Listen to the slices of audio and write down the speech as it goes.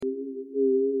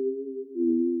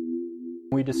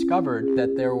We discovered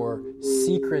that there were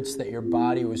secrets that your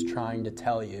body was trying to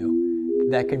tell you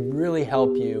that could really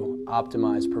help you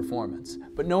optimize performance.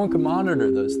 But no one could monitor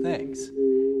those things.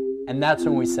 And that's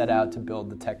when we set out to build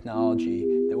the technology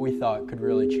that we thought could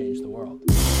really change the world.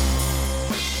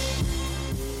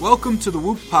 Welcome to the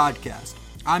Whoop Podcast.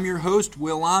 I'm your host,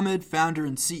 Will Ahmed, founder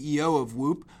and CEO of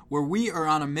Whoop, where we are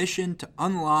on a mission to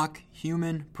unlock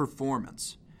human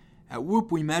performance. At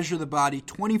Whoop, we measure the body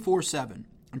 24/7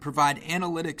 and provide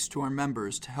analytics to our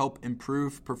members to help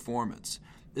improve performance.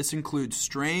 This includes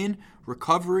strain,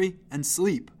 recovery, and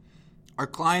sleep. Our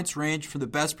clients range from the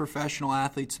best professional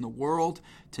athletes in the world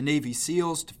to Navy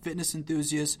SEALs to fitness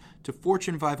enthusiasts to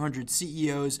Fortune 500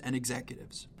 CEOs and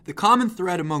executives. The common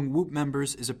thread among Whoop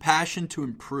members is a passion to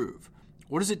improve.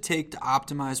 What does it take to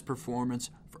optimize performance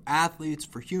for athletes,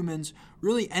 for humans,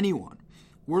 really anyone?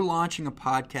 We're launching a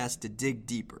podcast to dig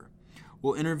deeper.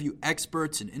 We'll interview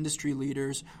experts and industry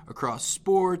leaders across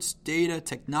sports, data,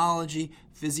 technology,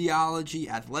 physiology,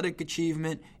 athletic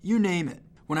achievement, you name it.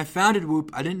 When I founded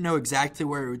Whoop, I didn't know exactly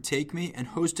where it would take me, and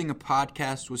hosting a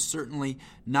podcast was certainly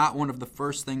not one of the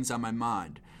first things on my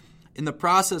mind. In the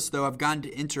process, though, I've gotten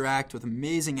to interact with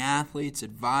amazing athletes,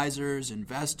 advisors,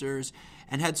 investors,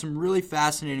 and had some really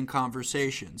fascinating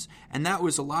conversations. And that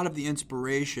was a lot of the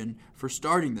inspiration for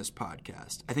starting this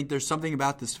podcast. I think there's something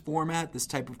about this format, this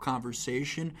type of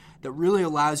conversation, that really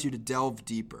allows you to delve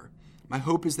deeper. My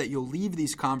hope is that you'll leave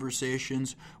these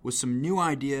conversations with some new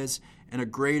ideas and a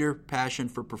greater passion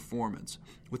for performance.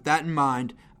 With that in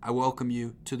mind, I welcome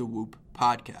you to the Whoop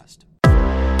Podcast.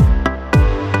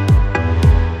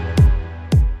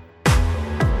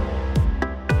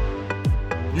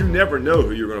 You never know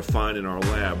who you're going to find in our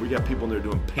lab. We got people in there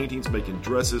doing paintings, making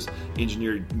dresses,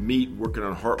 engineering meat, working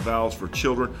on heart valves for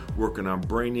children, working on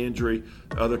brain injury,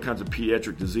 other kinds of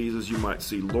pediatric diseases. You might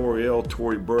see L'Oreal,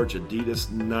 Tory Burch,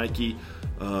 Adidas, Nike,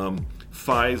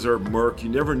 Pfizer, Merck. You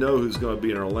never know who's going to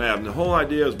be in our lab. And the whole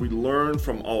idea is we learn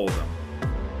from all of them.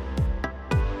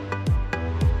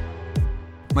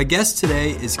 My guest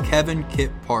today is Kevin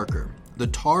Kit Parker, the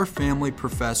Tarr Family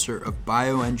Professor of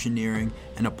Bioengineering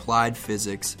and Applied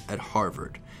Physics at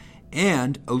Harvard,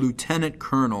 and a Lieutenant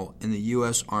Colonel in the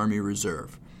U.S. Army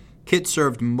Reserve. Kit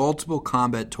served multiple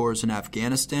combat tours in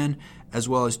Afghanistan, as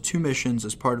well as 2 missions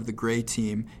as part of the Gray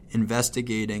Team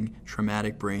investigating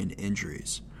traumatic brain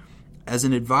injuries. As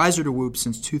an advisor to Whoop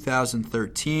since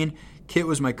 2013, Kit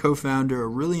was my co-founder,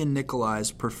 Aurelian Nicolai's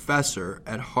professor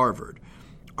at Harvard.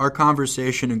 Our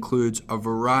conversation includes a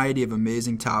variety of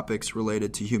amazing topics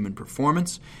related to human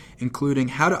performance, including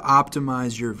how to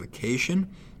optimize your vacation,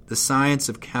 the science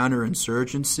of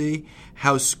counterinsurgency,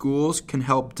 how schools can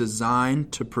help design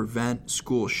to prevent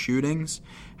school shootings,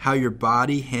 how your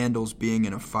body handles being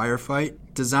in a firefight,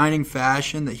 designing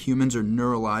fashion that humans are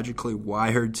neurologically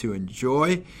wired to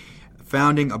enjoy,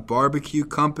 founding a barbecue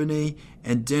company,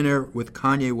 and dinner with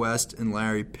Kanye West and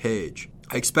Larry Page.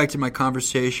 I expected my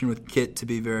conversation with Kit to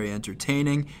be very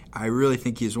entertaining. I really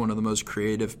think he's one of the most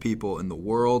creative people in the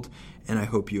world, and I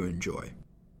hope you enjoy.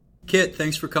 Kit,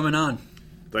 thanks for coming on.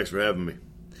 Thanks for having me.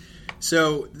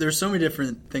 So there's so many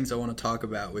different things I want to talk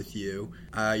about with you.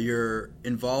 Your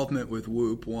involvement with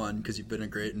Whoop, one, because you've been a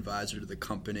great advisor to the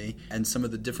company, and some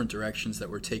of the different directions that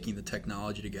we're taking the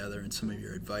technology together and some of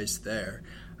your advice there.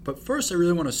 But first, I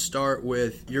really want to start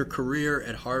with your career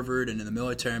at Harvard and in the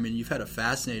military. I mean, you've had a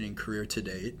fascinating career to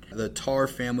date. The Tarr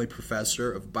Family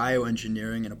Professor of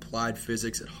Bioengineering and Applied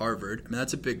Physics at Harvard. I mean,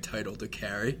 that's a big title to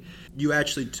carry. You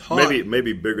actually taught...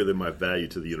 Maybe bigger than my value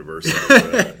to the university.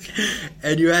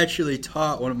 And you actually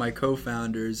taught one of my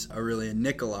co-founders, Aurelian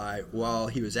Nicolai, while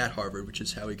he was at Harvard, which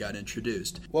is how he got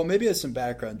introduced. Well, maybe as some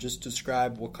background, just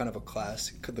describe what kind of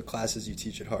the classes you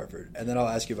teach at Harvard. And then I'll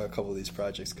ask you about a couple of these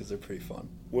projects because they're pretty fun.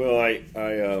 Well, I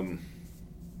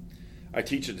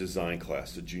teach a design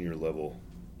class to junior level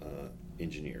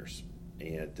engineers,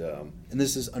 and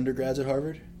this is undergrads at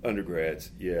Harvard. Undergrads,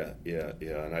 yeah,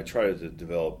 and I try to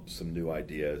develop some new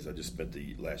ideas. I just spent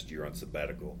the last year on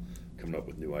sabbatical, coming up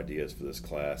with new ideas for this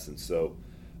class, and so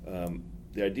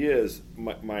the idea is,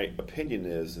 my opinion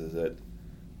is that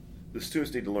the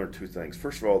students need to learn 2 things.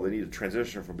 First of all, they need to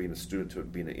transition from being a student to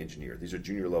being an engineer. These are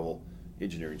junior level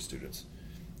engineering students.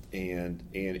 And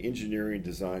engineering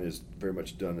design is very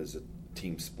much done as a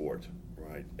team sport,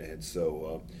 right? And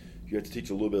so you have to teach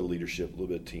a little bit of leadership, a little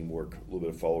bit of teamwork, a little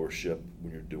bit of followership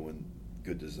when you're doing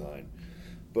good design.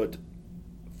 But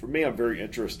for me, I'm very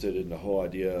interested in the whole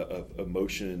idea of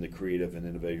emotion in the creative and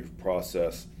innovative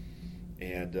process.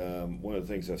 And one of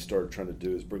the things I've started trying to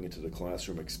do is bring into the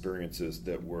classroom experiences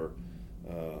that were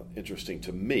interesting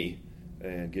to me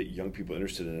and get young people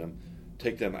interested in them,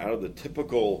 take them out of the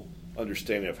typical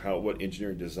understanding of what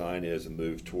engineering design is and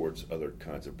move towards other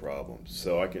kinds of problems.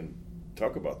 So I can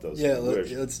talk about those. Yeah,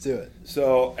 let's do it.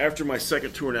 So after my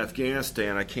second tour in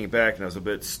Afghanistan, I came back and I was a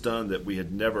bit stunned that we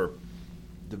had never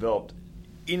developed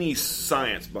any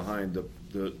science behind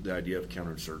the idea of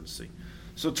counterinsurgency.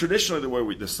 So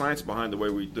traditionally, the science behind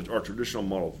our traditional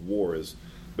model of war is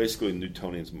basically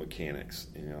Newtonian mechanics.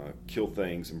 Kill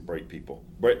things and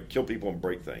kill people and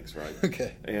break things, right?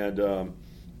 Okay. And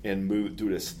do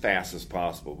it as fast as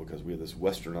possible because we have this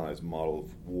westernized model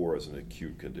of war as an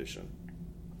acute condition.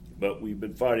 But we've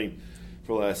been fighting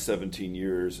for the last 17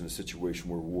 years in a situation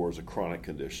where war is a chronic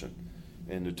condition,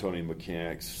 and Newtonian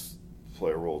mechanics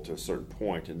play a role to a certain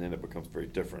point, and then it becomes very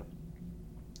different.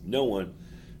 No one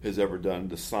has ever done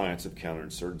the science of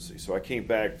counterinsurgency. So I came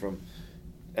back from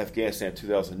Afghanistan in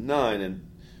 2009 and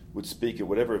would speak at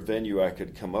whatever venue I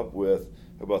could come up with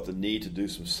about the need to do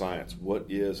some science. What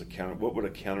would a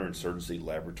counterinsurgency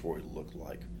laboratory look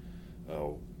like?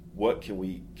 Can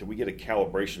we get a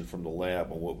calibration from the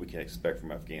lab on what we can expect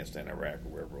from Afghanistan, Iraq, or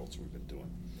wherever else we've been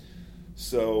doing?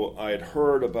 So I had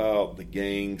heard about the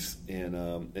gangs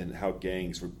and how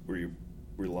gangs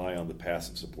rely on the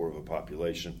passive support of a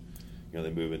population. They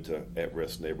move into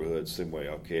at-risk neighborhoods, same way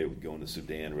Al-Qaeda would go into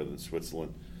Sudan rather than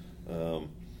Switzerland.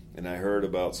 And I heard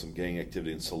about some gang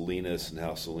activity in Salinas and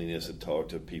how Salinas had talked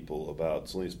to people about,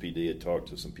 Salinas PD had talked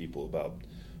to some people about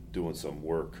doing some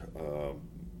work,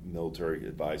 military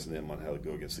advising them on how to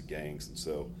go against the gangs. And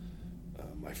so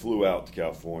I flew out to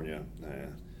California.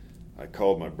 I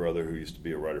called my brother, who used to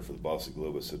be a writer for the Boston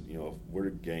Globe. I said, where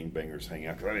do gangbangers hang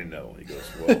out? Because I didn't know. And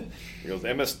he goes,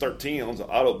 MS-13 owns an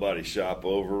auto body shop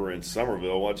over in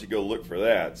Somerville. Why don't you go look for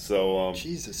that? So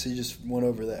Jesus, so you just went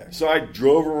over there. So I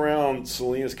drove around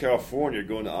Salinas, California,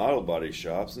 going to auto body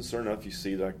shops, and sure enough, you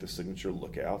see like the signature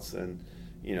lookouts, and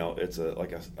it's I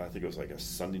think it was like a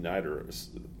Sunday night or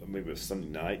maybe a Sunday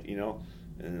night,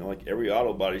 and like every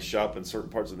auto body shop in certain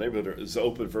parts of the neighborhood is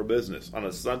open for business on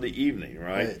a Sunday evening,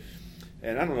 right?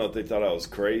 And I don't know if they thought I was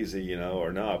crazy,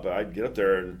 or not, but I'd get up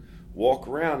there and walk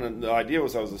around, and the idea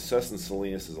was I was assessing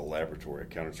Salinas as a laboratory, a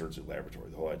counterinsurgency laboratory.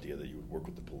 The whole idea that you would work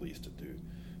with the police to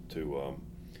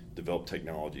develop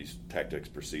technologies, tactics,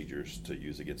 procedures to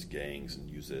use against gangs and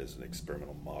use it as an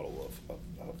experimental model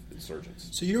of insurgents.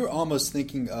 So you're almost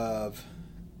thinking of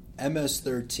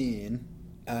MS-13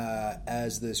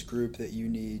 as this group that you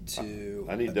need to...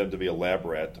 I need them to be a lab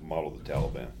rat to model the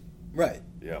Taliban. Right.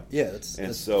 Yeah. Yeah, that's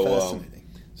fascinating.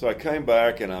 So I came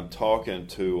back and I'm talking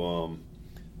to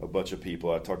a bunch of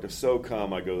people. I talked to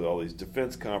SOCOM. I go to all these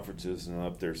defense conferences, and I'm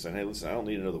up there saying, hey, listen, I don't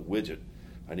need another widget.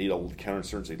 I need a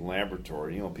counterinsurgency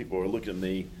laboratory. People are looking at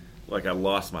me like I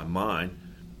lost my mind.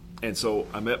 And so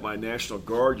I met my National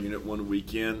Guard unit one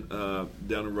weekend down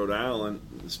in Rhode Island,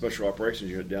 the Special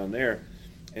Operations Unit down there,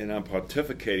 and I'm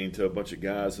pontificating to a bunch of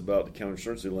guys about the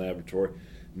counterinsurgency laboratory.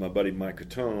 My buddy Mike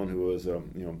Catone, who was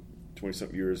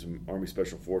 20-something years in Army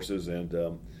Special Forces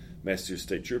and Massachusetts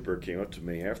State Trooper, came up to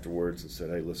me afterwards and said,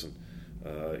 hey, listen,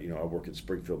 I work in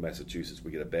Springfield, Massachusetts.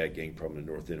 We get a bad gang problem in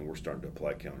the North End, and we're starting to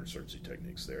apply counterinsurgency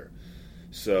techniques there.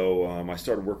 So I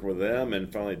started working with them,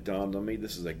 and finally it dawned on me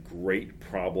this is a great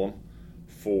problem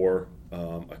for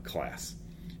a class.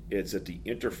 It's at the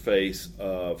interface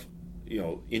of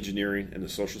engineering and the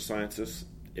social sciences.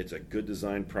 It's a good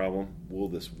design problem. Will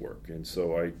this work? And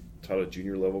so I taught a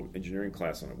junior level engineering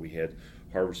class on it. We had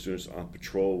Harvard students on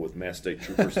patrol with Mass State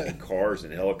Troopers in cars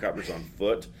and helicopters on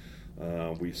foot.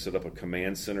 We set up a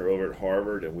command center over at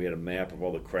Harvard, and we had a map of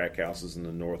all the crack houses in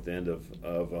the north end of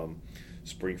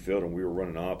Springfield, and we were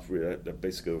running ops. We had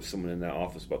basically someone in that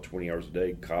office about 20 hours a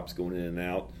day, cops going in and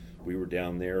out. We were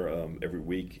down there every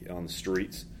week on the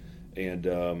streets, and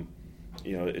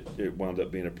it wound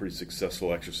up being a pretty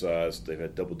successful exercise. They've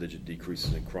had double-digit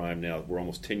decreases in crime now. We're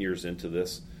almost 10 years into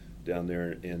this down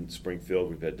there in Springfield.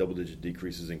 We've had double-digit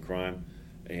decreases in crime,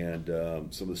 and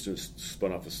some of the students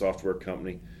spun off a software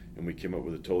company, and we came up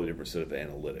with a totally different set of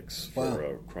analytics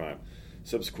for crime.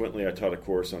 Subsequently, I taught a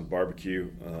course on barbecue.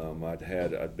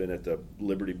 I'd been at the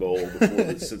Liberty Bowl before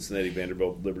the Cincinnati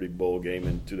Vanderbilt Liberty Bowl game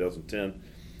in 2010.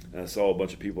 And I saw a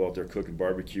bunch of people out there cooking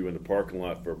barbecue in the parking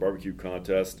lot for a barbecue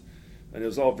contest. And it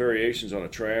was all variations on a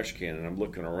trash can. And I'm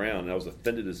looking around, and I was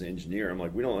offended as an engineer. I'm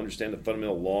like, we don't understand the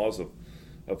fundamental laws of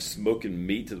smoking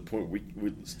meat to the point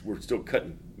we're still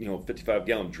cutting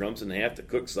 55-gallon drums in half to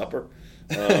cook supper.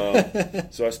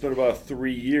 So I spent about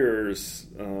 3 years,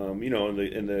 in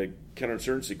the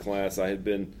counterinsurgency class. I had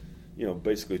been,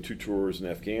 basically 2 tours in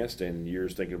Afghanistan and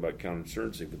years thinking about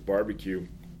counterinsurgency with barbecue.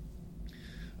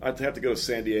 I'd have to go to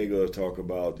San Diego to talk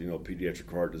about,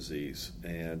 pediatric heart disease,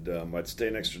 and I'd stay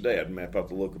an extra day. I'd map out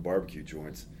the local barbecue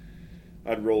joints.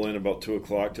 I'd roll in about 2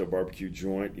 o'clock to a barbecue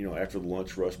joint, after the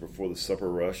lunch rush, before the supper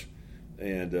rush.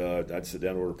 And I'd sit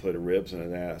down and order a plate of ribs, and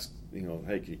I'd ask,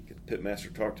 hey, can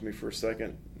Pitmaster talk to me for a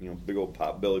second? Big old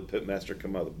pot-bellied Pitmaster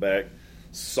come out of the back,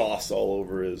 sauce all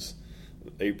over his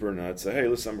apron, and I'd say, hey,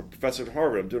 listen, I'm a professor at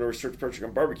Harvard. I'm doing a research project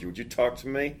on barbecue. Would you talk to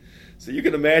me? So you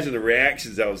can imagine the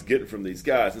reactions I was getting from these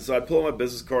guys. And so I'd pull out my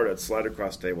business card, I'd slide it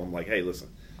across the table. I'm like, hey, listen,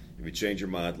 if you change your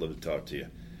mind, I'd love to talk to you.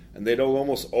 And they'd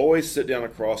almost always sit down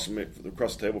across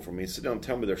the table from me and sit down and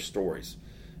tell me their stories.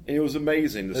 And it was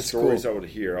amazing, the stories cool. I would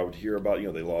hear. I would hear about,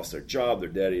 they lost their job. Their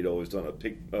daddy had always done a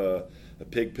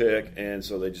pig pick, and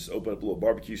so they just opened up a little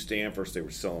barbecue stand. First they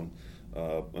were selling,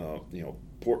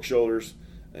 pork shoulders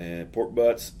and pork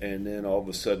butts, and then all of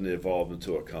a sudden it evolved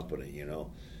into a company,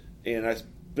 And I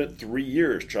spent 3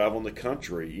 years traveling the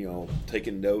country,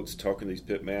 taking notes, talking to these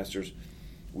pitmasters.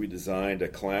 We designed a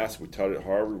class. We taught at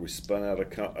Harvard. We spun out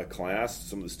a class.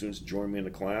 Some of the students joined me in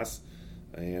the class,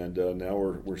 and now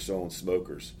we're selling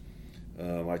smokers.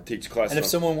 I teach classes. And if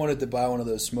someone wanted to buy one of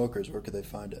those smokers, where could they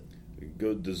find it?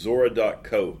 Go to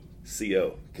Dezora.co.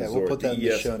 C-O. Okay, we'll put that in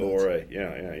the show notes.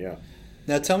 Yeah.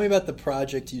 Now tell me about the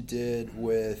project you did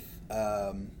with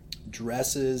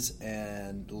dresses,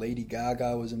 and Lady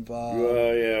Gaga was involved.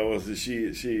 Well, yeah, she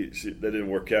that didn't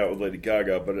work out with Lady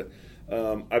Gaga, but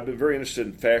I've been very interested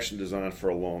in fashion design for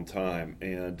a long time,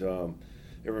 and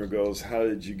everyone goes, how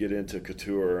did you get into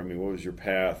couture? I mean, what was your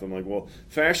path? I'm like, well,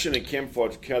 fashion and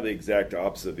camouflage are kind of the exact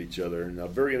opposite of each other, and I'm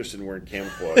very interested in wearing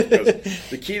camouflage, because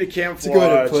the key to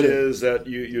camouflage is that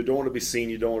you don't want to be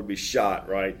seen, you don't want to be shot,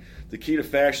 right? The key to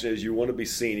fashion is you want to be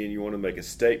seen and you want to make a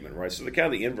statement, right? So they're kind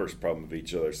of the inverse problem of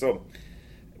each other. So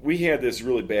we had this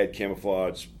really bad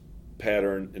camouflage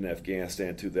pattern in Afghanistan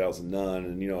in 2009,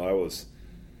 and, I was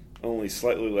only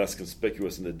slightly less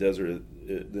conspicuous in the desert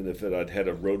than if I'd had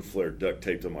a road flare duct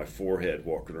taped on my forehead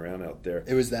walking around out there.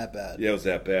 It was that bad. Yeah, it was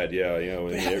that bad. Yeah,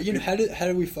 how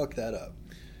did we fuck that up?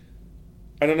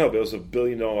 I don't know, but it was $1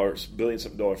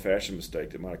 billion fashion mistake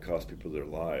that might have cost people their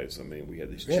lives. I mean, we had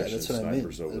these Chechen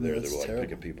snipers over there that were like terrible.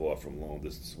 Picking people off from long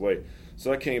distance away.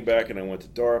 So I came back and I went to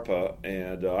DARPA,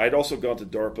 and I'd also gone to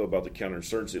DARPA about the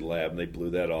counterinsurgency lab, and they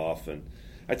blew that off. And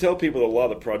I tell people that a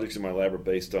lot of the projects in my lab are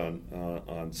based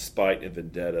on spite and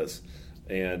vendettas,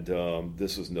 and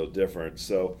this was no different.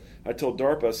 So I told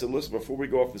DARPA, I said, listen, before we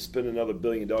go off and spend another $1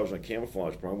 billion on a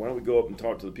camouflage program, why don't we go up and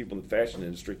talk to the people in the fashion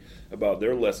industry about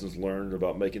their lessons learned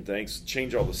about making things,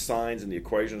 change all the signs and the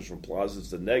equations from positives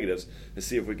to negatives, and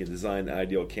see if we can design the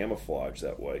ideal camouflage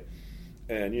that way.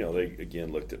 And, they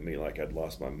again looked at me like I'd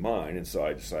lost my mind, and so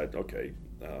I decided, okay,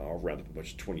 I'll round up a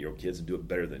bunch of 20-year-old kids and do it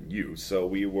better than you. So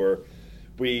we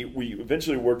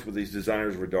eventually worked with these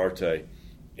designers, Rodarte,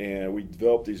 and we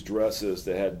developed these dresses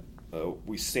that had,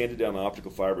 we sanded down the optical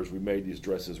fibers. We made these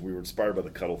dresses. We were inspired by the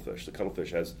cuttlefish. The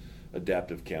cuttlefish has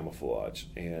adaptive camouflage.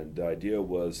 And the idea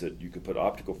was that you could put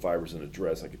optical fibers in a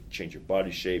dress. I could change your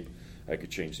body shape. I could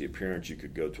change the appearance. You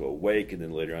could go to a wake, and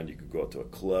then later on you could go out to a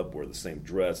club, wear the same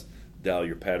dress, dial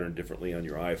your pattern differently on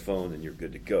your iPhone, and you're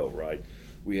good to go, right?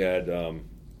 We had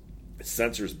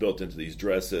sensors built into these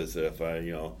dresses. If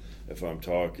I'm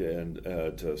talking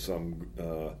to some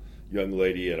young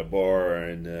lady at a bar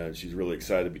and she's really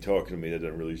excited to be talking to me, that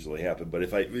doesn't really usually happen. But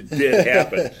if it did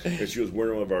happen, if she was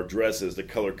wearing one of our dresses, the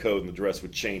color code in the dress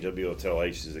would change. I'd be able to tell,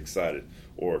 hey, she's excited,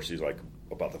 or she's like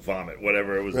about to vomit,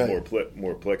 whatever. It was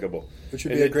more applicable. Which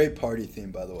would be a great party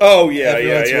theme, by the way. Oh yeah.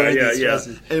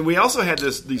 And we also had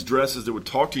these dresses that would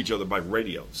talk to each other by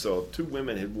radio. So two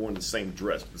women had worn the same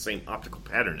dress, the same optical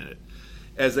pattern in it.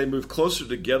 As they moved closer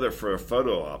together for a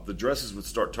photo op, the dresses would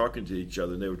start talking to each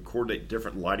other, and they would coordinate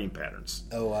different lighting patterns.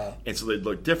 Oh, wow. And so they'd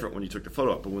look different when you took the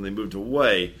photo op. But when they moved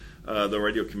away, the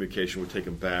radio communication would take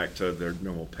them back to their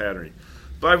normal patterning.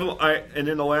 But and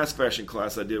then the last fashion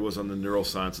class I did was on the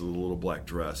neuroscience of the little black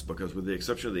dress, because with the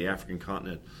exception of the African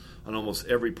continent, on almost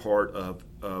every part of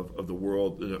the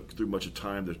world, through much of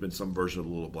time, there's been some version of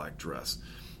the little black dress.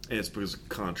 And it's because of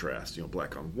contrast,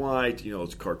 black on white,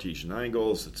 it's Cartesian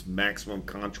angles, it's maximum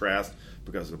contrast.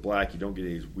 Because of the black, you don't get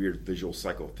any weird visual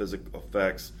psychophysical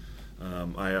effects.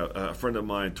 A friend of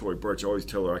mine, Tori Birch, I always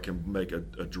tell her I can make a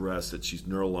dress that she's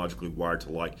neurologically wired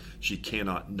to like. She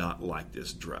cannot not like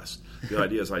this dress. The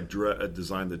idea is I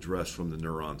design the dress from the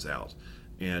neurons out.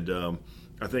 And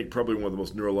I think probably one of the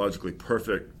most neurologically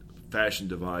perfect fashion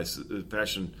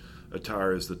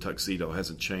attire is the tuxedo. It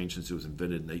hasn't changed since it was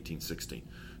invented in 1816.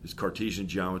 It's Cartesian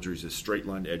geometries, it's straight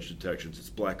line edge detections,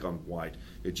 it's black on white.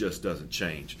 It just doesn't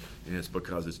change, and it's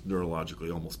because it's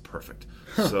neurologically almost perfect.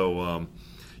 So,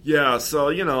 I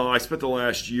spent the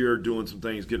last year doing some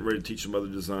things, getting ready to teach some other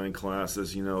design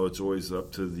classes. It's always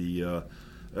up to the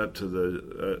up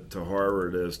to to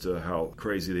Harvard as to how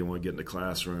crazy they want to get in the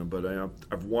classroom. But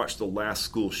I've watched the last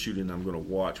school shooting I'm going to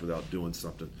watch without doing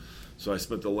something. So I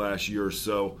spent the last year or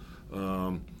so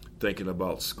thinking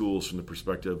about schools from the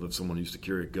perspective of someone who used to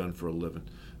carry a gun for a living,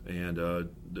 and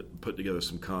put together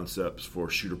some concepts for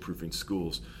shooter-proofing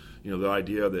schools. The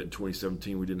idea that in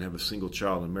 2017 we didn't have a single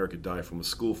child in America die from a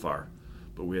school fire,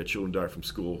 but we had children die from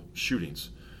school shootings.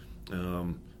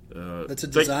 That's a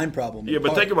design problem. Yeah,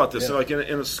 but think about this. Yeah. So like in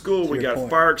a school, we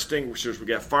got fire extinguishers, we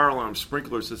got fire alarms,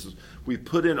 sprinkler systems. We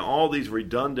put in all these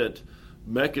redundant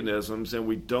mechanisms, and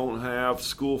we don't have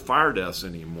school fire deaths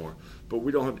anymore. But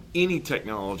we don't have any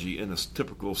technology in a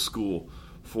typical school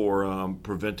for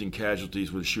preventing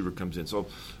casualties when a shooter comes in. So,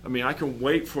 I can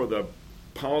wait for the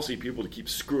policy people to keep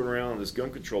screwing around on this gun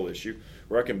control issue,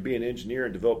 where I can be an engineer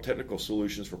and develop technical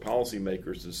solutions for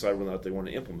policymakers to decide whether or not they want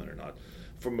to implement or not.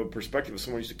 From a perspective of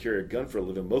someone who used to carry a gun for a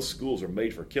living, most schools are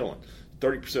made for killing.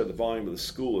 30% of the volume of the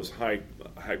school is high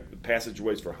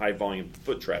passageways for high volume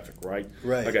foot traffic, right?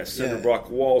 Right. I got cinder block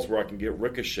walls where I can get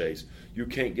ricochets. You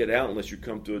can't get out unless you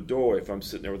come through a door if I'm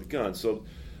sitting there with a gun. So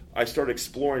I started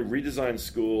exploring redesigned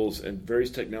schools and various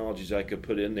technologies I could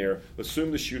put in there. Assume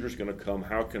the shooter's going to come.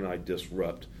 How can I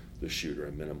disrupt the shooter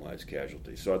and minimize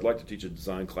casualties? So I'd like to teach a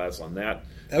design class on that.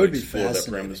 That would be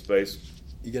fascinating. That space.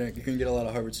 You're going to get a lot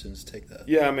of Harvard students to take that.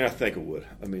 Yeah, I think it would.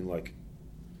 I don't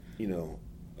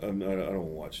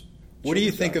watch. What do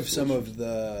you think of some of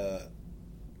the,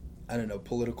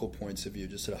 political points of view,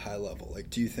 just at a high level?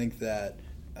 Like, do you think that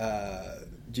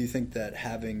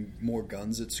having more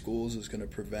guns at schools is going to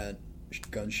prevent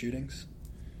gun shootings?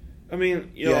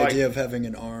 The idea of having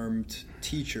an armed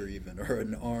teacher, even, or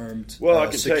an armed I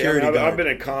can security tell you, guard. I've been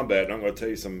in combat, and I'm going to tell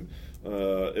you some.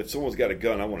 If someone's got a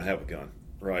gun, I want to have a gun.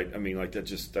 Right, that's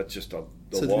just the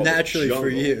law. Naturally of the jungle, for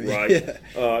you, right?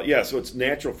 Yeah. So it's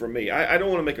natural for me. I don't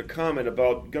want to make a comment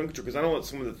about gun control because I don't want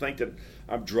someone to think that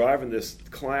I'm driving this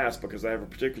class because I have a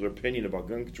particular opinion about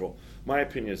gun control. My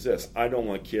opinion is this: I don't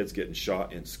want kids getting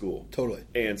shot in school. Totally.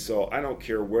 And so I don't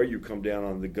care where you come down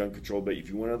on the gun control, but if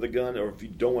you want another gun or if you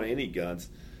don't want any guns,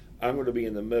 I'm going to be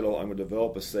in the middle. I'm going to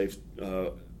develop a safe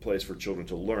place for children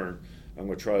to learn. I'm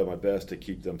going to try my best to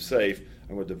keep them safe.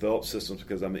 I'm going to develop systems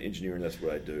because I'm an engineer and that's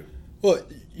what I do. Well,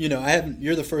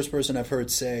 you're the first person I've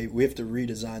heard say we have to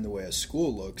redesign the way a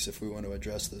school looks if we want to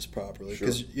address this properly.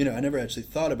 Because, Sure. I never actually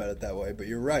thought about it that way, but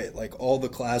you're right. Like, all the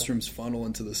classrooms funnel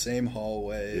into the same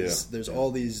hallways. Yeah. There's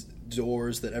all these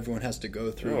doors that everyone has to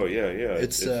go through. Oh, yeah.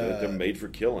 They're made for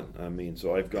killing.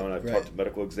 So I've talked to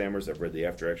medical examiners. I've read the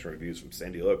after-action reviews from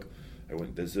Sandy Hook. I went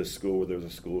and visited this school where there was a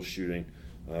school shooting.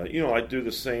 I do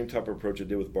the same type of approach I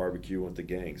did with barbecue with the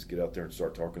gangs. Get out there and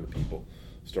start talking to people,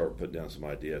 start putting down some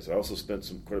ideas. I also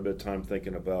spent quite a bit of time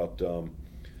thinking about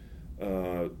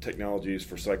technologies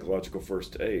for psychological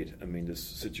first aid. This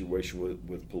situation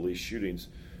with police shootings,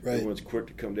 right. Everyone's quick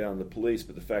to come down to the police,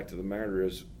 but the fact of the matter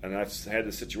is, and I've had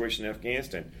this situation in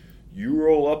Afghanistan, you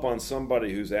roll up on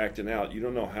somebody who's acting out, you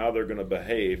don't know how they're going to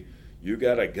behave, you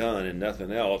got a gun and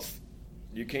nothing else,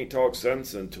 you can't talk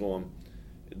sense into them.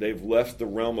 They've left the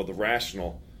realm of the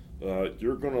rational.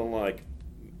 You're going to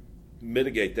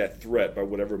mitigate that threat by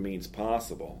whatever means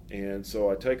possible. And so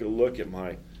I take a look at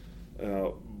my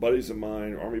buddies of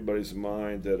mine, Army buddies of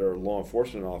mine that are law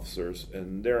enforcement officers,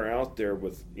 and they're out there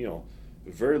with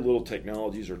very little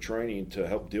technologies or training to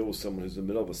help deal with someone who's in the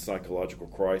middle of a psychological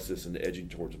crisis and edging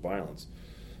towards violence.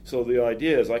 So the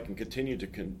idea is I can continue to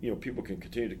people can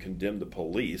continue to condemn the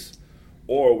police.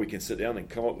 Or we can sit down and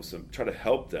come up with try to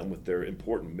help them with their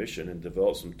important mission and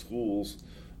develop some tools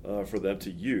for them to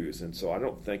use. And so I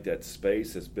don't think that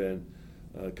space has been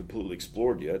completely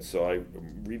explored yet. So I'm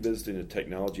revisiting the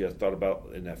technology I thought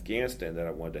about in Afghanistan that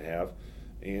I wanted to have.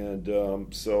 And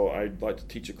so I'd like to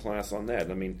teach a class on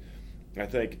that. I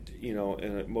think,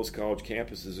 in most college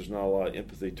campuses, there's not a lot of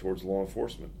empathy towards law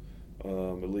enforcement,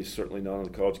 at least certainly not on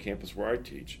the college campus where I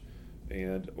teach.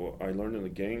 And I learned in the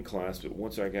gang class that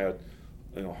once I got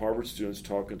Harvard students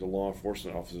talking to law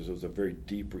enforcement officers, there was a very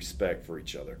deep respect for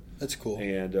each other. That's cool.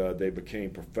 And they became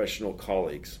professional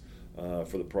colleagues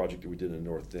for the project that we did in the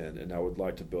North End. And I would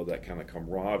like to build that kind of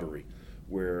camaraderie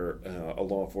where a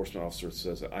law enforcement officer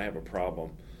says, I have a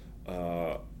problem.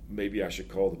 Maybe I should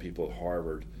call the people at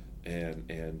Harvard and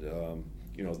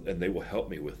they will help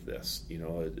me with this.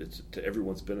 It's to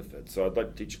everyone's benefit. So I'd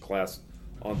like to teach a class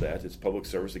on that. It's public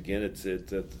service. Again, it's at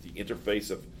the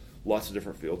interface of lots of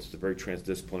different fields. It's a very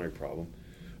transdisciplinary problem.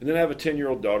 And then I have a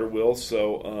 10-year-old daughter, Will,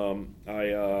 so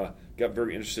I got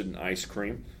very interested in ice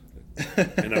cream.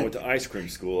 And I went to ice cream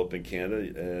school up in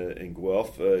Canada, in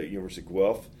Guelph, University of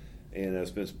Guelph. And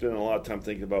I've been spending a lot of time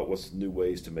thinking about what's new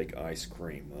ways to make ice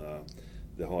cream.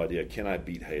 the whole idea, can I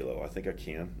beat Halo? I think I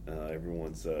can.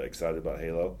 Everyone's excited about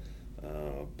Halo,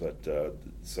 but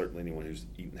certainly anyone who's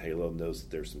eaten Halo knows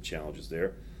that there's some challenges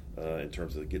there in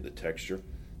terms of getting the texture.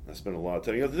 I spent a lot of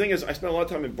time. The thing is, I spent a lot of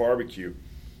time in barbecue.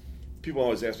 People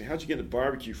always ask me, how'd you get into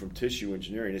barbecue from tissue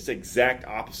engineering? It's the exact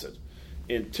opposite.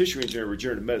 In tissue engineering,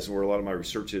 regenerative medicine, where a lot of my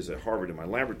research is at Harvard in my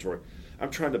laboratory, I'm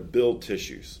trying to build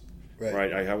tissues.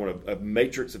 Right. I want a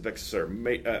matrix of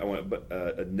extracellular, I want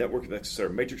a network of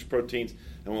extracellular matrix proteins,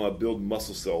 and I want to build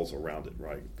muscle cells around it,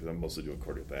 right? Because I'm mostly doing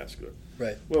cardiovascular.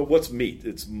 Right. Well, what's meat?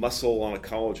 It's muscle on a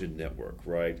collagen network,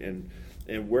 right? And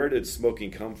where did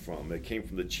smoking come from? It came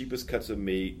from the cheapest cuts of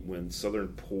meat when Southern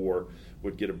poor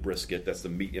would get a brisket. That's the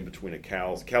meat in between a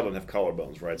cow's. A cow doesn't have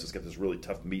collarbones, right? So it's got this really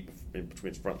tough meat in between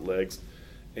its front legs.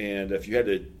 And if you had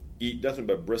to eat nothing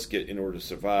but brisket in order to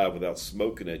survive without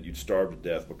smoking it, you'd starve to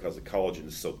death because the collagen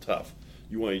is so tough.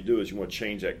 You want to do is you want to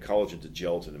change that collagen to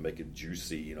gelatin and make it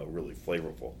juicy, really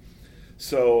flavorful.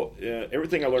 So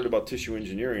everything I learned about tissue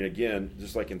engineering, again,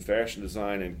 just like in fashion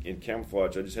design and in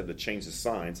camouflage, I just had to change the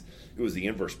signs. It was the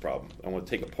inverse problem. I want to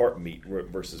take apart meat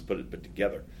versus put it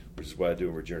together, which is what I do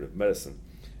in regenerative medicine.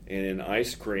 And in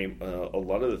ice cream, a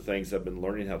lot of the things I've been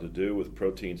learning how to do with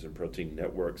proteins and protein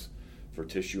networks for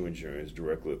tissue engineering is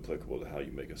directly applicable to how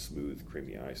you make a smooth,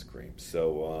 creamy ice cream.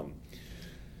 So,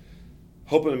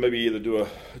 hoping to maybe either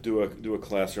do a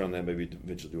class around that, maybe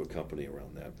eventually do a company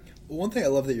around that. Well, one thing I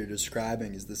love that you're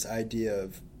describing is this idea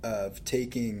of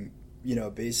taking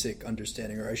basic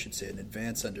understanding, or I should say an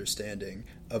advanced understanding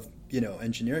of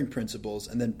engineering principles,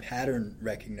 and then pattern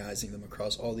recognizing them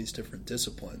across all these different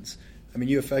disciplines. I mean,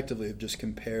 you effectively have just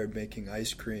compared making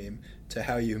ice cream to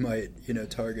how you might,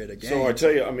 target a gang. So I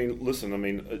tell you, listen,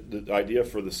 the idea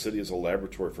for the city as a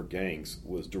laboratory for gangs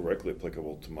was directly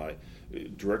applicable to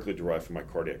directly derived from my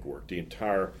cardiac work. The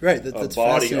entire that's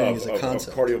body of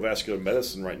cardiovascular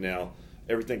medicine right now,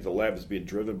 everything at the lab is being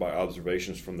driven by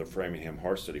observations from the Framingham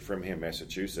Heart Study, Framingham,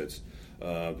 Massachusetts.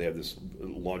 They have this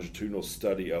longitudinal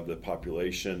study of the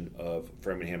population of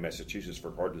Framingham, Massachusetts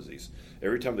for heart disease.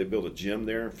 Every time they build a gym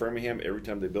there in Framingham, every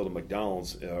time they build a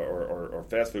McDonald's or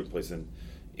fast food place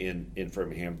in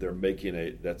Framingham, they're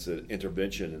making that's an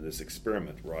intervention in this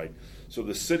experiment, right? So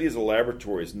the city as a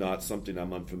laboratory is not something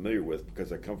I'm unfamiliar with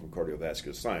because I come from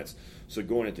cardiovascular science. So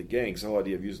going into gangs, the whole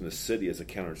idea of using the city as a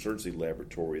counterinsurgency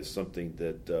laboratory is something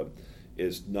that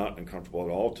is not uncomfortable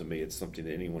at all to me. It's something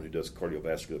that anyone who does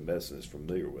cardiovascular medicine is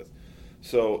familiar with.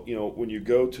 So, when you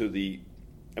go to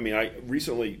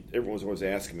everyone's always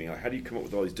asking me, how do you come up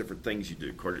with all these different things you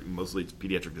do? Mostly it's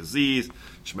pediatric disease,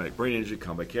 traumatic brain injury,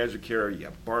 combat casualty care, you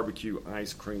have barbecue,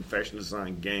 ice cream, fashion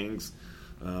design, gangs.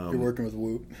 You're working with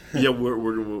Whoop. Yeah, we're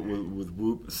working with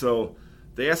Whoop. So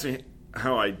they asked me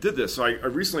how I did this. So I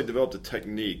recently developed a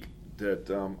technique that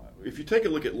if you take a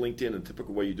look at LinkedIn, a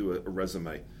typical way you do a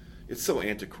resume, it's so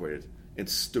antiquated and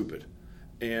stupid.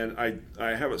 And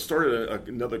I started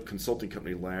another consulting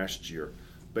company last year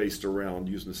based around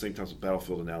using the same types of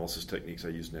battlefield analysis techniques I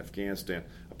used in Afghanistan,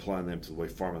 applying them to the way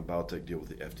pharma and biotech deal with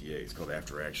the FDA. It's called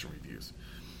after-action reviews.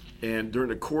 And during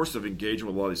the course of engaging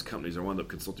with a lot of these companies, I wound up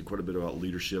consulting quite a bit about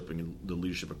leadership and the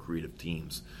leadership of creative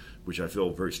teams, which I feel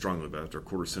very strongly about. After a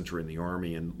quarter century in the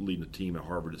Army and leading a team at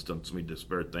Harvard that's done so many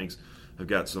disparate things, I've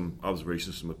got some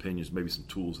observations, some opinions, maybe some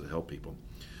tools that help people.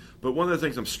 But one of the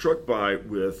things I'm struck by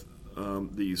with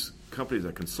these companies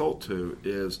I consult to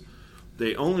is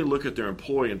they only look at their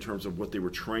employee in terms of what they were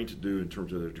trained to do in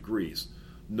terms of their degrees,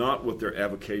 not what their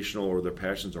avocational or their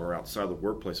passions are outside the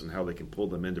workplace and how they can pull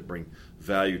them in to bring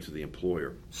value to the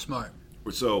employer. Smart.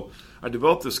 So I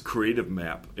developed this creative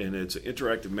map, and it's an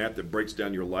interactive map that breaks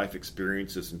down your life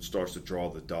experiences and starts to draw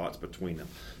the dots between them.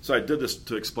 So I did this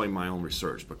to explain my own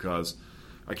research because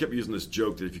I kept using this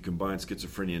joke that if you combine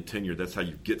schizophrenia and tenure, that's how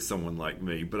you get someone like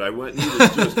me. But I went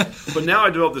and but now I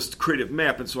developed this creative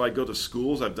map, and so I go to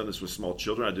schools. I've done this with small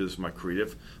children. I do this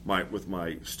with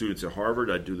my students at Harvard.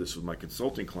 I do this with my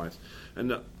consulting clients.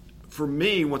 And for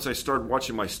me, once I started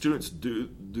watching my students do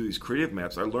these creative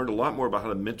maps, I learned a lot more about how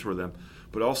to mentor them,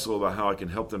 but also about how I can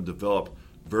help them develop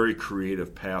very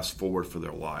creative paths forward for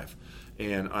their life.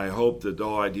 And I hope that the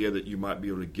whole idea that you might be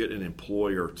able to get an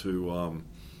employer to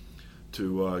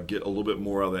get a little bit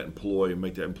more out of that employee and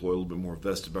make that employee a little bit more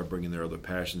vested by bringing their other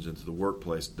passions into the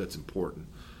workplace, that's important.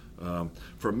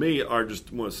 For me, I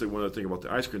just want to say one other thing about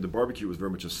the ice cream. The barbecue was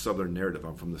very much a Southern narrative.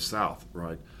 I'm from the South,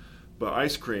 right? But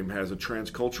ice cream has a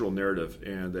transcultural narrative,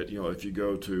 and that, if you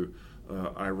go to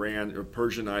Iran or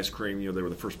Persian ice cream, they were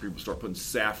the first people to start putting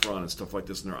saffron and stuff like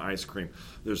this in their ice cream.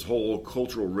 There's whole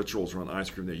cultural rituals around ice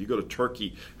cream there. You go to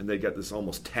Turkey, and they got this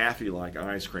almost taffy-like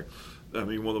ice cream. I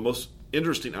mean, one of the most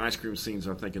interesting ice cream scenes,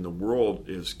 I think, in the world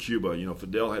is Cuba.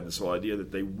 Fidel had this whole idea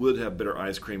that they would have better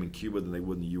ice cream in Cuba than they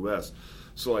would in the U.S.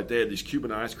 So, like, they had these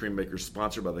Cuban ice cream makers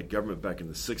sponsored by the government back in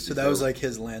the 60s. So that was like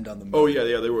his land on the moon. Oh, yeah.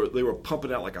 They were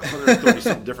pumping out like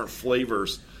 130-something different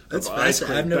flavors of ice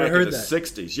cream I've never back heard in the that.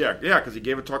 60s. Yeah, because he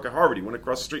gave a talk at Harvard. He went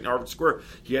across the street in Harvard Square.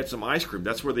 He had some ice cream.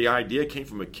 That's where the idea came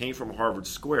from. It came from Harvard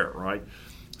Square, right?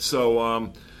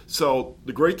 So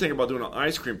the great thing about doing an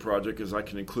ice cream project is I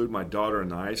can include my daughter in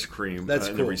the ice cream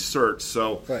in the research.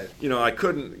 So right. I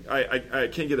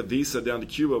can't get a visa down to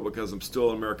Cuba because I'm still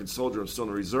an American soldier. I'm still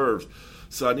in the reserves.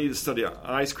 So I need to study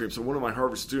ice cream. So one of my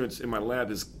Harvard students in my lab,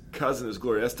 his cousin is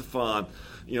Gloria Estefan,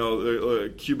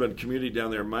 the Cuban community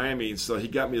down there in Miami. So he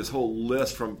got me this whole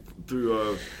list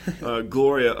through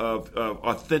Gloria of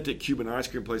authentic Cuban ice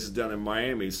cream places down in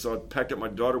Miami. So I packed up my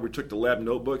daughter. We took the lab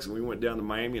notebooks and we went down to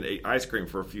Miami and ate ice cream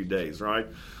for a few days, right?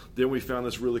 Then we found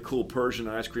this really cool Persian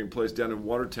ice cream place down in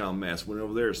Watertown, Mass. Went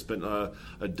over there, spent a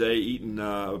day eating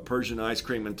Persian ice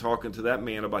cream and talking to that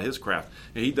man about his craft.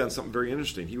 And he'd done something very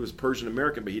interesting. He was Persian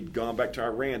American, but he'd gone back to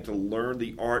Iran to learn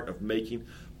the art of making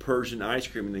Persian ice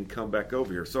cream and then come back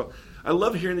over here. So I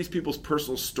love hearing these people's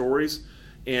personal stories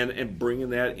and bringing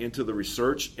that into the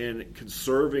research and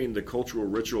conserving the cultural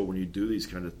ritual when you do these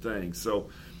kind of things. So,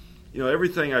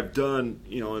 everything I've done,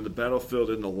 in the battlefield,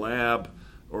 in the lab,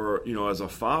 or, as a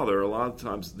father, a lot of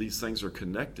times these things are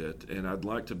connected, and I'd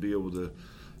like to be able to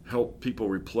help people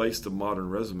replace the modern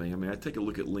resume. I mean, I take a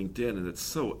look at LinkedIn, and it's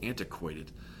so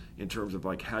antiquated in terms of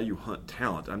like how you hunt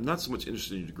talent. I'm not so much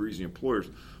interested in your degrees and employers.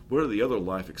 What are the other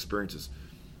life experiences?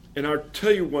 And I'll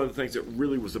tell you one of the things that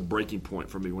really was a breaking point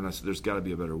for me when I said there's got to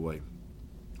be a better way.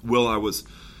 Well,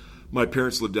 my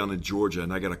parents lived down in Georgia,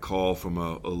 and I got a call from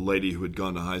a lady who had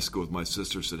gone to high school with my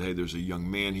sister, said, hey, there's a young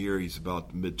man here. He's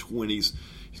about mid-20s.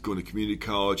 He's going to community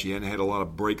college. He hadn't had a lot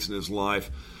of breaks in his life,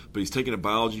 but he's taking a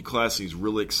biology class, and he's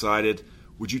really excited.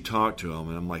 Would you talk to him?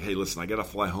 And I'm like, hey, listen, I got to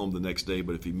fly home the next day,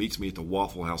 but if he meets me at the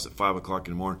Waffle House at 5 o'clock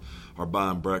in the morning, I'll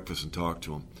buy him breakfast and talk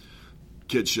to him.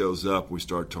 Kid shows up. We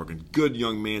start talking. Good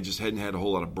young man, just hadn't had a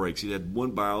whole lot of breaks. He'd had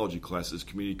one biology class at his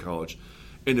community college,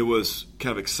 and it was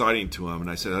kind of exciting to him. And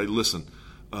I said, hey, listen,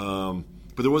 but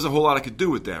there wasn't a whole lot I could do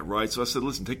with that, right? So I said,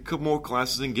 listen, take a couple more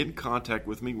classes and get in contact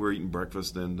with me. We're eating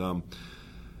breakfast, and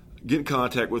get in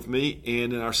contact with me,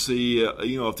 and then I'll see,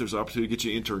 if there's an opportunity to get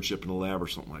you an internship in a lab or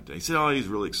something like that. He said, oh, he's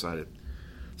really excited.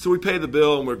 So we pay the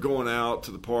bill, and we're going out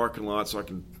to the parking lot so I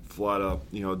can fly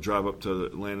to, drive up to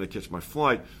Atlanta to catch my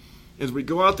flight. As we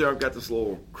go out there, I've got this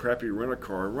little crappy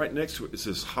rent-a-car, and right next to it is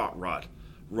this hot rod,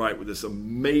 right, with this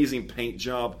amazing paint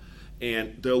job.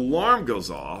 And the alarm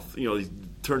goes off. He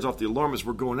turns off the alarm as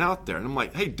we're going out there. And I'm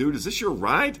like, hey, dude, is this your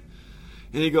ride?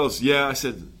 And he goes, yeah. I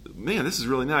said, man, this is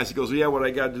really nice. He goes, yeah, well,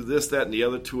 I got to do this, that, and the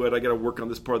other to it. I got to work on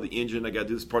this part of the engine. I got to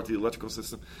do this part of the electrical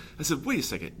system. I said, wait a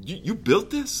second. You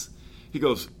built this? He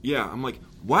goes, yeah. I'm like,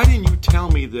 why didn't you tell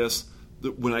me this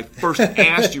when I first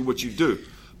asked you what you do?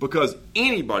 Because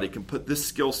anybody can put this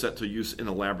skill set to use in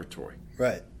a laboratory.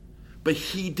 Right. But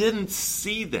he didn't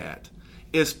see that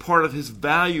as part of his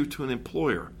value to an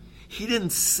employer. He didn't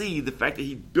see the fact that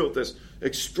he built this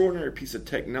extraordinary piece of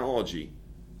technology.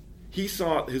 He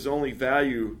saw his only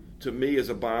value to me as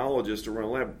a biologist to run a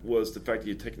lab was the fact that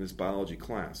he had taken this biology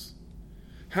class.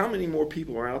 How many more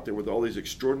people are out there with all these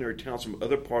extraordinary talents from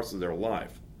other parts of their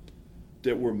life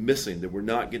that we're missing, that we're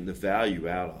not getting the value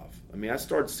out of? I mean, I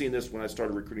started seeing this when I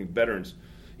started recruiting veterans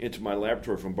into my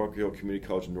laboratory from Bunker Hill Community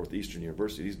College and Northeastern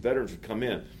University. These veterans would come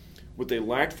in. What they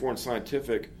lacked for in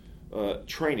scientific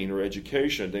training or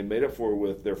education, they made up for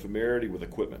with their familiarity with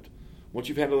equipment. Once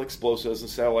you've handled explosives and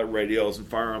satellite radios and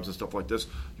firearms and stuff like this,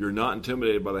 you're not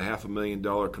intimidated by the $500,000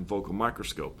 confocal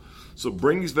microscope. So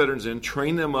bring these veterans in,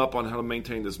 train them up on how to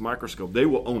maintain this microscope. They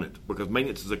will own it because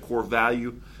maintenance is a core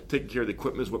value. Taking care of the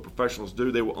equipment is what professionals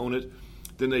do. They will own it.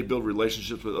 Then they build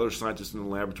relationships with other scientists in the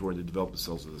laboratory and they develop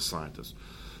themselves as a scientist.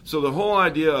 So the whole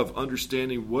idea of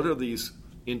understanding what are these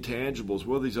intangibles,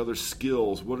 what are these other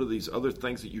skills, what are these other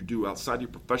things that you do outside your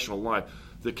professional life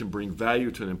that can bring value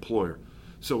to an employer.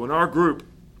 So in our group,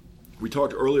 we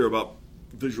talked earlier about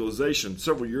visualization.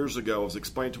 Several years ago, I was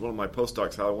explaining to one of my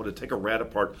postdocs how I wanted to take a rat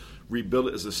apart, rebuild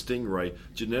it as a stingray,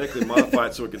 genetically modify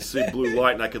it so it could see blue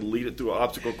light, and I could lead it through an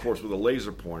obstacle course with a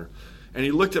laser pointer. And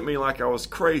he looked at me like I was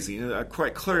crazy. And I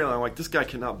quite clearly, I'm like, this guy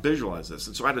cannot visualize this.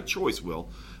 And so I had a choice, Will.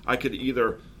 I could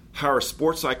either hire a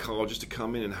sports psychologist to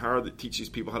come in and teach these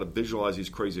people how to visualize these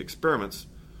crazy experiments,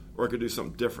 or I could do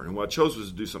something different. And what I chose was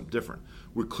to do something different.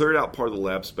 We cleared out part of the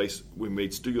lab space. We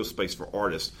made studio space for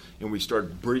artists, and we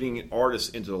started breeding artists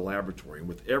into the laboratory. And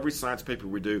with every science paper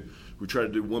we do, we try to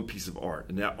do one piece of art.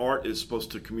 And that art is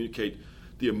supposed to communicate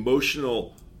the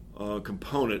emotional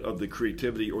component of the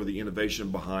creativity or the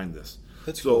innovation behind this.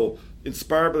 That's so cool.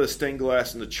 Inspired by the stained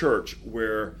glass in the church,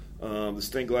 where the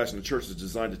stained glass in the church is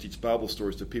designed to teach Bible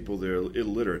stories to people that are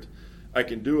illiterate, I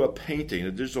can do a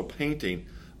digital painting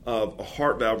of a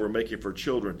heart valve we're making for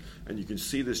children, and you can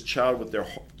see this child with their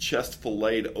chest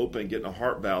filleted open getting a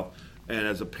heart valve, and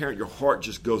as a parent your heart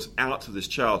just goes out to this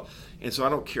child. And so I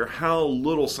don't care how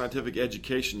little scientific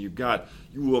education you've got,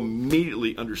 you will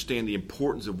immediately understand the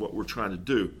importance of what we're trying to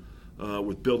do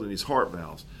with building these heart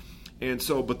valves. And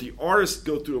so, but the artists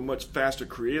go through a much faster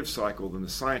creative cycle than the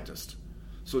scientists.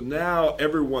 So now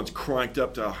everyone's cranked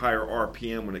up to a higher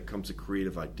RPM when it comes to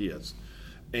creative ideas.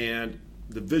 And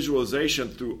the visualization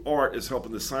through art is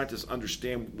helping the scientists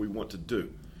understand what we want to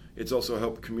do. It's also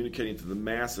helped communicating to the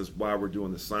masses why we're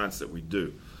doing the science that we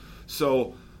do.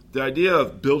 So the idea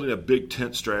of building a big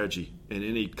tent strategy in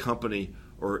any company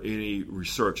or any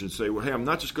research and say, well, hey, I'm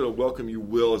not just going to welcome you,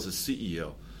 Will, as a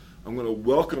CEO. I'm going to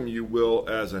welcome you, Will,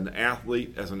 as an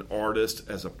athlete, as an artist,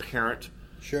 as a parent.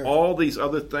 Sure. All these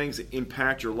other things that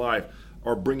impact your life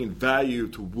are bringing value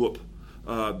to Whoop.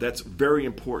 That's very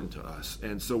important to us.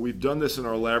 And so we've done this in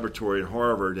our laboratory at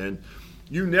Harvard, and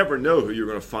you never know who you're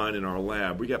going to find in our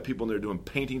lab. We got people in there doing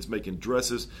paintings, making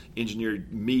dresses,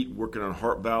 engineered meat, working on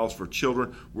heart valves for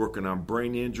children, working on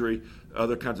brain injury,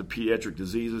 other kinds of pediatric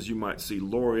diseases. You might see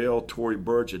L'Oreal, Tory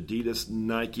Burch, Adidas,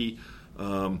 Nike,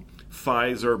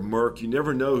 Pfizer, Merck. You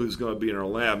never know who's going to be in our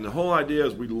lab. And the whole idea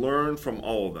is we learn from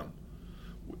all of them.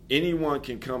 Anyone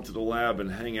can come to the lab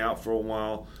and hang out for a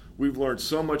while. We've learned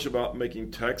so much about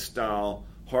making textile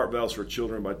heart valves for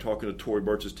children by talking to Tory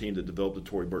Burch's team that developed the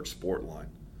Tory Burch Sport line.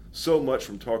 So much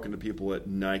from talking to people at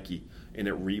Nike and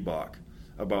at Reebok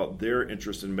about their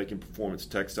interest in making performance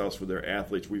textiles for their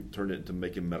athletes. We've turned it into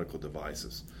making medical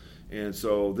devices. And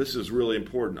so this is really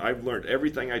important. I've learned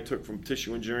everything I took from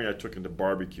tissue engineering, I took into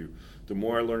barbecue. The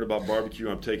more I learned about barbecue,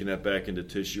 I'm taking that back into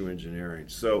tissue engineering.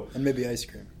 So, and maybe ice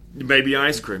cream. Maybe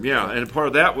ice cream, yeah. And part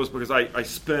of that was because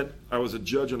I was a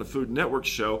judge on a Food Network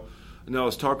show, and I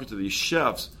was talking to these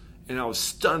chefs, and I was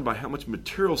stunned by how much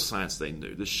material science they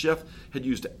knew. The chef had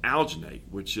used alginate,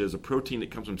 which is a protein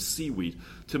that comes from seaweed,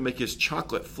 to make his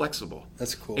chocolate flexible.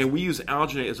 That's cool. And we use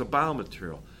alginate as a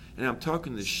biomaterial. And I'm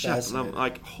talking to this chef, and I'm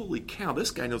like, holy cow,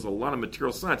 this guy knows a lot of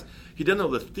material science. He doesn't know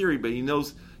the theory, but he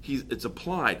knows it's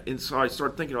applied. And so I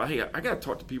started thinking about, hey, I got to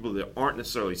talk to people that aren't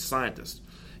necessarily scientists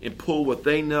and pull what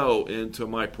they know into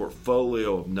my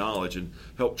portfolio of knowledge and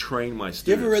help train my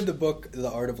students. You ever read the book, The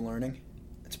Art of Learning?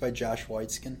 It's by Josh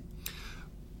Waitzkin.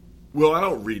 Well, I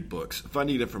don't read books. If I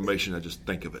need information, I just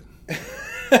think of it.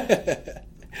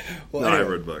 Well, I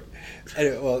read a book.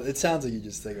 Anyway, well, it sounds like you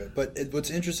just think of it. But what's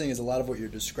interesting is a lot of what you're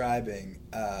describing,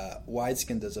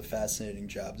 Waitzkin does a fascinating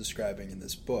job describing in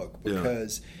this book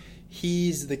because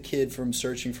he's the kid from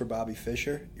Searching for Bobby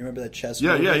Fischer. You remember that chess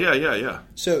movie? Yeah.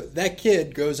 So that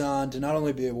kid goes on to not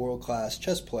only be a world-class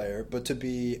chess player, but to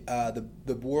be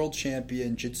the world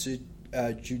champion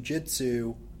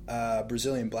jiu-jitsu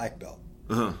Brazilian black belt.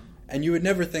 Uh-huh. And you would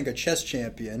never think a chess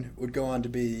champion would go on to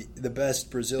be the best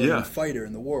Brazilian fighter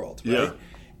in the world, right? Yeah.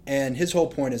 And his whole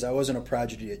point is I wasn't a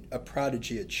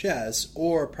prodigy at chess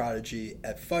or a prodigy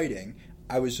at fighting.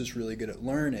 I was just really good at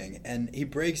learning. And he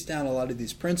breaks down a lot of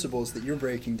these principles that you're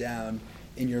breaking down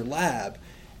in your lab.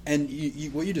 And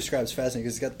what you describe is fascinating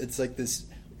because it's like this.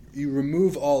 You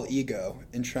remove all ego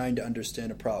in trying to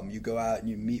understand a problem. You go out and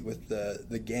you meet with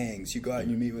the gangs. You go out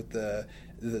and you meet with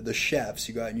the chefs.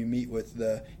 You go out and you meet with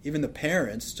even the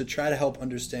parents to try to help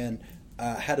understand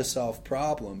how to solve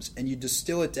problems. And you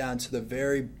distill it down to the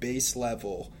very base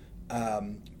level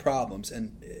problems.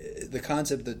 And the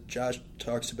concept that Josh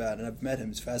talks about, and I've met him,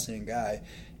 he's a fascinating guy,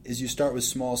 is you start with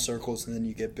small circles and then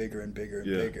you get bigger and bigger and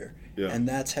bigger. Yeah. And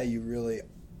that's how you really,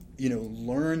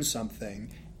 learn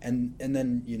something. And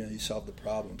then you solve the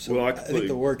problem. So I think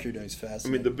the work you're doing is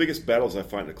fascinating. I mean, the biggest battles I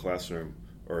find in the classroom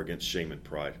are against shame and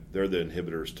pride. They're the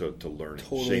inhibitors to learning.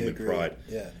 Totally shame agree. and pride.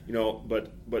 Yeah.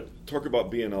 But talk about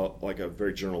being a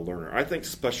very general learner. I think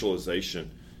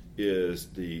specialization is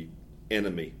the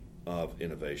enemy of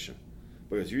innovation.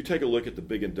 Because you take a look at the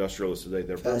big industrialists today,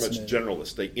 they're very much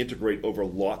generalists. They integrate over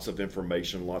lots of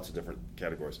information, lots of different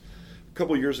categories. A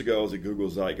couple of years ago, I was at Google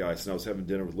Zeitgeist, and I was having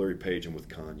dinner with Larry Page and with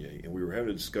Kanye, and we were having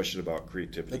a discussion about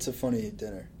creativity. That's a funny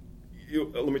dinner.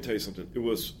 Let me tell you something.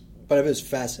 But it was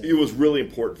fascinating. It was really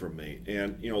important for me.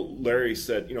 And, Larry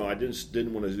said, I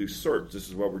didn't want to do search. This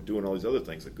is why we're doing all these other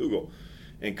things at Google.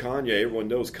 And Kanye, everyone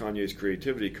knows Kanye's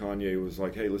creativity. Kanye was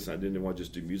like, hey, listen, I didn't want to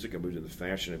just do music. I moved into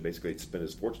fashion and basically spent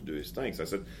his fortune to do his things. I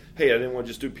said, hey, I didn't want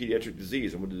to just do pediatric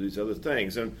disease. I wanted to do these other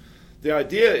things. And the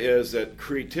idea is that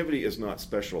creativity is not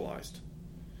specialized.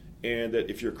 and that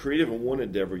if you're creative in one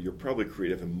endeavor, you're probably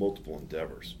creative in multiple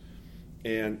endeavors.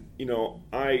 And,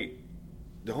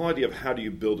 the whole idea of how do you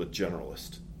build a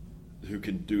generalist who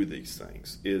can do these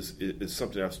things is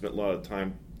something I've spent a lot of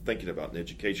time thinking about in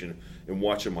education and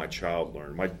watching my child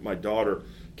learn. My daughter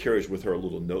carries with her a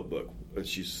little notebook.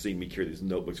 She's seen me carry these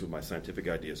notebooks with my scientific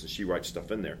ideas, and she writes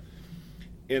stuff in there.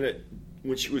 And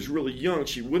when she was really young,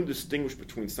 she wouldn't distinguish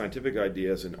between scientific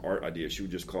ideas and art ideas. She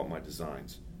would just call it my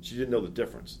designs. She didn't know the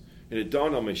difference. And it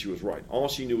dawned on me she was right. All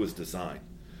she knew was design.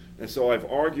 And so I've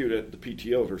argued at the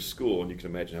PTO at her school, and you can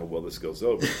imagine how well this goes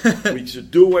over. We should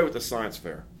do away with the science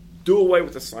fair. Do away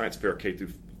with the science fair K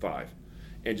through 5,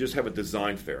 and just have a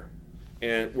design fair,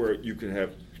 and where you can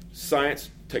have science,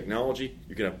 technology,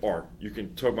 you can have art. You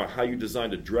can talk about how you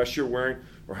designed a dress you're wearing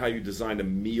or how you designed a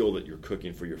meal that you're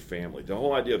cooking for your family. The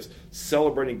whole idea of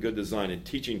celebrating good design and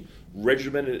teaching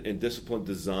regimented and disciplined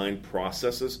design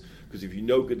processes, because if you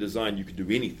know good design, you can do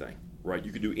anything. Right,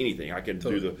 you can do anything. I can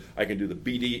do the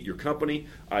BD at your company.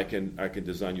 I can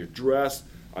design your dress.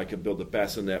 I can build the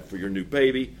bassinet for your new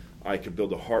baby. I can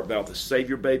build a heart valve to save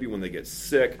your baby when they get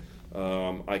sick.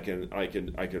 I can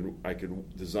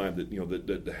design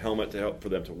the helmet to help for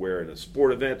them to wear in a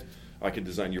sport event. I can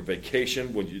design your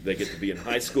vacation when they get to be in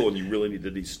high school and you really need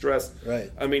to de-stress.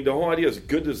 Right. I mean, the whole idea is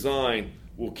good design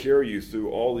will carry you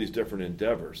through all these different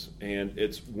endeavors, and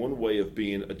it's one way of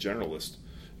being a generalist.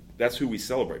 That's who we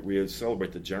celebrate. We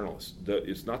celebrate the generalist.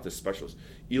 It's not the specialist.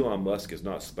 Elon Musk is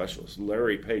not a specialist.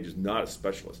 Larry Page is not a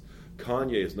specialist.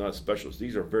 Kanye is not a specialist.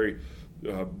 These are very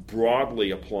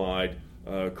broadly applied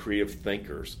creative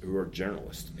thinkers who are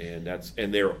generalists,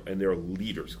 and they're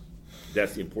leaders.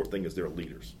 That's the important thing, is they're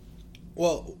leaders.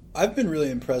 Well, I've been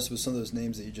really impressed with some of those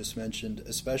names that you just mentioned,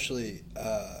 especially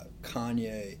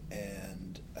Kanye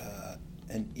and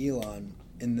Elon,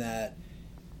 in that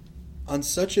on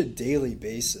such a daily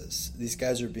basis, these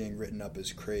guys are being written up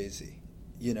as crazy,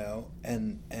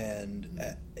 and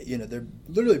they're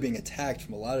literally being attacked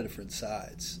from a lot of different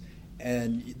sides.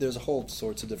 And there's a whole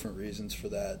sorts of different reasons for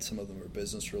that. Some of them are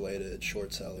business related,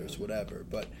 short sellers, whatever.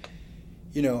 But,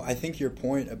 I think your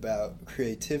point about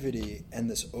creativity and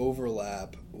this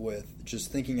overlap with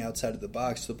just thinking outside of the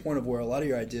box, to the point of where a lot of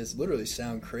your ideas literally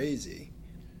sound crazy.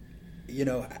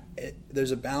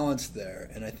 There's a balance there,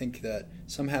 and I think that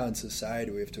somehow in society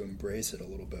we have to embrace it a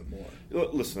little bit more.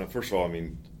 Listen, first of all,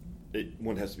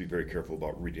 one has to be very careful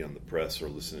about reading on the press or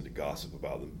listening to gossip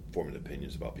about them, forming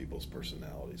opinions about people's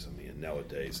personalities.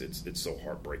 Nowadays it's so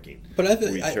heartbreaking. But I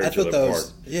thought that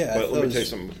was, yeah. But let me tell you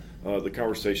something. The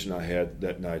conversation I had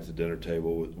that night at the dinner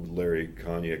table with Larry,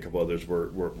 Kanye, a couple others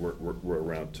were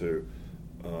around too.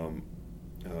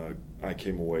 I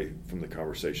came away from the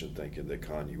conversation thinking that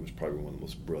Kanye was probably one of the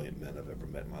most brilliant men I've ever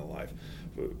met in my life.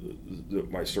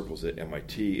 My circles at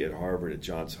MIT, at Harvard, at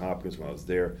Johns Hopkins when I was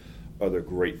there, other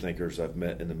great thinkers I've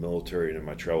met in the military and in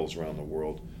my travels around the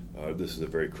world. This is a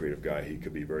very creative guy. He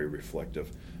could be very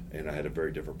reflective, and I had a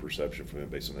very different perception from him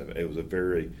based on that. It was a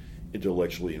very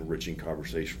intellectually enriching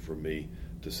conversation for me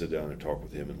to sit down and talk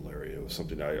with him and Larry. It was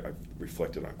something I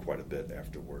reflected on quite a bit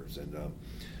afterwards, and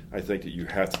I think that you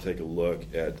have to take a look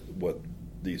at what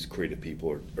these creative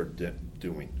people are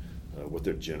doing, what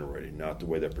they're generating, not the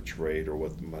way they're portrayed or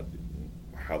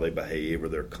how they behave or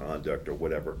their conduct or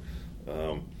whatever.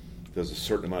 There's a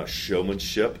certain amount of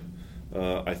showmanship,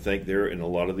 I think, there in a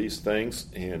lot of these things,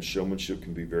 and showmanship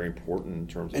can be very important in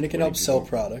terms of... And it can help sell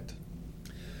product.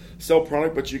 Sell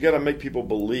product, but you got to make people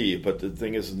believe. But the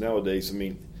thing is, nowadays,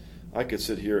 I could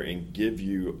sit here and give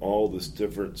you all this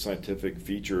different scientific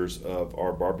features of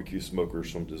our barbecue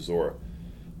smokers from Dezora,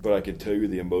 but I can tell you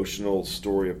the emotional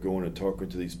story of going and talking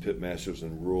to these pit masters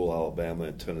in rural Alabama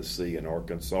and Tennessee and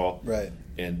Arkansas. Right.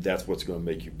 And that's what's going to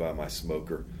make you buy my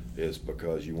smoker, is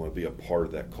because you want to be a part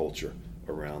of that culture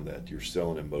around that. You're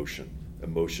selling emotion.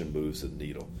 Emotion moves the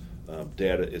needle.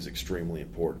 Data is extremely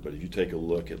important, but if you take a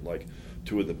look at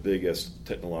two of the biggest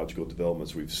technological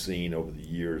developments we've seen over the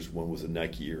years, one was the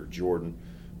Nike Air Jordan,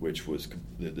 which was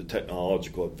the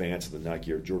technological advance of the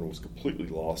Nike Air Jordan was completely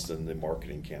lost in the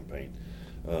marketing campaign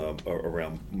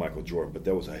around Michael Jordan, but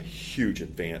that was a huge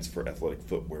advance for athletic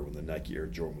footwear when the Nike Air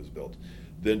Jordan was built.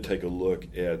 Then take a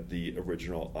look at the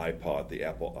original iPod, the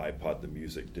Apple iPod, the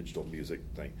digital music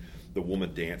thing. The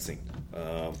woman dancing.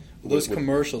 Those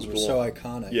commercials were so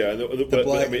iconic. Yeah,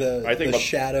 I think the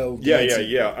shadow. Yeah.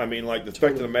 The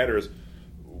fact of the matter is,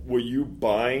 were you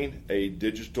buying a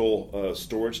digital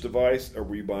storage device, or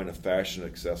were you buying a fashion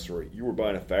accessory? You were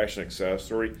buying a fashion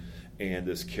accessory, and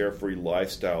this carefree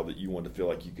lifestyle that you want to feel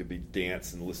like you could be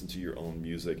dance and listen to your own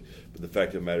music. But the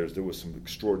fact of the matter is there was some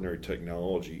extraordinary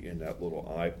technology in that little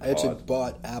iPod. I actually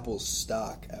bought Apple's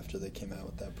stock after they came out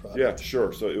with that product. Yeah,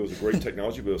 sure. So it was a great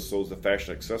technology, but so was the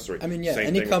fashion accessory. I mean, yeah, Same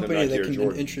any thing company that can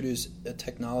Jordan. introduce a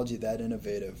technology that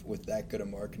innovative with that good a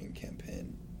marketing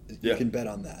campaign, you Yeah. can bet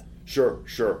on that. Sure.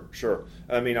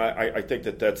 I mean, I think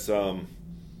that's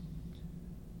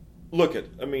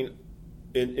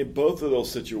in both of those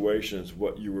situations,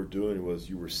 what you were doing was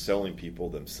you were selling people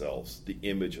themselves, the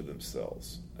image of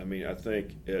themselves. I mean, I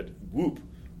think at Whoop,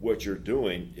 what you're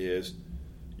doing is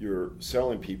you're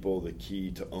selling people the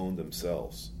key to own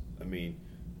themselves. I mean,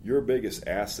 your biggest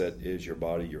asset is your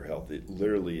body, your health. It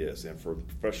literally is. And for the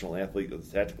professional athlete or the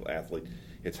tactical athlete,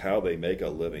 it's how they make a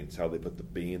living. It's how they put the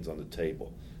beans on the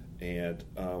table. And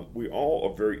we all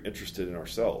are very interested in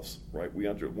ourselves, right? We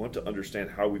want to understand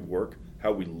how we work,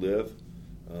 how we live,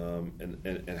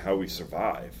 and how we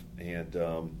survive. And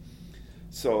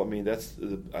so, I mean, that's,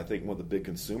 I think, one of the big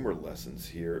consumer lessons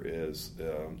here is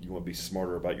you want to be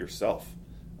smarter about yourself.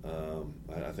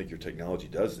 I think your technology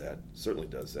does that, certainly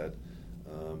does that.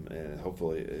 And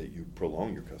hopefully you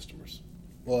prolong your customers.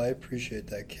 Well, I appreciate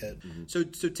that, Kit. Mm-hmm.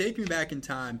 So take me back in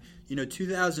time.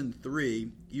 2003,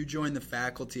 you joined the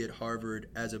faculty at Harvard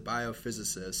as a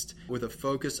biophysicist with a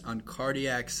focus on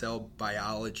cardiac cell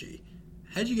biology.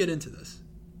 How'd you get into this?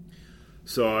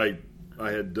 So I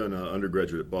had done an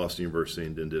undergraduate at Boston University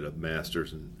and then did a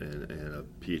master's and a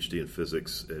PhD in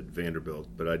physics at Vanderbilt.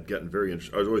 But I'd gotten very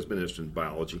interested. I've always been interested in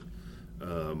biology.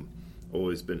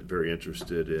 Always been very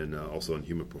interested in also in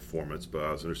human performance, but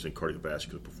I was interested in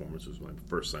cardiovascular performance. Was my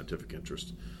first scientific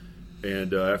interest.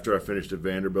 And after I finished at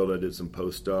Vanderbilt, I did some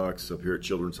postdocs up here at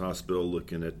Children's Hospital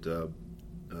looking at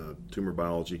tumor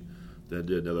biology. Then I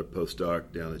did another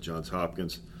postdoc down at Johns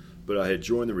Hopkins. But I had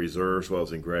joined the reserves while I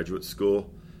was in graduate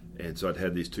school, and so I'd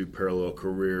had these two parallel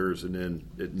careers, and then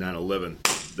at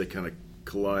 9/11, they kind of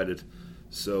collided.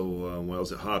 So when I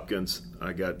was at Hopkins,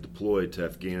 I got deployed to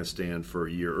Afghanistan for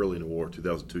a year early in the war,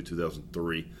 2002,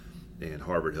 2003, and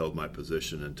Harvard held my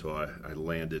position until I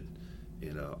landed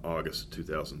in August of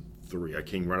 2003. I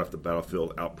came right off the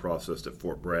battlefield, out-processed at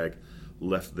Fort Bragg,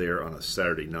 left there on a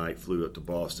Saturday night, flew up to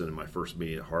Boston, and my first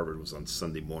meeting at Harvard was on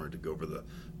Sunday morning to go over the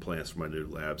plans for my new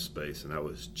lab space, and I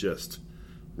was just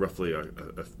roughly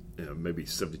maybe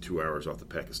 72 hours off the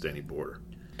Pakistani border.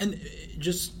 And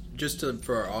just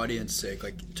for our audience sake,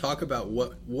 talk about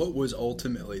what was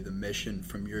ultimately the mission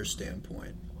from your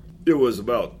standpoint. It was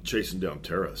about chasing down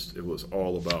terrorists. It was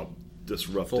all about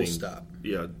disrupting. Full stop.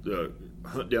 Yeah,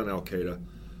 hunt down Al Qaeda,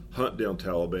 hunt down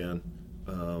Taliban.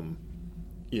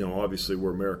 Obviously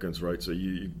we're Americans, right? So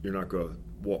you're not going to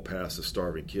walk past a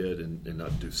starving kid and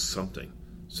not do something.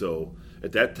 So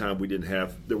at that time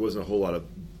there wasn't a whole lot of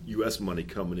U.S. money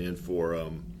coming in for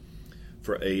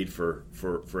aid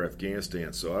for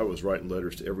Afghanistan. So I was writing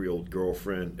letters to every old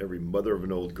girlfriend, every mother of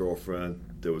an old girlfriend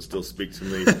that would still speak to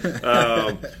me,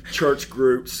 church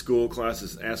groups, school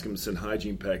classes, asking them to send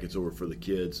hygiene packets over for the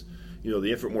kids.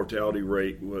 The infant mortality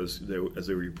rate was, as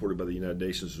they were reported by the United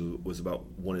Nations, was about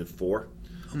 1 in 4.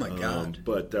 Oh my God!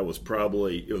 But it was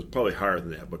probably higher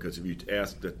than that, because if you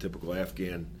ask the typical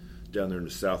Afghan down there in the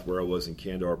south where I was in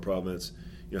Kandahar province,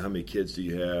 how many kids do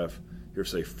you have? Here,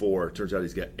 say 4. It turns out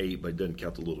he's got 8, but he doesn't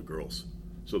count the little girls.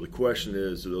 So the question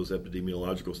is, do those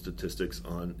epidemiological statistics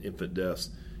on infant deaths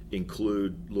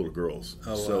include little girls?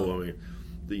 Oh, wow. So I mean,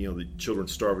 the children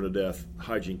starving to death.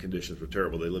 Hygiene conditions were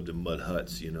terrible. They lived in mud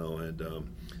huts, and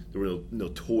there were no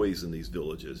toys in these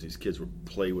villages. These kids would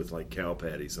play with like cow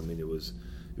patties. I mean, it was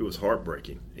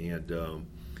heartbreaking. And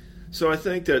so I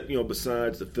think that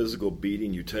besides the physical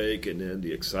beating you take, and then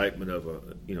the excitement of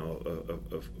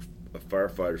a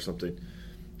firefight or something,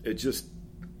 it just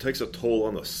takes a toll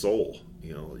on the soul.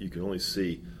 You can only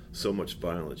see so much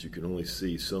violence. You can only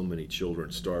see so many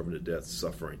children starving to death,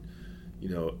 suffering.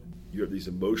 You have these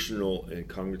emotional and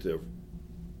cognitive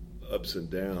ups and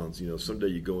downs. Someday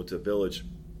you go into a village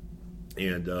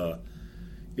and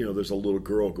there's a little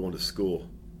girl going to school,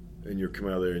 and you're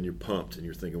coming out of there and you're pumped and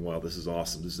you're thinking, wow, this is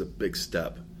awesome. This is a big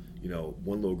step.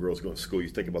 One little girl's going to school. You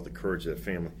think about the courage of that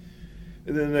family.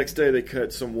 And then the next day they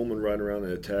cut some woman riding around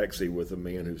in a taxi with a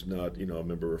man who's not, a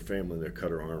member of her family, and they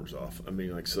cut her arms off. I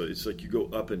mean, so it's like you go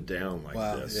up and down like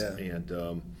wow, this. Yeah.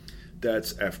 And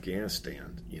that's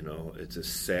Afghanistan. It's as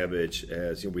savage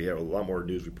as, we have a lot more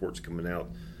news reports coming out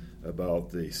about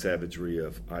the savagery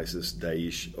of ISIS,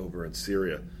 Daesh over in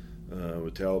Syria.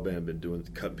 The Taliban have been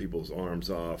cutting people's arms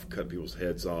off, cutting people's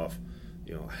heads off,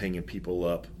 hanging people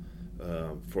up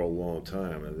for a long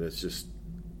time. And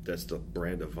that's the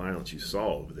brand of violence you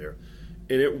saw over there.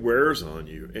 and it wears on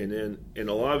you. And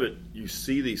a lot of it, you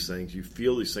see these things, you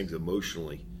feel these things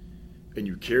emotionally, and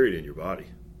you carry it in your body.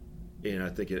 And I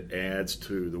think it adds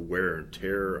to the wear and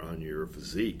tear on your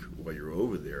physique while you're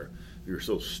over there. You're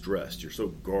so stressed, you're so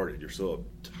guarded, you're so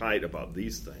uptight about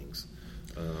these things.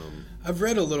 I've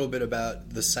read a little bit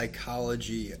about the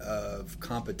psychology of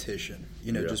competition,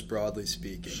 just broadly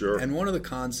speaking. Sure. And one of the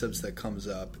concepts that comes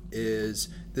up is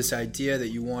this idea that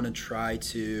you want to try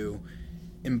to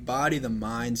embody the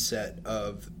mindset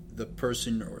of the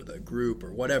person or the group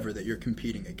or whatever that you're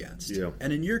competing against. Yeah.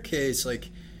 And in your case,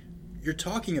 you're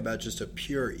talking about just a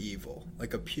pure evil,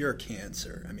 like a pure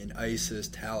cancer. I mean, ISIS,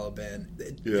 Taliban.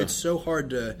 It's so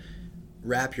hard to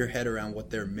wrap your head around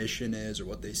what their mission is or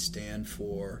what they stand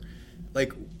for.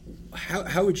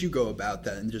 How would you go about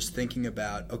that and just thinking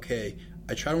about, okay,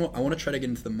 I want to try to get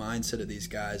into the mindset of these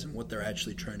guys and what they're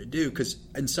actually trying to do, because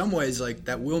in some ways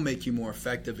that will make you more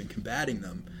effective in combating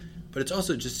them, but it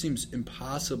also just seems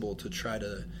impossible to try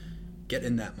to get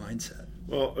in that mindset.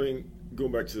 Well, I mean,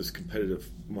 going back to this competitive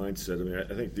mindset, I mean,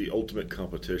 I think the ultimate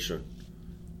competition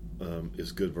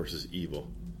is good versus evil,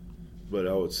 but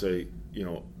I would say,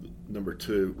 number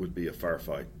two would be a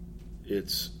firefight.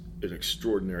 It's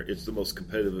it's the most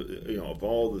competitive, of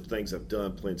all the things I've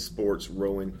done, playing sports,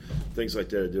 rowing, things like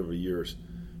that I did over the years.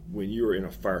 When you're in a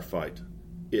firefight,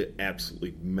 it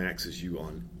absolutely maxes you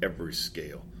on every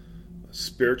scale.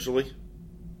 Spiritually,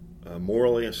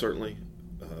 morally, and certainly,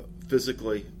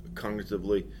 physically,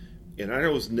 cognitively. And I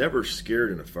was never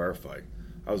scared in a firefight.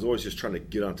 I was always just trying to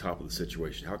get on top of the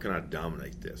situation. How can I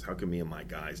dominate this? How can me and my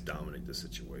guys dominate the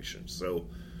situation? So,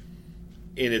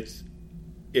 and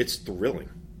it's thrilling.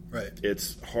 Right.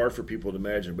 It's hard for people to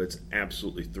imagine, but it's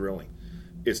absolutely thrilling.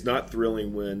 It's not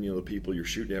thrilling when the people you're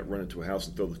shooting at run into a house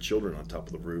and throw the children on top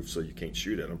of the roof so you can't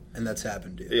shoot at them. And that's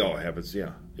happened to you. It all happens.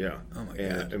 Yeah. Oh my God.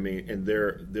 God. I mean, and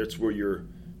that's where you're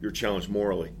challenged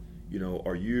morally. What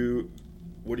are you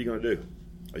going to do?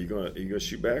 Are you going to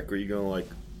shoot back, or are you going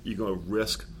to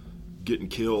risk getting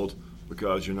killed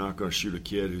because you're not going to shoot a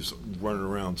kid who's running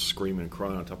around screaming and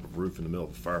crying on top of a roof in the middle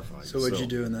of a firefight? So what'd you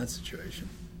do in that situation?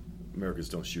 Americans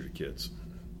don't shoot at kids.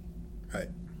 Right.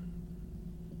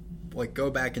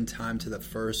 Go back in time to the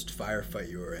first firefight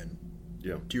you were in.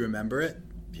 Yeah. Do you remember it?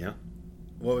 Yeah.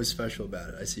 What was special about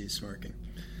it? I see you smirking.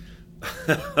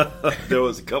 There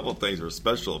was a couple of things that were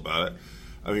special about it.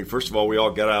 I mean, first of all, we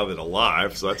all got out of it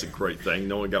alive, so that's a great thing.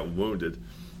 No one got wounded.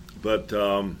 But I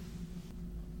don't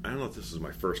know if this is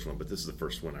my first one, but this is the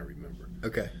first one I remember.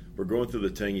 Okay. We're going through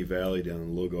the Tangi Valley down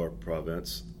in Logar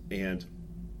province, and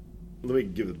let me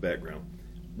give the background.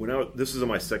 This is on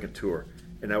my second tour,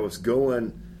 and I was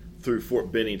going through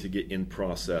Fort Benning to get in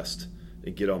processed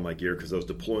and get all my gear because I was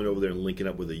deploying over there and linking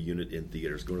up with a unit in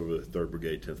theaters, going over to the 3rd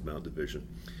Brigade, 10th Mountain Division.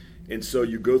 And so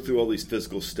you go through all these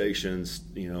physical stations,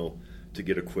 to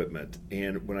get equipment.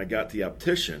 And when I got the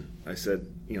optician, I said,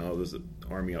 there was an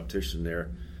Army optician there,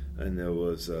 and there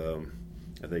was,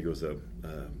 I think it was a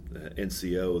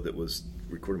NCO that was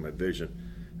recording my vision.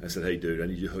 I said, hey, dude, I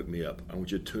need you to hook me up. I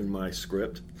want you to tune my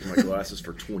script and my glasses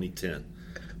for 2010.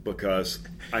 Because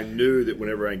I knew that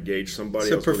whenever I engaged somebody,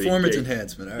 so performance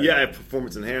enhancement. All right. Yeah,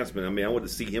 performance enhancement. I mean, I wanted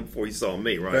to see him before he saw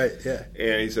me, right? Right. Yeah.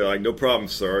 And he said, no problem,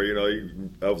 sir.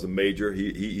 I was a major.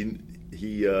 He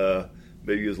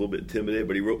maybe he was a little bit intimidated,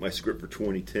 but he wrote my script for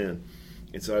 2010.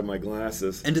 And so I had my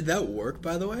glasses. And did that work,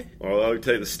 by the way? Well, I'll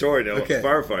tell you the story now. Okay.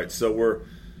 Firefight. So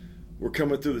we're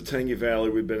coming through the Tangi Valley.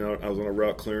 I was on a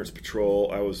route clearance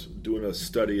patrol. I was doing a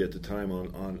study at the time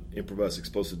on improvised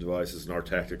explosive devices and our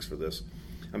tactics for this.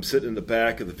 I'm sitting in the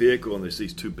back of the vehicle, and there's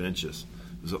these two benches.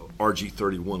 It was a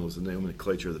RG-31 was the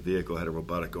nomenclature of the vehicle. It had a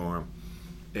robotic arm.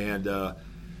 And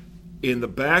in the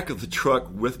back of the truck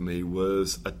with me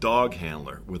was a dog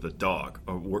handler with a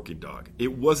working dog.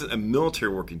 It wasn't a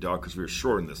military working dog because we were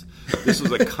short in this. This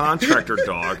was a contractor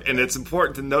dog, and it's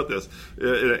important to note this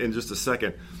in just a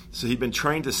second. So he'd been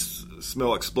trained to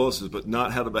smell explosives, but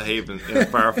not how to behave in a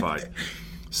firefight.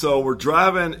 So we're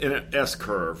driving in an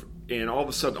S-curve, and all of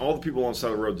a sudden, all the people on the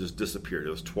side of the road just disappeared. It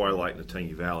was twilight in the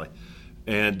Tangi Valley.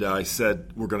 And I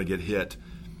said, we're going to get hit.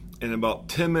 And about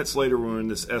 10 minutes later, we're in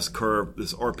this S-curve.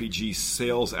 This RPG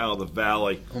sails out of the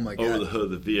valley over the hood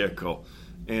of the vehicle.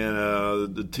 And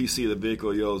the TC of the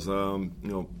vehicle yells,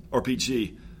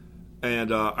 RPG.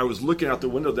 And I was looking out the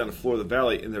window down the floor of the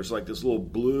valley, and there's this little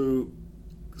blue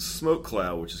smoke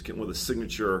cloud, which is one of the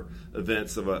signature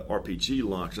events of an RPG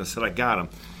launch. And I said, I got him.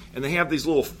 And they have these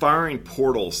little firing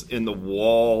portals in the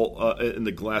wall, in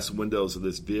the glass windows of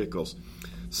these vehicles.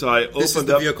 So I opened This is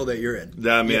the vehicle that you're in.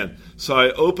 That I'm in. So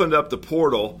I opened up the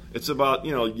portal. It's about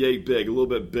yay big, a little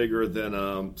bit bigger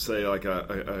than say like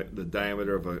the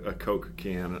diameter of a Coke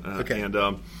can. Okay.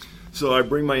 And so I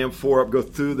bring my M4 up, go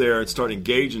through there, and start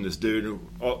engaging this dude.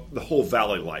 The whole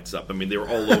valley lights up. I mean, they were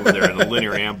all over there in a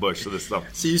linear ambush of this stuff.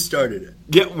 So you started it.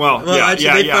 Yeah,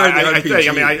 actually, I think.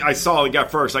 I mean, I saw it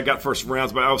got first. I got first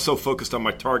rounds, but I was so focused on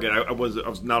my target, I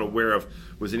was not aware of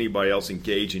was anybody else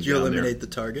engaging. Did you down eliminate the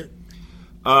target?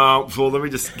 Well, let me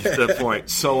just get to that point.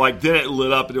 So, then it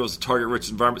lit up, and it was a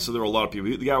target-rich environment, so there were a lot of people.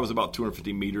 The guy was about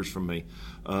 250 meters from me.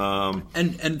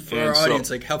 And for our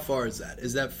audience, how far is that?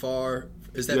 Is that far?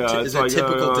 Is that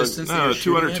typical distance? No,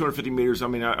 250 meters. I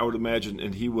mean, I would imagine,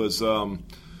 and he was, I don't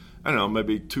know,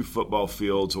 maybe 2 football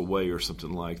fields away or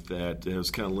something like that. And it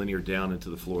was kind of linear down into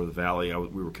the floor of the valley.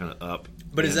 We were kind of up.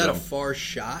 But is that a far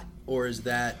shot? Or is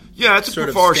that it's sort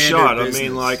a far of shot. business? I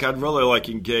mean, I'd really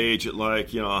engage at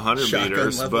 100 Shotgun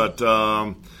meters, level.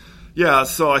 but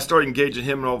so I started engaging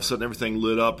him, and all of a sudden everything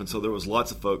lit up, and so there was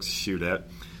lots of folks to shoot at.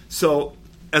 So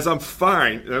as I'm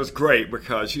firing, that was great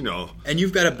because And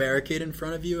you've got a barricade in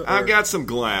front of you. I've got some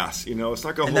glass. It's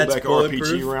not going to hold back an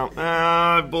RPG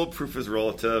round. Bulletproof is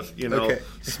relative. Okay.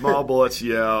 Small bullets,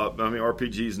 yeah. I mean,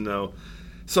 RPGs, no.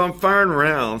 So I'm firing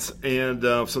rounds, and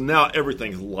so now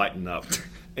everything's lighting up.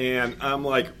 And I'm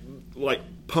like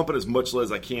pumping as much lead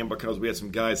as I can because we had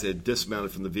some guys that had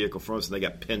dismounted from the vehicle from us and they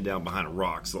got pinned down behind a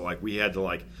rock. So we had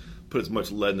to put as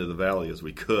much lead into the valley as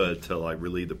we could to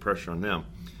relieve the pressure on them.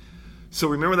 So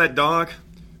remember that dog?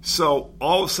 So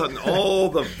all of a sudden, all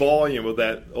the volume of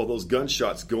those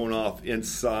gunshots going off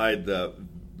inside the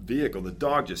vehicle, the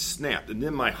dog just snapped, and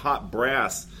then my hot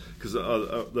brass, because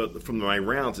from my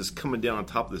rounds, is coming down on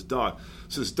top of this dog.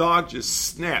 So this dog just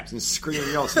snaps and screams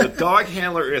and yells. So the dog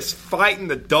handler is fighting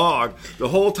the dog the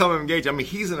whole time I'm engaged. I mean,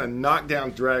 he's in a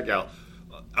knockdown, drag out.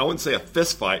 I wouldn't say a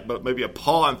fist fight, but maybe a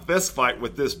paw and fist fight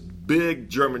with this big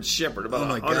German Shepherd. About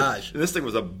 100. Gosh! And this thing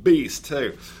was a beast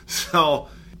too. So.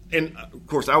 And, of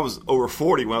course, I was over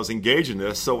 40 when I was engaging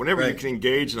this, so whenever you can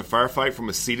engage in a firefight from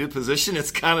a seated position,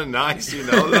 it's kind of nice,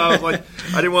 I was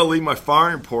I didn't want to leave my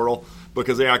firing portal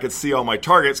because I could see all my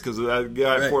targets because that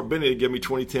guy at Fort Benning gave me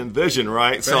 2010 vision,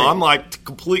 right? So I'm,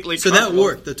 completely So that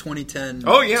worked, the 2010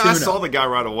 Oh, yeah, tune-up. I saw the guy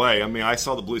right away. I mean, I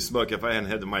saw the blue smoke. If I hadn't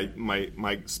had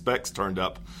my specs turned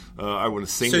up, I wouldn't have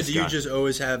seen this guy. So do you just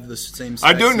always have the same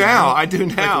specs? I do now. I do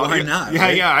now. Why not?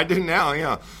 Yeah, yeah, I do now,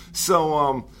 yeah.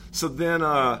 So then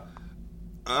after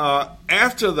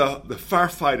the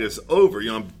firefight is over,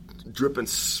 I'm dripping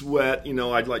sweat.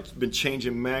 I'd been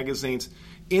changing magazines.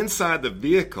 Inside the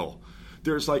vehicle,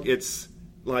 there's it's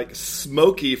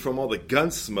smoky from all the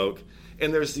gun smoke,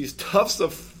 and there's these tufts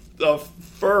of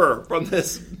fur from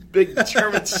this big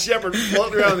German Shepherd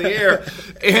floating around in the air,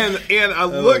 and I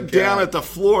look down at the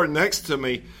floor next to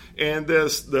me. And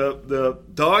the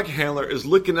dog handler is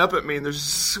looking up at me, and there's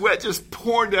sweat just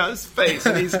pouring down his face.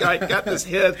 And he's got his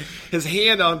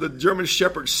hand on the German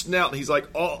Shepherd's snout. And he's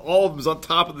all of them's on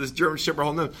top of this German Shepherd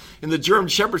holding them. And the German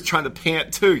Shepherd's trying to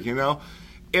pant too,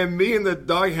 And me and the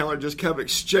dog handler just kind of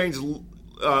exchange,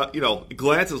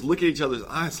 glances, look at each other's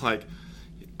eyes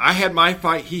I had my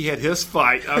fight, he had his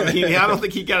fight. I mean, I don't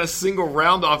think he got a single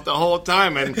round off the whole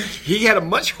time, and he had a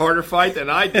much harder fight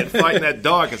than I did fighting that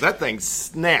dog because that thing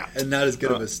snapped. And not as good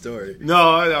of a story. No,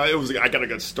 I got a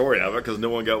good story out of it because no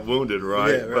one got wounded,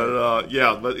 right? Yeah,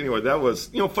 right. But anyway, that was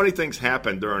funny things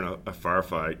happen during a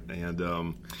firefight,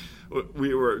 and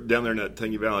we were down there in that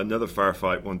Tangy Valley, another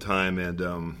firefight one time,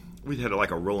 and we'd had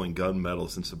a rolling gun medal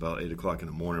since about 8:00 in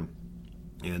the morning,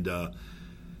 and.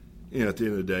 At the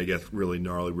end of the day, it got really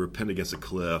gnarly. We were pinned against a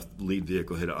cliff. The lead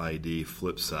vehicle hit an IED,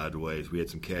 flipped sideways. We had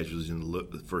some casualties in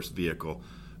the first vehicle.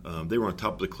 They were on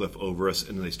top of the cliff over us,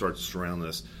 and then they started surrounding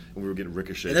us, and we were getting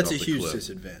ricocheted off the cliff. And that's a huge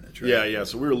disadvantage, right? Yeah.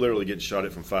 So we were literally getting shot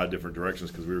at from 5 different directions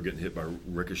because we were getting hit by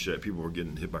ricochet. People were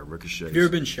getting hit by ricochets. Have you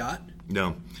ever been shot?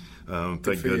 No.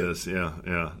 Thank goodness.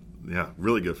 Yeah,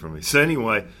 really good for me. So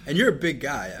anyway, and you're a big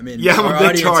guy. I mean, I'm a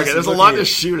big target. There's a lot to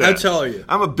shoot at. How tall are you?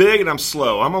 I'm a big and I'm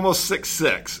slow. I'm almost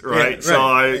 6'6", right? Yeah,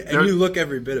 so and you look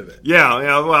every bit of it. Yeah.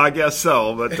 Well, I guess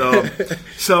so. But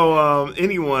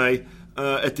anyway,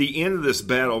 at the end of this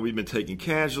battle, we've been taking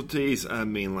casualties. I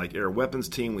mean, air weapons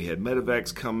team. We had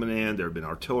medevacs coming in. There have been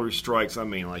artillery strikes. I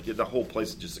mean, the whole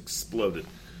place just exploded.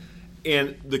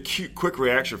 And the quick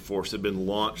reaction force had been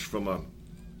launched from a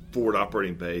forward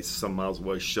operating base some miles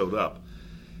away, showed up,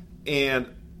 and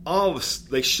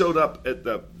they showed up at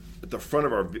the front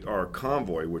of our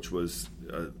convoy, which was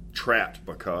trapped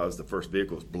because the first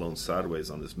vehicle was blown sideways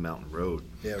on this mountain road.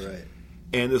 Yeah, right.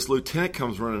 And this lieutenant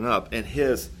comes running up, and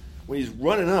when he's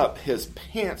running up, his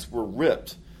pants were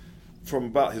ripped from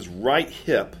about his right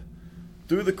hip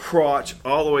through the crotch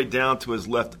all the way down to his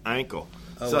left ankle.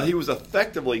 So he was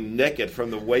effectively naked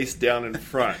from the waist down in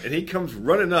front. And he comes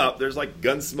running up. There's like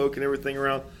gun smoke and everything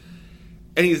around.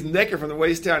 And he's naked from the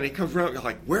waist down. And he comes running up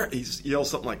like, where? He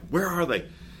yells something like, where are they?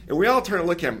 And we all turn and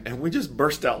look at him, and we just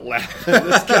burst out laughing.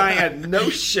 This guy had no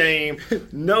shame,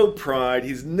 no pride.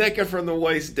 He's naked from the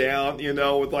waist down,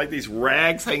 with like these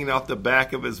rags hanging off the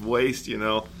back of his waist,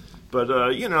 But,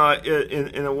 in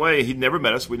a way, he'd never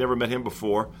met us. We never met him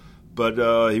before. But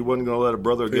he wasn't going to let a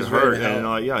brother get hurt.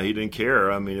 And, he didn't care.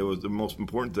 I mean, it was the most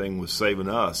important thing was saving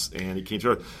us. And he came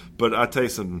through. But I tell you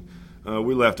something.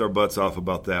 We laughed our butts off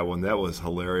about that one. That was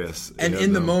hilarious. And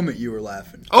in the moment, you were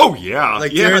laughing. Oh, yeah.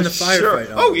 Like during the firefight. Sure.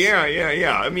 Oh,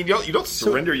 yeah. I mean, you don't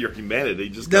surrender your humanity.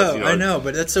 Just I know.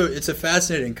 But it's a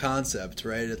fascinating concept,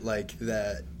 right? Like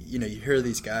that, you hear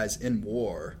these guys in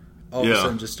war all of a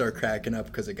sudden just start cracking up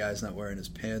because a guy's not wearing his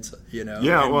pants,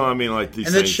 Yeah, well, I mean, like these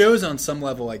and things. that shows on some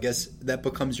level, I guess, that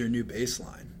becomes your new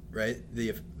baseline, right?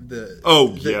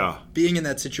 Being in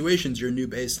that situation is your new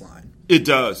baseline. It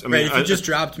does. I mean, right? If you just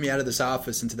dropped me out of this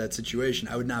office into that situation,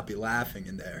 I would not be laughing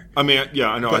in there. I mean, yeah,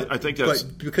 I know. I think that's...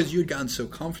 But because you had gotten so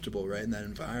comfortable, right, in that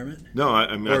environment? No, I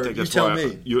think that's you why... tell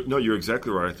me. You're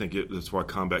exactly right. I think that's why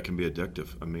combat can be addictive.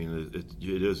 I mean,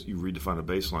 it is. You redefine a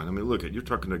baseline. I mean, look, you're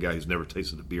talking to a guy who's never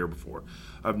tasted a beer before.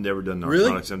 I've never done narcotics.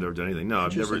 Really? I've never done anything. No,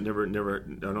 I've never...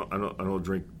 I don't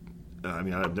drink... I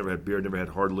mean, I've never had beer, never had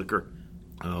hard liquor.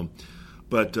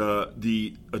 But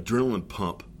the adrenaline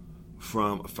pump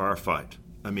from a firefight...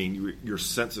 I mean, your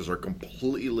senses are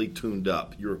completely tuned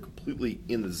up. You're completely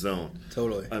in the zone.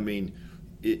 Totally. I mean,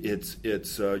 it's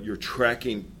you're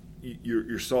tracking,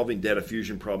 you're solving data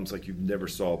fusion problems like you've never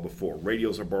solved before.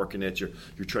 Radios are barking at you.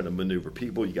 You're trying to maneuver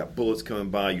people. You got bullets coming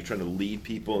by. You're trying to lead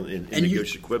people in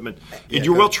negotiate equipment. And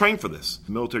you're well trained for this.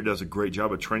 The military does a great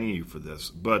job of training you for this.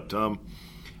 But I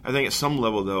think at some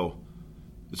level, though,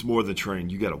 it's more than training.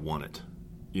 You got to want it.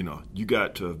 You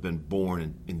got to have been born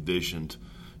and envisioned.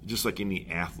 Just like any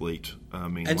athlete. I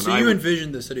mean, and so you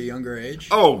envisioned this at a younger age?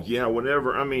 Oh, yeah,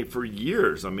 whenever. I mean, for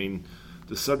years. I mean,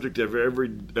 the subject of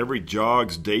every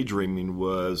jog's daydreaming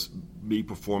was me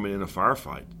performing in a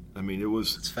firefight. I mean, it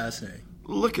was... It's fascinating.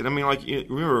 Look at, I mean, like,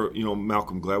 remember,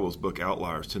 Malcolm Gladwell's book,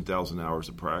 Outliers, 10,000 Hours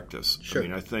of Practice. Sure. I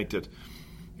mean, I think that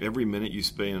every minute you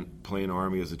spend playing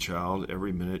Army as a child,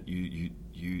 every minute you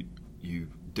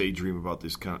daydream about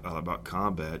about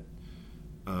combat,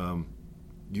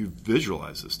 you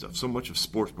visualize this stuff. So much of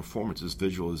sports performance is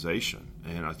visualization,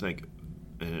 and I think,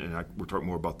 we'll talk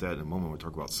more about that in a moment when we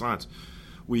talk about science.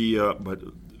 But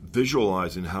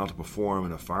visualizing how to perform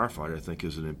in a firefight, I think,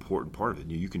 is an important part of it.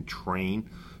 You can train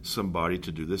somebody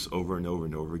to do this over and over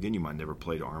and over again. You might never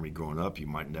played Army growing up. You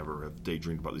might never have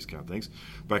daydreamed about these kind of things.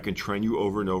 But I can train you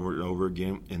over and over and over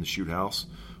again in the shoot house,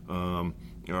 out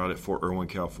at Fort Irwin,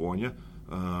 California,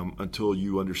 until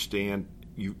you understand.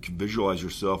 You can visualize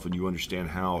yourself and you understand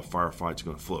how a firefight's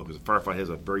going to flow, because a firefight has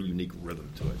a very unique rhythm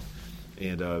to it,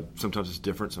 and sometimes it's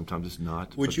different, sometimes it's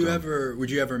not. Would you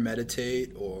ever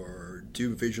meditate or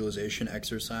do visualization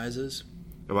exercises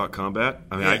about combat?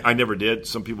 I mean, I never did.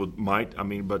 Some people might. I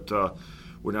mean, but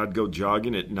when I'd go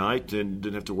jogging at night and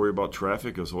didn't have to worry about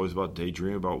traffic, it was always about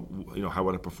daydreaming about how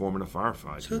would I perform in a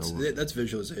firefight. So that's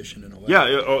visualization in a way.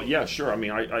 Yeah. Oh, yeah. Sure. I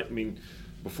mean,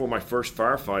 before my first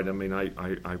firefight, I mean,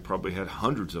 I probably had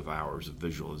hundreds of hours of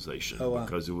visualization. Oh, wow.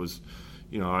 Because it was,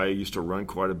 I used to run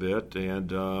quite a bit,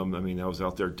 and I was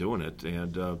out there doing it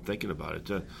and thinking about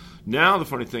it. Now the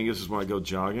funny thing is when I go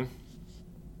jogging,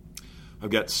 I've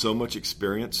got so much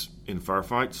experience in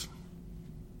firefights,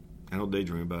 I don't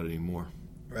daydream about it anymore.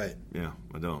 Right. Yeah,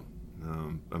 I don't.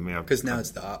 Because now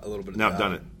it's a little bit of now I've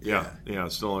done it. Yeah.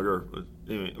 It's no longer.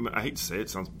 I hate to say it.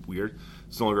 Sounds weird.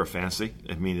 It's no longer a fantasy.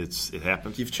 I mean, it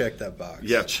happens. You've checked that box.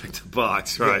 Yeah, checked the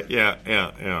box. Right.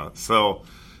 Yeah. So,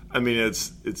 I mean,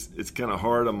 it's kind of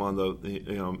hard. I'm on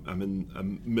I'm a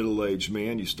middle-aged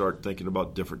man. You start thinking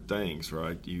about different things,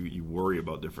 right? You worry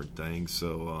about different things.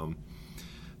 So,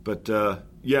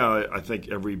 I think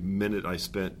every minute I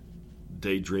spent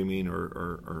daydreaming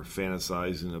or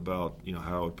fantasizing about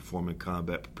how I would perform in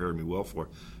combat prepared me well for it.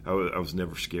 I was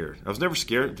never scared. I was never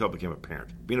scared until I became a parent.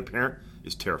 Being a parent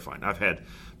is terrifying. I've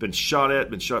been shot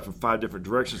from 5 different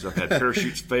directions. I've had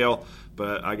parachutes fail,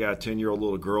 but I got a 10-year-old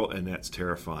little girl, and that's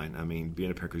terrifying. I mean,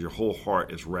 being a parent, because your whole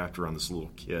heart is wrapped around this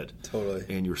little kid. Totally.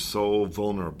 And you're so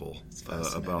vulnerable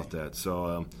about that.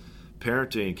 So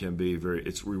parenting can be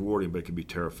it's rewarding, but it can be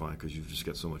terrifying because you've just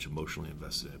got so much emotionally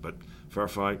invested in it. But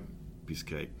firefight, piece of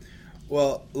cake.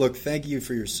 Well, look, thank you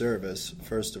for your service,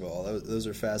 first of all. Those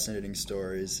are fascinating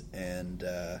stories, and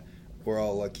we're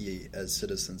all lucky as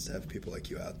citizens to have people like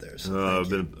you out there. So I've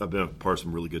been a part of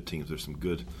some really good teams. There's some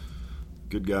good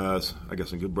guys. I got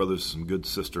some good brothers, some good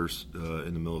sisters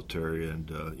in the military,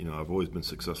 and I've always been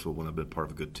successful when I've been part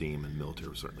of a good team, and the military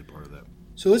was certainly part of that.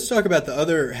 So let's talk about the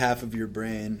other half of your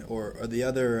brain, or the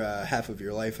other half of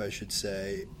your life, I should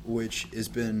say, which has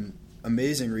been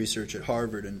amazing research at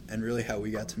Harvard and really how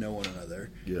we got to know one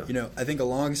another. Yeah. I think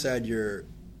alongside your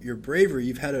bravery,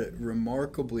 you've had a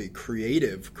remarkably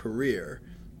creative career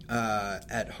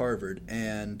at Harvard,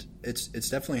 and it's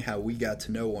definitely how we got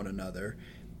to know one another.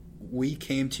 We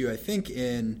came to you, I think,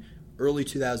 in early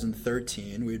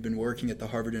 2013. We'd been working at the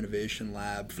Harvard Innovation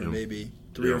Lab for maybe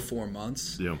 3 or 4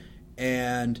 months. Yeah.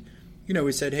 And,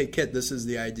 we said, hey, Kit, this is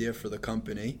the idea for the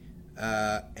company,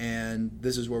 and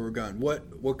this is where we're going.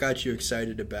 What got you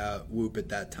excited about Whoop at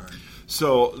that time?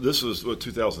 So this was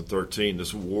 2013.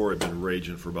 This war had been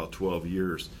raging for about 12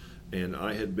 years, and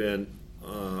I had been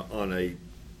on a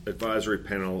advisory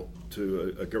panel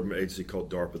to a government agency called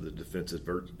DARPA, the Defense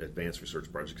Advanced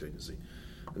Research Projects Agency.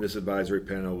 And this advisory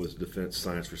panel was Defense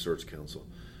Science Research Council.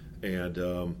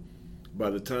 And by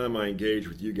the time I engaged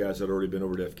with you guys, I'd already been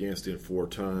over to Afghanistan 4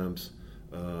 times,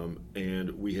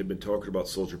 and we had been talking about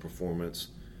soldier performance,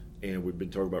 and we'd been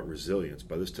talking about resilience.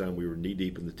 By this time, we were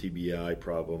knee-deep in the TBI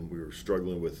problem. We were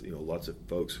struggling with lots of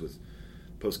folks with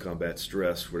post-combat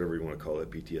stress, whatever you want to call it,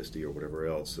 PTSD or whatever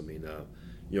else. I mean,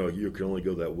 you can only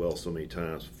go that well so many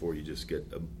times before you just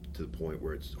get to the point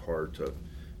where it's hard to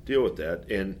deal with that.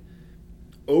 And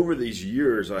over these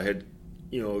years, I had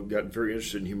gotten very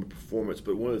interested in human performance,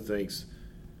 but one of the things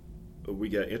we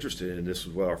got interested in, and this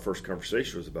was what our first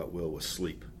conversation was about, Will, was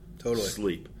sleep. Totally.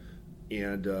 Sleep.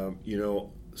 And,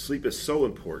 sleep is so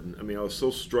important. I mean, I was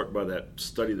so struck by that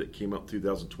study that came out in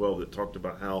 2012 that talked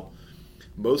about how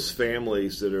most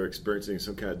families that are experiencing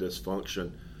some kind of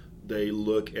dysfunction, they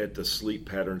look at the sleep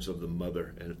patterns of the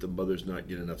mother, and if the mother's not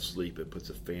getting enough sleep, it puts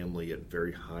a family at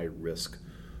very high risk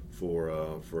for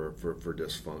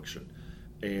dysfunction.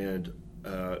 And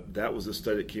that was a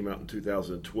study that came out in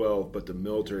 2012, but the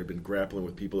military had been grappling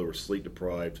with people that were sleep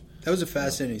deprived. That was a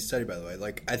fascinating study, by the way.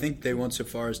 Like, I think they went so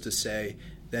far as to say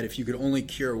that if you could only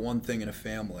cure one thing in a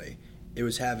family, it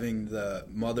was having the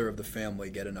mother of the family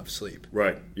get enough sleep.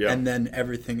 Right, yeah. And then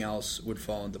everything else would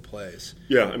fall into place.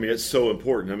 Yeah, I mean, it's so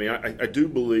important. I mean, I do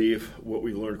believe what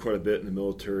we learned quite a bit in the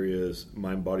military is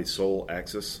mind, body, soul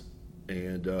axis.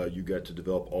 And you got to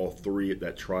develop all three,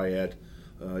 that triad.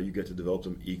 You get to develop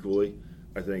them equally.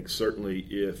 I think certainly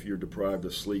if you're deprived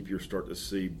of sleep, you're starting to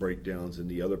see breakdowns in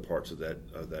the other parts of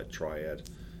that triad.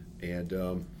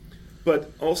 And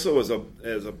but also as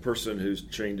a person who's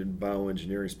trained in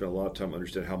bioengineering, spent a lot of time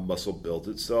understanding how muscle builds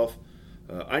itself.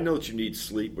 I know that you need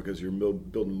sleep because you're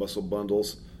building muscle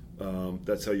bundles.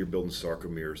 That's how you're building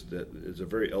sarcomeres. That is a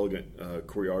very elegant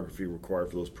choreography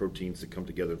required for those proteins to come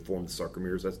together and form the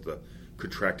sarcomeres. That's the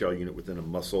contractile unit within a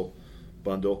muscle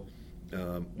bundle.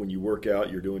 When you work out,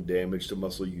 you're doing damage to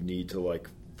muscle. You need to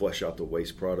flesh out the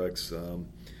waste products.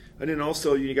 And then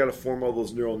also you got to form all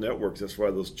those neural networks. That's why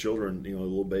those children,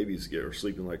 little babies are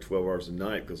sleeping 12 hours a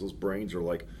night, because those brains are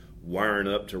wiring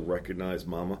up to recognize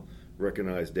mama,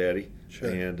 recognize daddy. Sure.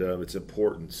 And it's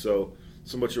important. So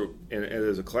much and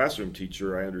as a classroom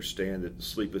teacher, I understand that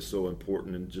sleep is so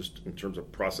important in terms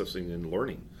of processing and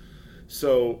learning.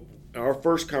 So our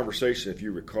first conversation, if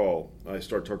you recall, I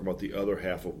started talking about the other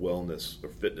half of wellness or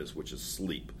fitness, which is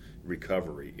sleep,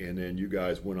 recovery. And then you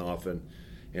guys went off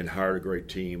and hired a great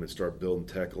team and started building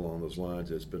tech along those lines.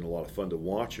 It's been a lot of fun to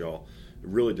watch y'all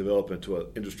really develop into an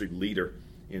industry leader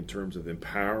in terms of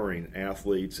empowering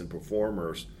athletes and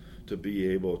performers to be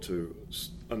able to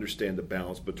understand the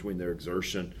balance between their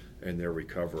exertion and their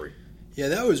recovery. Yeah,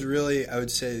 that was really, I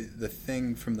would say, the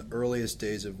thing from the earliest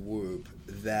days of Whoop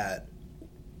that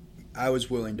I was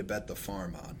willing to bet the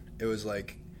farm on. It was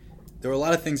there were a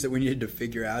lot of things that we needed to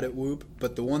figure out at Whoop,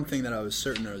 but the one thing that I was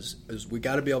certain is we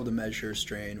got to be able to measure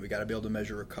strain, we got to be able to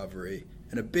measure recovery,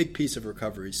 and a big piece of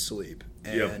recovery is sleep.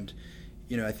 And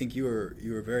I think you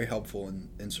were very helpful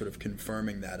in sort of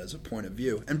confirming that as a point of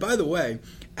view. And by the way,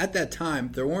 at that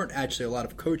time, there weren't actually a lot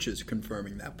of coaches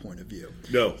confirming that point of view.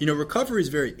 No. Recovery is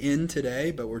very in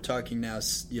today, but we're talking now,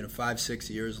 5-6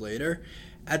 years later.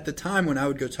 At the time when I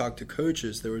would go talk to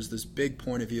coaches, there was this big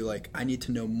point of view I need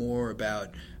to know more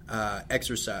about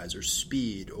exercise or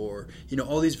speed or,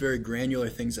 all these very granular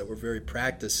things that were very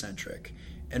practice-centric.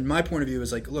 And my point of view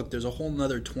was look, there's a whole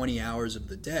nother 20 hours of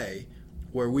the day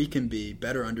where we can be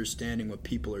better understanding what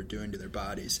people are doing to their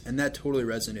bodies. And that totally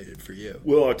resonated for you.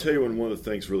 Well, I'll tell you when one of the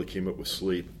things really came up with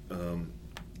sleep.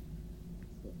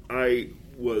 I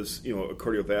was, a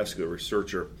cardiovascular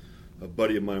researcher A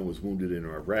buddy of mine was wounded in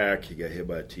Iraq. He got hit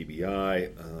by a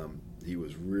TBI. He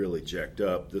was really jacked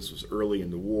up. This was early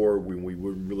in the war when we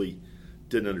really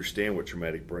didn't understand what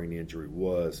traumatic brain injury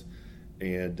was.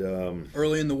 And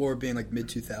early in the war being like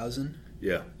mid-2000?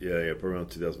 Yeah, probably around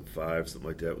 2005, something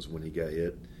like that was when he got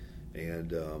hit.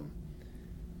 And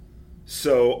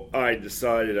so I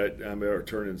decided I'm going to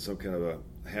turn into some kind of a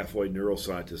halfway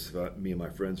neuroscientist. Me and my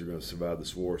friends are going to survive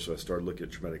this war, so I started looking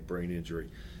at traumatic brain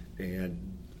injury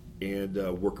and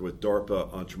working with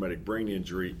DARPA on traumatic brain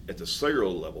injury at the cellular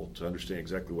level to understand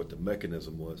exactly what the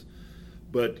mechanism was.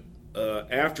 But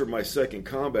after my second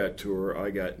combat tour,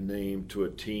 I got named to a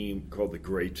team called the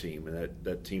Gray Team, and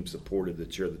that team supported the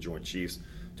Chair of the Joint Chiefs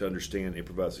to understand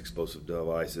improvised explosive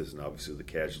devices and obviously the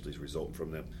casualties resulting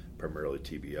from them, primarily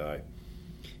TBI.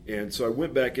 And so I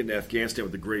went back into Afghanistan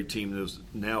with the Gray Team, and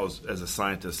now as a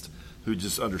scientist who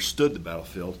just understood the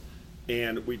battlefield.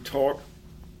 And we talked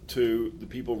to the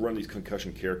people who run these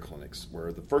concussion care clinics,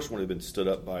 where the first one had been stood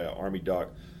up by Army Doc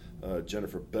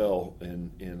Jennifer Bell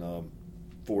in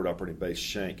Forward Operating Base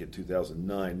Shank in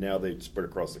 2009. Now they've spread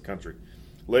across the country.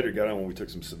 Later got on when we took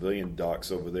some civilian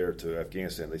docs over there to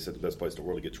Afghanistan. They said the best place in the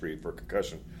world to get treated for a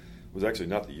concussion was actually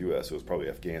not the U.S., it was probably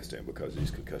Afghanistan, because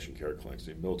these concussion care clinics,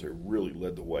 the military really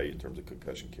led the way in terms of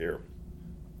concussion care.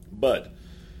 But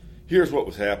here's what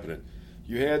was happening.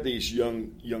 You had these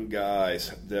young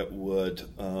guys that would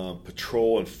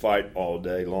patrol and fight all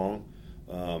day long,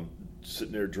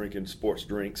 sitting there drinking sports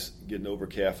drinks, getting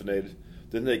over-caffeinated.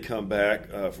 Then they'd come back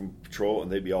from patrol, and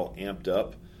they'd be all amped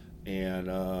up, and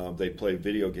they'd play a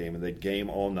video game, and they'd game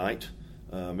all night.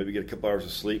 Maybe get a couple hours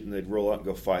of sleep, and they'd roll out and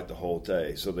go fight the whole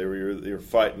day. So they were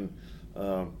fighting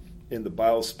in the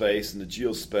biospace and the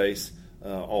geospace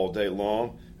all day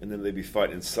long, and then they'd be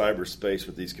fighting in cyberspace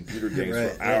with these computer games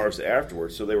for hours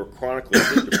afterwards. So they were chronically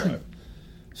sleep deprived.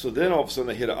 So then all of a sudden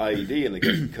they hit an IED and they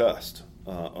get concussed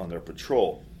on their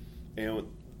patrol. And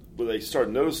what they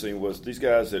started noticing was these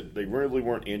guys that they really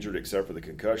weren't injured except for the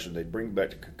concussion. They'd bring them back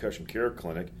to concussion care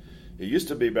clinic. It used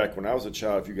to be back when I was a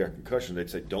child, if you got concussion, they'd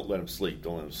say, don't let them sleep,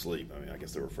 don't let them sleep. I mean, I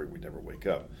guess they were afraid we'd never wake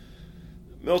up.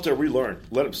 Military, we learned,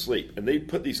 let them sleep. And they'd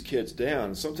put these kids down.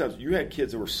 And sometimes you had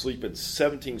kids that were sleeping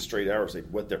 17 straight hours.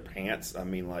 They'd wet their pants. I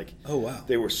mean, like, oh, wow.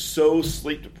 They were so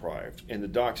sleep deprived. And the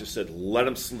doctor said, let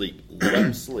them sleep, let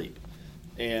them sleep.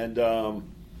 And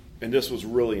this was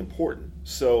really important.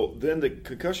 So then the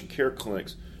concussion care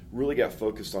clinics really got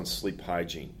focused on sleep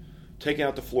hygiene, taking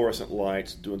out the fluorescent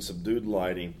lights, doing subdued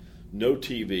lighting, no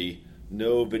TV,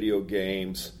 no video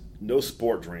games, no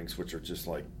sport drinks, which are just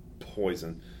like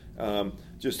poison. The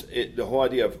whole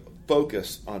idea of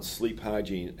focus on sleep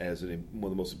hygiene as one of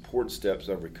the most important steps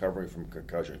of recovering from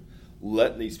concussion,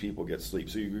 letting these people get sleep.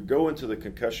 So you could go into the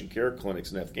concussion care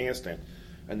clinics in Afghanistan,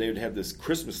 and they would have this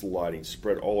Christmas lighting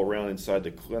spread all around inside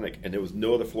the clinic, and there was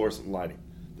no other fluorescent lighting.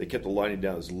 They kept the lighting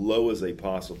down as low as they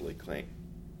possibly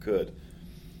could.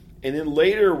 And then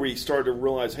later we started to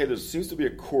realize, hey, there seems to be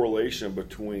a correlation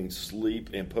between sleep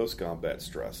and post-combat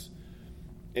stress.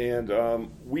 And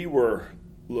in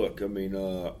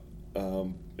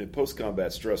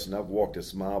post-combat stress, and I've walked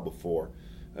this mile before,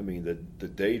 I mean, the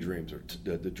daydreams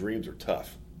the dreams are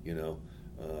tough,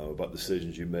 about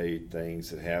decisions you made,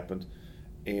 things that happened,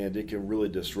 and it can really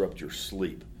disrupt your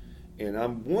sleep. And I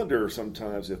wonder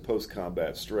sometimes if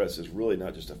post-combat stress is really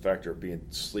not just a factor of being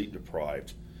sleep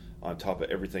deprived on top of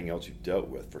everything else you've dealt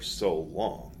with for so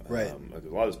long. Right.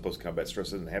 A lot of this post-combat stress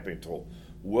isn't happening until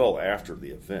well after the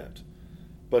event.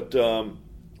 But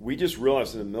we just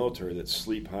realized in the military that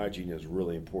sleep hygiene is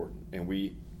really important, and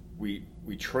we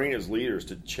train as leaders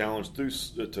to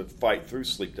fight through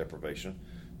sleep deprivation,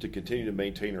 to continue to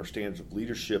maintain our standards of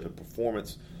leadership and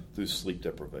performance through sleep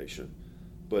deprivation.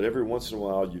 But every once in a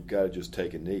while, you've got to just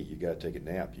take a knee, you got to take a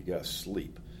nap, you got to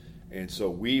sleep. And so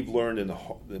we've learned in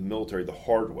the military the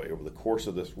hard way over the course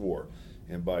of this war.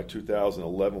 And by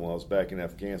 2011, when I was back in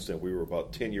Afghanistan, we were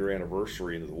about 10-year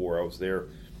anniversary into the war. I was there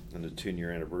on the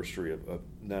 10-year anniversary of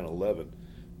 9/11.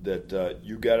 That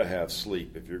you got to have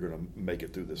sleep if you're going to make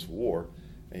it through this war.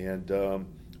 And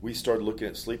we started looking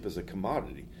at sleep as a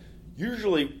commodity.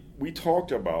 Usually, we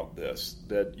talked about this,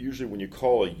 that usually when you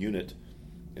call a unit,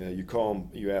 you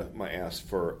might ask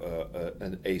for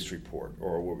an ACE report,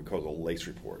 or what we call a LACE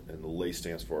report. And the LACE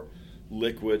stands for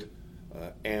liquid,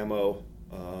 ammo,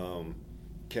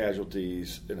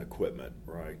 casualties, and equipment,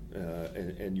 right?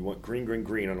 And you want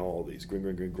green on all of these,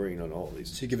 green on all of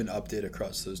these. So you give an update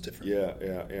across those different...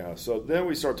 Yeah. So then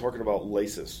we start talking about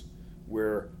LACEs,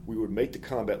 where we would make the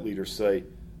combat leader say,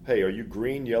 hey, are you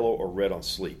green, yellow, or red on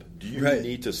sleep? Do you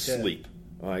need to sleep?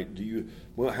 All right.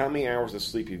 How many hours of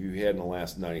sleep have you had in the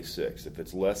last 96? If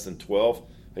it's less than 12,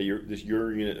 hey,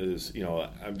 your unit is,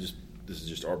 this is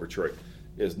just arbitrary,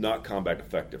 is not combat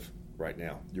effective right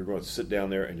now. You're going to sit down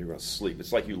there and you're going to sleep.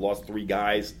 It's like you lost 3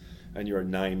 guys and you're a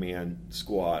 9-man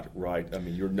squad, right? I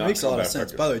mean, you're not. It makes a lot of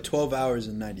sense. effective. By the way, 12 hours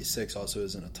in 96 also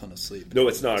isn't a ton of sleep. No,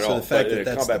 it's not at all. So the fact that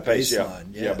that's the combat pace,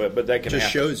 baseline, but that can just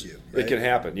happen. shows you. Right? It can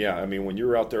happen, yeah. I mean, when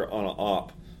you're out there on an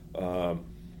op,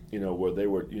 where they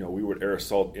would, we would air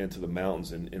assault into the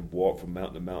mountains and walk from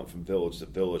mountain to mountain, from village to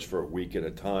village for a week at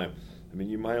a time. I mean,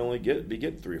 you might only be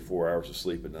getting 3 or 4 hours of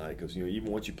sleep at night because even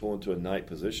once you pull into a night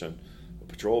position, a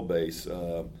patrol base,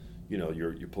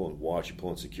 you're pulling watch, you're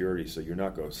pulling security, so you're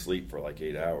not going to sleep for like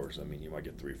 8 hours. I mean, you might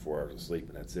get 3 or 4 hours of sleep,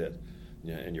 and that's it.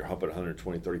 And you're humping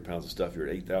 120, 30 pounds of stuff. You're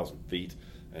at 8,000 feet,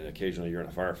 and occasionally you're in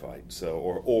a firefight. So,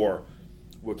 or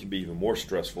what can be even more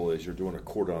stressful is you're doing a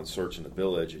cordon search in a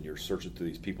village, and you're searching through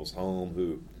these people's home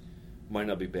who might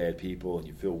not be bad people, and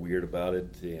you feel weird about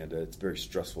it, and it's very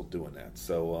stressful doing that.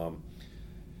 So,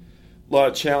 a lot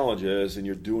of challenges, and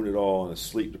you're doing it all in a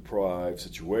sleep-deprived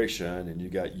situation, and you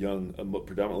got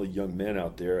predominantly young men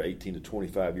out there, 18 to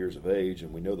 25 years of age,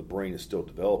 and we know the brain is still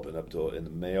developing up to in the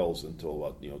males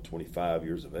until 25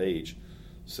 years of age.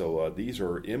 So these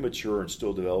are immature and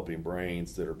still developing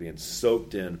brains that are being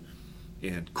soaked in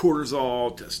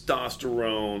cortisol,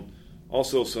 testosterone,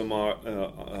 also some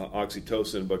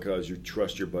oxytocin because you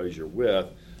trust your buddies you're with,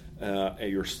 and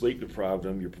you're sleep-deprived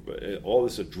them. All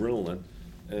this adrenaline.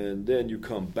 And then you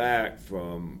come back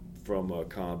from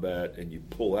combat and you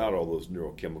pull out all those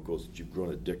neurochemicals that you've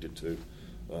grown addicted to.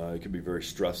 It can be very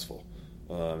stressful.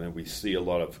 And we see a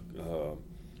lot of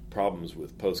problems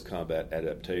with post-combat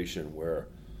adaptation where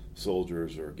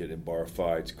soldiers are getting in bar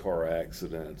fights, car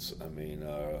accidents,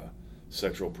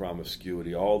 sexual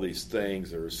promiscuity, all these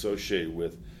things that are associated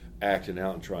with acting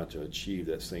out and trying to achieve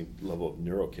that same level of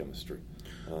neurochemistry.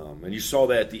 And you saw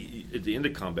that at the end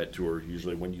of combat tour,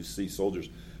 usually when you see soldiers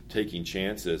taking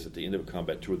chances at the end of a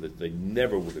combat tour that they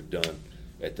never would have done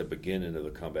at the beginning of the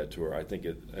combat tour. I think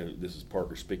this is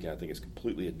Parker speaking, I think it's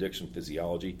completely addiction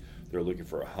physiology. They're looking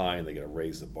for a high and they got to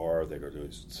raise the bar. They got to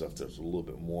do stuff that's a little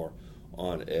bit more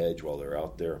on edge while they're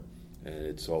out there. And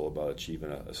it's all about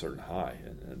achieving a certain high,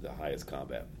 and the high is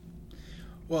combat.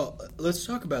 Well, let's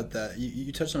talk about that.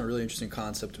 You touched on a really interesting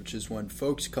concept, which is when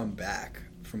folks come back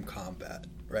from combat,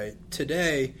 right?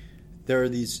 Today, there are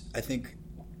these, I think,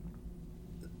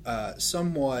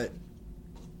 somewhat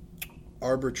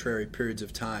arbitrary periods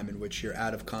of time in which you're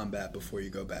out of combat before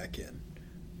you go back in,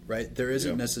 right? There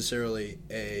isn't necessarily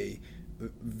a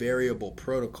variable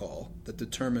protocol that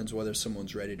determines whether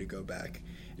someone's ready to go back.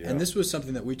 Yeah. And this was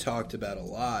something that we talked about a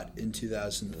lot in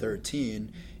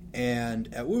 2013,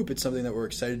 and at Whoop, it's something that we're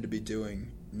excited to be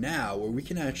doing now, where we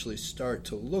can actually start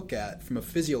to look at, from a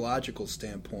physiological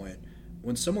standpoint,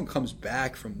 when someone comes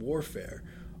back from warfare,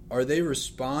 are they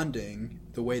responding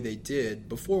the way they did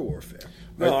before warfare?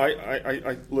 No,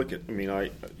 I look at. You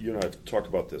and I have talked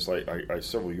about this. I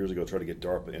several years ago tried to get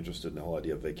DARPA interested in the whole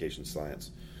idea of vacation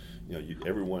science.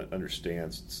 Everyone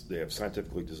understands they have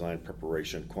scientifically designed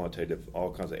preparation, quantitative,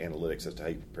 all kinds of analytics as to how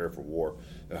you prepare for war,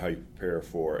 how you prepare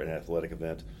for an athletic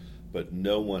event. But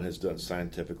no one has done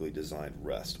scientifically designed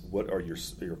rest. What are your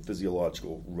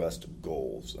physiological rest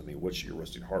goals? What should your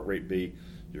resting heart rate be?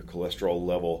 Your cholesterol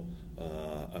level?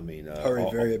 Heart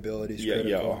rate variability is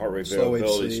critical. Heart rate Slow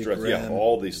variability, sleep, stress, REM.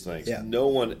 all these things. Yeah. No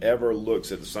one ever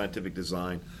looks at the scientific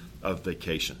design of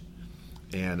vacation.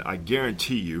 And I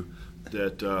guarantee you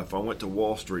that if I went to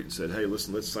Wall Street and said, hey,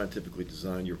 listen, let's scientifically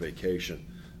design your vacation,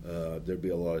 there'd be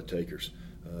a lot of takers.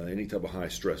 Any type of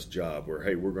high-stress job where,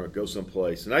 hey, we're going to go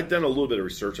someplace. And I've done a little bit of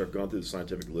research. I've gone through the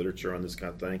scientific literature on this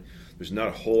kind of thing. There's not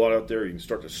a whole lot out there. You can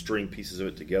start to string pieces of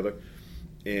it together,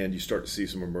 and you start to see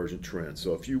some emergent trends.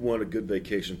 So if you want a good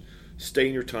vacation, stay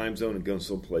in your time zone and go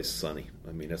someplace sunny.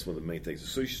 That's one of the main things. As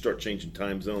soon as you start changing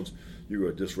time zones, you're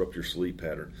going to disrupt your sleep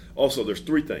pattern. Also, there's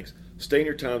 3 things. Stay in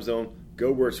your time zone,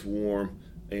 go where it's warm,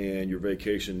 and your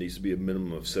vacation needs to be a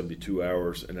minimum of 72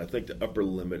 hours. And I think the upper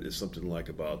limit is something like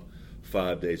about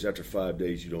 5 days. After 5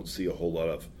 days, you don't see a whole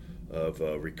lot of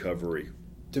recovery.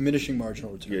 Diminishing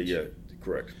marginal returns. Yeah,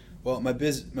 correct. Well, my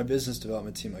business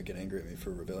development team might get angry at me for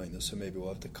revealing this, so maybe we'll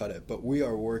have to cut it. But we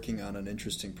are working on an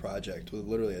interesting project with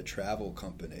literally a travel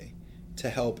company to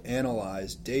help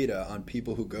analyze data on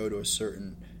people who go to a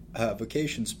certain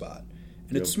vacation spot.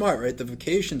 And it's smart, right? The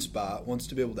vacation spot wants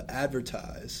to be able to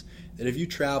advertise that if you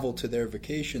travel to their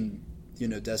vacation,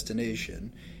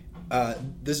 destination,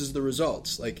 this is the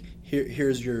results. Like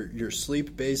here's your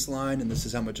sleep baseline, and this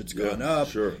is how much it's gone up.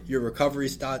 Sure. Your recovery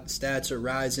stats are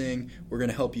rising. We're going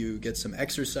to help you get some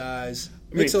exercise.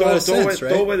 Makes a lot of sense,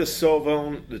 right? Throw away the cell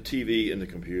phone, the TV, and the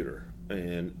computer,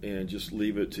 and just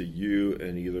leave it to you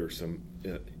and either some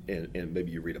and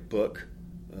maybe you read a book.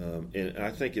 And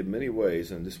I think in many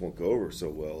ways, and this won't go over so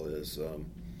well, is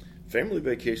family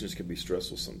vacations can be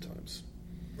stressful sometimes.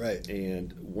 Right.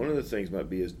 And one of the things might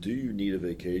be is, do you need a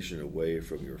vacation away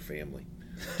from your family?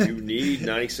 Do you need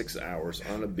 96 hours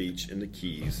on a beach in the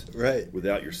Keys, right,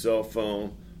 without your cell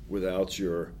phone, without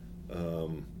your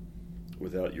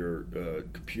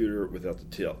computer, without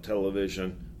the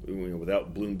television,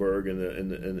 without Bloomberg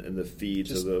and the feeds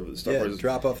just, of the stuff,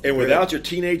 drop off, and without your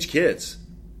teenage kids,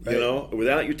 right.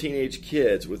 without your teenage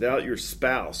kids, without your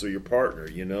spouse or your partner,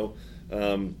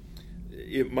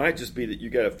 it might just be that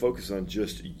you got to focus on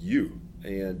just you.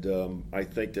 And I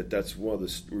think that's one of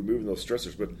the removing those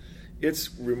stressors. But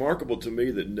it's remarkable to me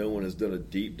that no one has done a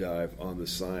deep dive on the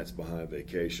science behind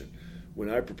vacation. When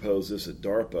I proposed this at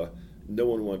DARPA, no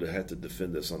one wanted to have to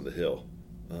defend this on the Hill.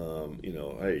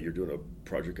 Hey, you're doing a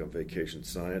project on vacation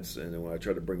science, and then when I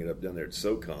tried to bring it up down there at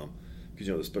SOCOM, because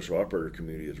the special operator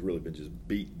community has really been just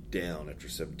beat down after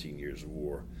 17 years of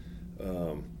war.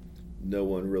 No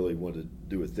one really wanted to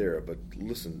do it there. But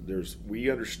listen, we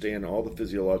understand all the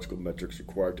physiological metrics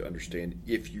required to understand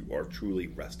if you are truly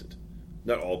rested.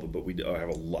 Not all of them, but we have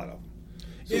a lot of them.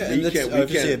 So and that's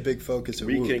obviously a big focus of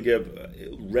We WHOOP. can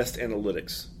give rest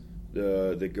analytics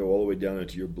that go all the way down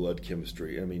into your blood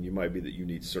chemistry. I mean, you might be that you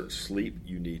need certain sleep,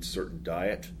 you need certain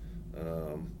diet.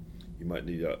 You might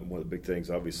need one of the big things,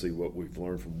 obviously, what we've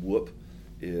learned from WHOOP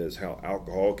is how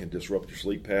alcohol can disrupt your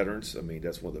sleep patterns. I mean,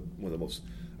 that's one of the most,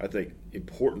 I think,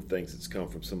 important things that's come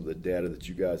from some of the data that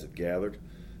you guys have gathered.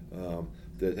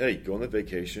 That, hey, go on a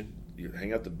vacation, you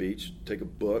hang out at the beach, take a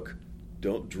book,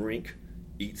 don't drink,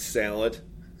 eat salad,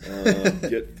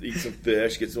 eat some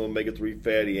fish, get some omega-3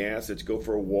 fatty acids, go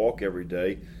for a walk every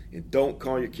day, and don't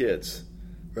call your kids.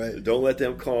 Right. Don't let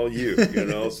them call you.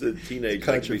 So teenage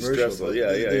can be stressful.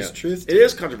 There's truth to it. It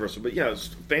is controversial, but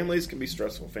families can be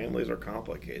stressful. Families are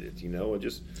complicated.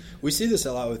 We see this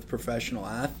a lot with professional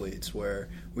athletes, where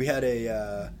we had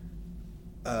a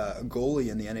goalie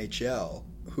in the NHL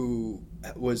who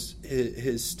was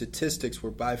his statistics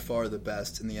were by far the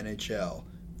best in the NHL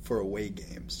for away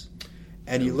games,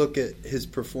 and you look at his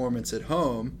performance at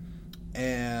home,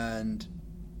 and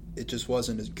it just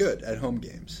wasn't as good at home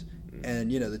games.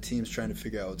 And, the team's trying to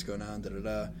figure out what's going on,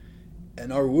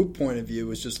 And our WHOOP point of view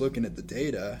was just looking at the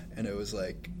data, and it was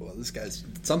like, well, this guy's,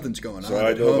 something's going on. So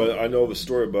I know of a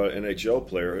story about an NHL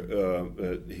player.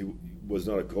 He was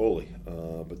not a goalie,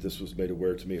 but this was made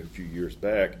aware to me a few years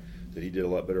back that he did a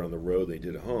lot better on the road than he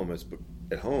did at home.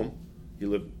 At home, he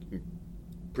lived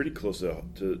pretty close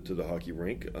to the hockey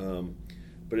rink.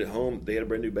 But at home, they had a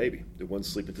brand new baby that wasn't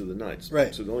sleeping through the nights.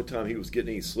 Right. So the only time he was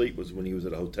getting any sleep was when he was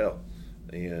at a hotel.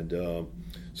 And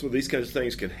so these kinds of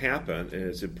things can happen, and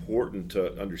it's important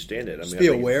to understand it. Just be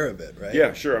aware of it, right?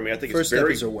 Yeah, sure. I mean, I think first it's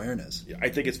very step is awareness. I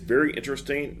think it's very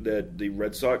interesting that the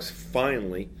Red Sox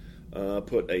finally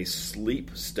put a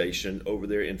sleep station over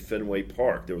there in Fenway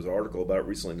Park. There was an article about it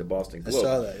recently in the Boston Globe. I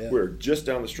saw that. Yeah. We're just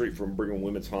down the street from Brigham and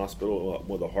Women's Hospital,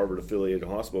 one of the Harvard-affiliated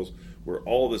hospitals, where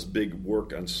all this big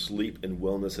work on sleep and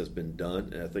wellness has been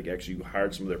done. And I think actually you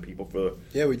hired some of their people for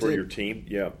your team.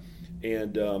 Yeah,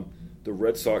 and the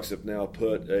Red Sox have now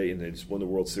put and they just won the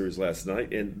World Series last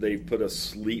night, and they've put a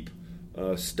sleep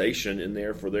station in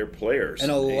there for their players.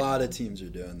 And a lot of teams are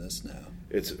doing this now.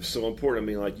 It's so important. I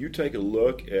mean, like, you take a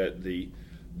look at the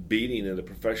beating that a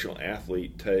professional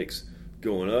athlete takes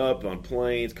going up on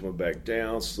planes, coming back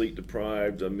down, sleep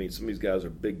deprived. I mean, some of these guys are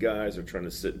big guys. They're trying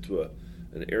to sit into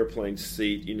an airplane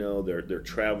seat. They're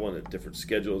traveling at different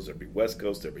schedules. There'll be West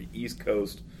Coast, there'll be East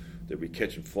Coast. They'll be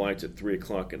catching flights at 3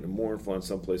 o'clock in the morning, flying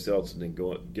someplace else, and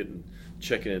then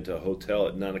checking into a hotel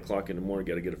at 9 o'clock in the morning.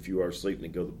 Got to get a few hours sleep, and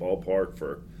then go to the ballpark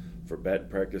for batting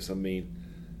practice. I mean,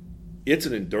 it's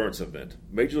an endurance event.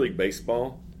 Major League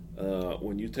Baseball,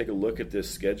 when you take a look at this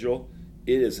schedule,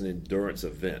 it is an endurance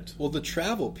event. Well, the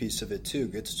travel piece of it, too,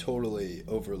 gets totally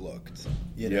overlooked,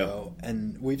 you know,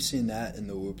 and we've seen that in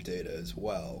the WHOOP data as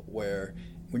well, where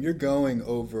when you're going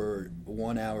over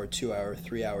 1 hour, 2 hour,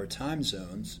 3 hour time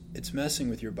zones, it's messing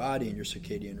with your body and your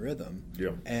circadian rhythm. Yeah.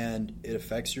 And it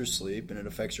affects your sleep and it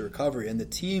affects your recovery. And the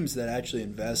teams that actually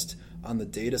invest on the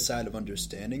data side of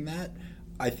understanding that,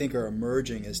 I think, are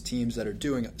emerging as teams that are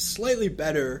doing slightly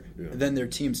better than their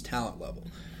team's talent level.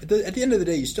 At the end of the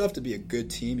day, you still have to be a good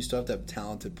team. You still have to have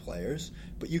talented players.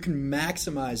 But you can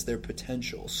maximize their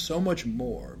potential so much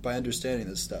more by understanding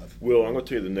this stuff. Will, I'm going to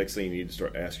tell you the next thing you need to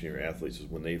start asking your athletes is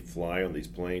when they fly on these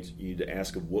planes, you need to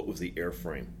ask them what was the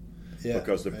airframe.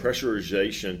 because the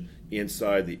pressurization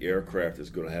inside the aircraft is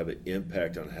going to have an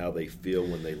impact on how they feel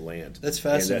when they land. That's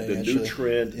fascinating. And the new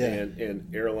trend in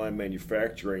airline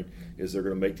manufacturing is they're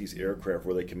going to make these aircraft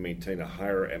where they can maintain a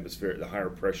higher atmosphere, the higher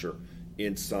pressure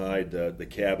inside the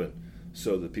cabin,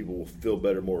 so that people will feel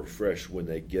better, more refreshed when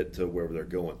they get to wherever they're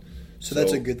going. So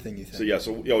that's a good thing, you think?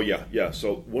 So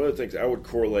one of the things I would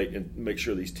correlate and make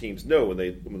sure these teams know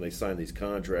when they sign these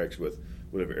contracts with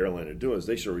whatever airline they're doing is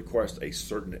they should request a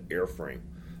certain airframe.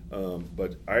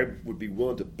 But I would be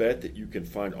willing to bet that you can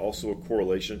find also a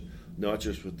correlation, not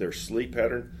just with their sleep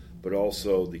pattern, but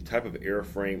also the type of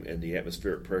airframe and the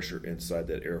atmospheric pressure inside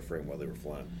that airframe while they were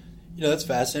flying. That's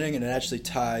fascinating, and it actually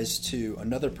ties to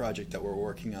another project that we're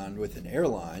working on with an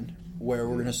airline where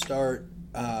we're going to start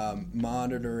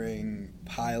monitoring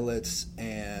pilots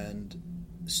and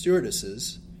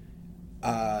stewardesses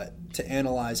to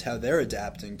analyze how they're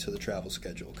adapting to the travel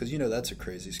schedule, because that's a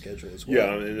crazy schedule as well.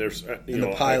 Yeah, and there's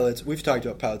the pilots. We've talked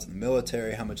about pilots in the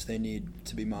military, how much they need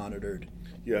to be monitored.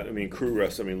 Yeah, crew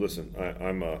rest. Listen,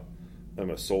 I'm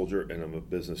a soldier and I'm a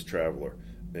business traveler,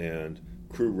 and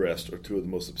crew rest are two of the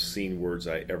most obscene words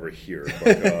I ever hear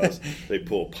because they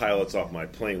pull pilots off my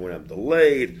plane when I'm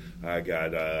delayed. I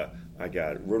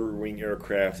got rotary wing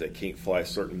aircraft that can't fly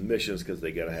certain missions because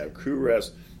they got to have crew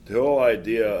rest. The whole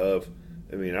idea of,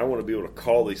 I want to be able to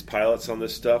call these pilots on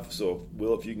this stuff. So,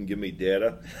 Will, if you can give me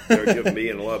data, or give me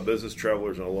and a lot of business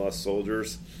travelers and a lot of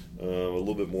soldiers a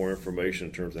little bit more information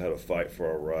in terms of how to fight for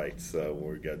our rights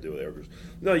when we got to deal with air crews.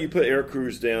 No, you put air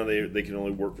crews down; they can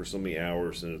only work for so many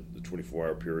hours in the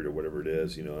 24-hour period or whatever it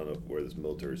is. I don't know whether it's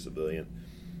military, civilian.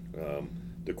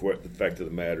 The fact of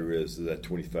the matter is that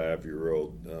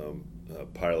 25-year-old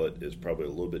pilot is probably a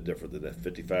little bit different than that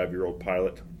 55-year-old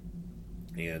pilot,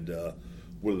 and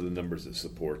what are the numbers that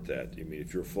support that?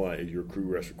 If you're flying, your crew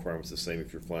rest requirements the same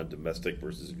if you're flying domestic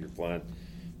versus if you're flying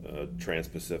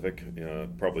trans-Pacific?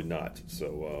 Probably not.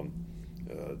 So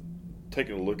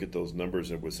taking a look at those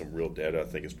numbers and with some real data, I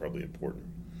think is probably important.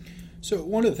 So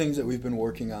one of the things that we've been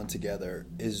working on together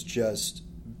is just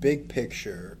big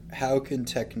picture. How can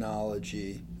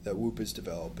technology that Whoop is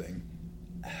developing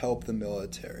help the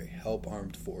military, help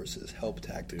armed forces, help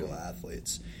tactical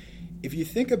athletes? If you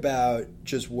think about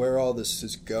just where all this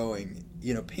is going,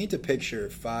 paint a picture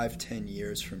 5-10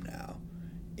 years from now.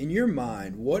 In your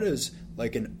mind, what is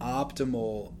like an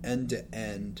optimal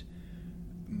end-to-end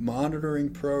monitoring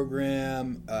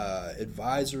program,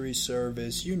 advisory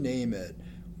service, you name it,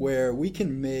 where we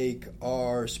can make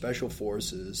our special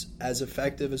forces as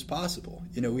effective as possible?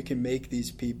 We can make these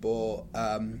people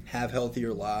have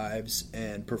healthier lives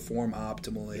and perform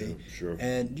optimally,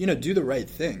 and do the right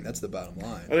thing. That's the bottom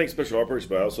line. I think special operations,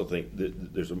 but I also think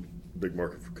that there's a big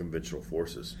market for conventional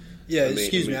forces. Yeah,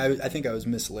 excuse me. I think I was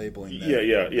mislabeling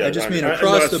that. Yeah. I just mean across the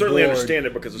board. I certainly understand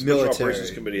it because the Special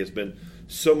Operations Committee has been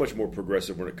so much more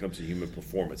progressive when it comes to human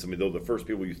performance. They're the first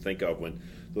people you think of when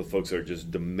the folks are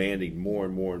just demanding more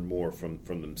and more and more from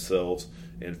themselves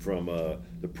and from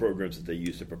the programs that they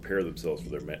use to prepare themselves for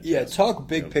their match. Yeah, talk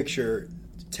big picture.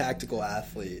 Tactical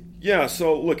athlete. Yeah,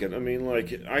 so look at,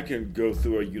 I can go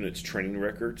through a unit's training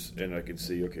records and I can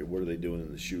see, okay, what are they doing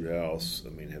in the shoot house?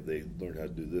 Have they learned how to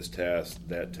do this task,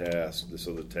 that task, this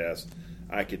other task?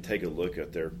 I could take a look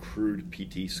at their crude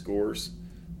PT scores.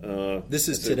 This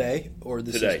is today, or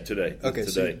this today? Is... Today. Okay,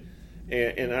 today.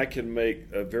 And I can make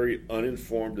a very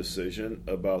uninformed decision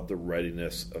about the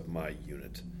readiness of my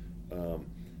unit.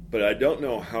 But I don't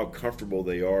know how comfortable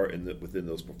they are within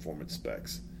those performance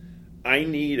specs. I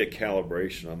need a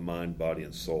calibration on mind, body,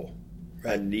 and soul.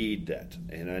 Right. I need that,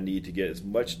 and I need to get as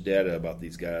much data about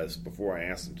these guys before I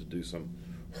ask them to do some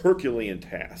Herculean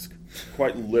task,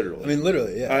 quite literally.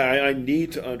 Literally, yeah. I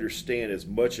need to understand as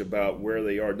much about where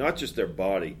they are, not just their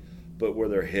body, but where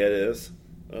their head is.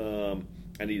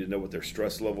 I need to know what their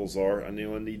stress levels are. I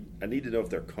need to know if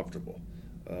they're comfortable,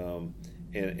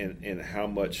 and how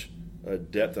much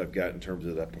depth I've got in terms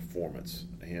of that performance.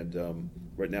 And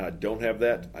right now, I don't have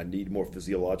that. I need more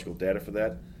physiological data for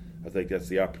that. I think that's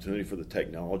the opportunity for the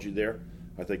technology there.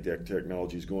 I think that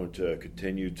technology is going to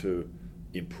continue to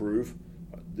improve.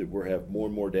 That we'll have more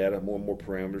and more data, more and more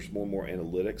parameters, more and more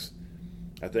analytics.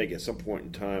 I think at some point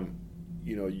in time,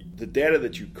 the data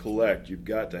that you collect, you've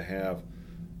got to have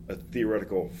a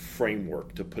theoretical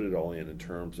framework to put it all in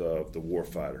terms of the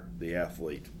warfighter, the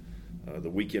athlete, the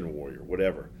weekend warrior,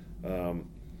 whatever.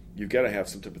 You've got to have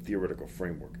some type of theoretical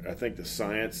framework. I think the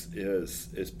science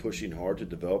is pushing hard to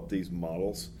develop these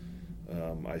models.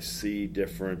 I see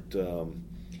different,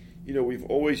 we've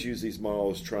always used these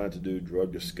models trying to do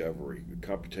drug discovery,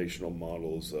 computational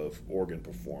models of organ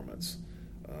performance.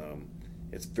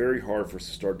 It's very hard for us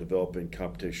to start developing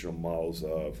computational models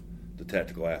of the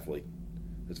tactical athlete.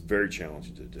 It's very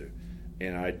challenging to do.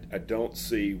 And I don't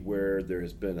see where there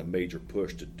has been a major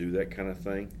push to do that kind of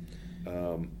thing.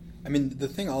 I mean, the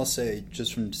thing I'll say,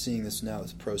 just from seeing this now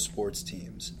with pro sports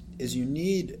teams, is you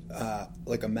need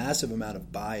like a massive amount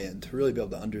of buy-in to really be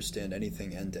able to understand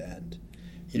anything end to end.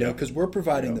 You know, because we're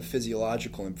providing the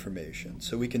physiological information,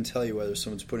 so we can tell you whether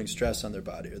someone's putting stress on their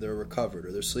body, or they're recovered,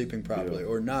 or they're sleeping properly,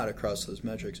 or not across those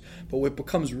metrics. But what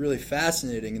becomes really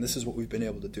fascinating, and this is what we've been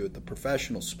able to do at the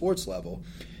professional sports level,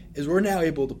 is we're now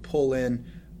able to pull in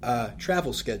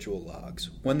travel schedule logs,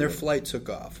 when their flight took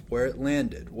off, where it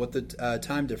landed, what the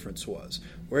time difference was.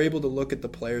 We're able to look at the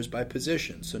players by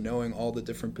position, so knowing all the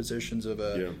different positions of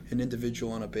an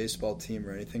individual on a baseball team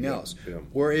or anything else.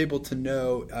 We're able to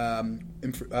know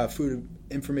food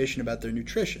information about their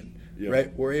nutrition,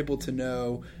 right? We're able to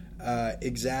know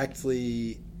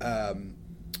exactly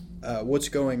what's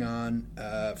going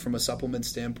on from a supplement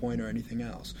standpoint or anything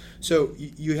else. So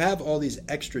you have all these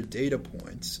extra data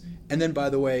points. And then, by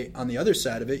the way, on the other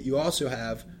side of it, you also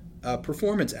have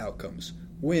performance outcomes,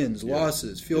 wins,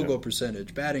 losses, field goal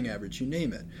percentage, batting average, you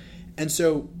name it. And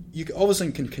so you all of a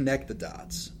sudden can connect the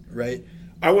dots, right?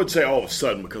 I would say all of a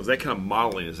sudden, because that kind of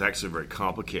modeling is actually very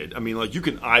complicated. I mean, like, you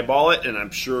can eyeball it, and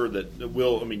I'm sure that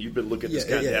you've been looking at this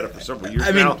kind of data for several years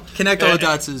now. Connect all the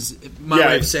dots is my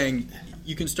way of saying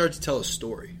you can start to tell a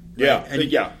story.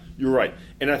 Right? You're right.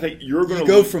 And I think you're going to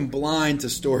go from blind to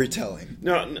storytelling.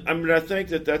 No, I mean, I think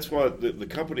that's why the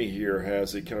company here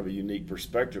has a kind of a unique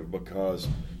perspective, because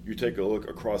you take a look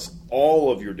across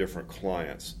all of your different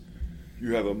clients,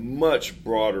 you have a much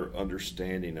broader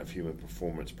understanding of human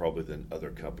performance probably than other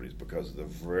companies, because of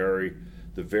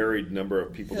the varied number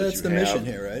of people that you have. That's the mission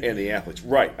here, right? And the athletes.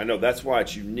 Right. I know. That's why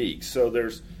it's unique. So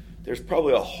there's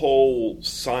probably a whole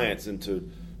science into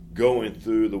going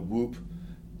through the Whoop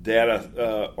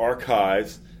data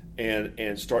archives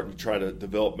and starting to try to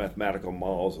develop mathematical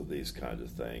models of these kinds of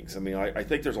things. I mean, I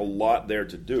think there's a lot there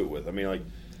to do with. I mean, like,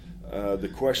 the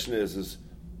question is,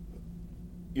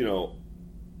 you know,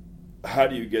 how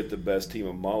do you get the best team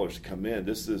of modelers to come in?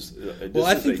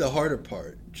 I think the harder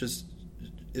part, just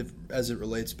as it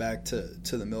relates back to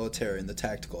the military and the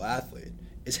tactical athlete,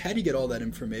 is how do you get all that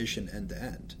information end to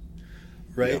end,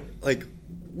 right? Yeah. Like,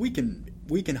 we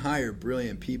can hire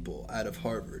brilliant people out of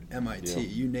Harvard, MIT,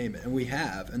 you name it, and we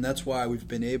have, and that's why we've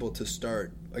been able to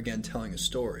start, again, telling a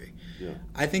story. Yeah.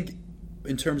 I think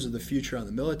in terms of the future on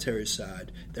the military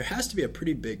side, there has to be a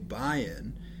pretty big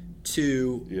buy-in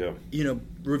to,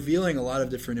 revealing a lot of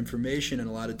different information and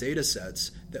a lot of data sets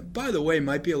that, by the way,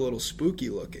 might be a little spooky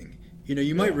looking. You know,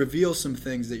 you might reveal some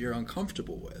things that you're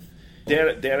uncomfortable with.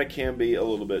 Data can be a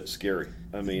little bit scary.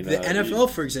 I mean, the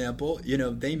NFL, for example,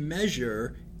 they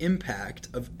measure impact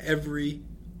of every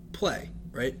play,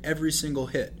 right? Every single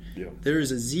hit. Yeah. There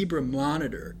is a Zebra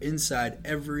monitor inside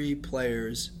every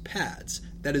player's pads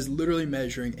that is literally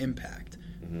measuring impact,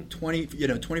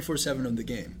 24/7 of the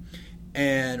game,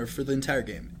 or for the entire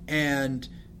game. And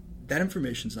that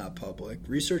information's not public.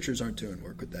 Researchers aren't doing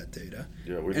work with that data.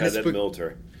 Yeah, we've had that in the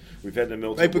military. We've had in the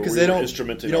military, right? Because they don't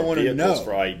instrumenting our vehicles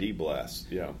for IED blasts.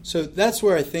 Yeah. So that's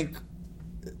where I think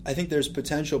there's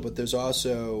potential, but there's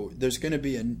going to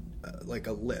be a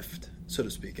lift, so to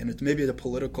speak, and it's maybe a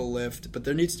political lift, but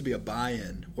there needs to be a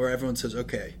buy-in where everyone says,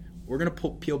 okay, we're going to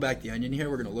peel back the onion here,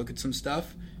 we're going to look at some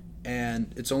stuff,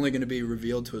 and it's only going to be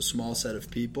revealed to a small set of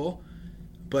people.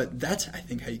 But that's, I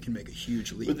think, how you can make a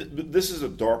huge leap. But this is a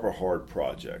DARPA hard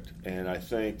project, and I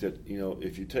think that,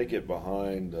 if you take it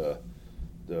behind the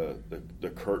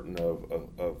curtain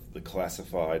of the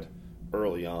classified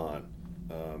early on,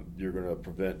 you're going to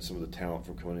prevent some of the talent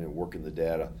from coming in and working the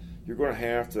data. You're going to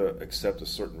have to accept a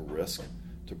certain risk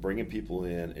to bringing people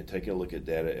in and taking a look at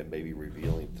data and maybe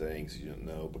revealing things you don't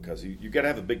know, because you've got to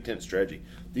have a big tent strategy.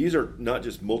 These are not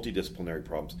just multidisciplinary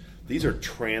problems. These are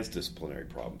transdisciplinary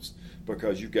problems,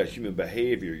 because you've got human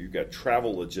behavior, you've got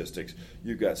travel logistics,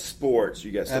 you've got sports,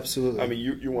 you got stuff. Absolutely. I mean,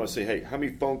 you want to say, hey, how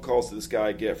many phone calls did this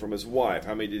guy get from his wife?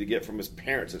 How many did he get from his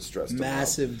parents that stressed him out?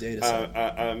 Massive data set.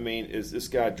 I mean, is this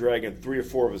guy dragging 3 or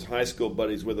 4 of his high school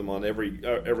buddies with him on every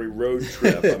road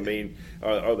trip? I mean,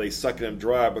 are they sucking him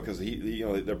dry because he's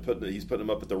putting them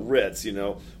up at the Ritz?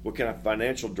 What kind of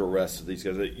financial duress are these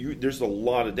guys? There's a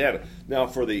lot of data. Now,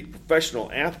 for the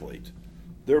professional athlete,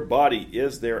 their body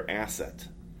is their asset,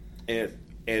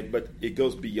 but it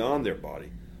goes beyond their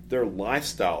body. Their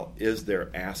lifestyle is their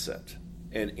asset,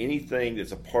 and anything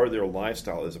that's a part of their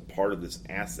lifestyle is a part of this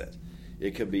asset.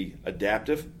 It could be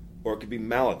adaptive or it could be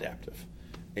maladaptive.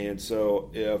 And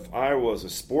so if I was a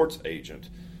sports agent,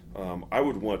 I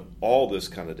would want all this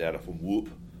kind of data from Whoop,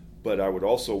 but I would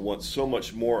also want so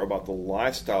much more about the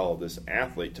lifestyle of this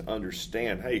athlete to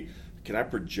understand, hey, can I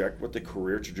project what the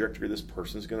career trajectory of this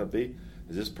person is going to be?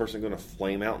 Is this person going to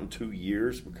flame out in 2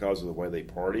 years because of the way they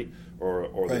party or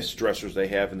the stressors they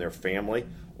have in their family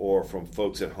or from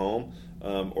folks at home?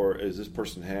 Or does this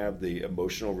person have the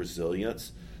emotional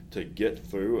resilience to get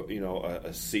through,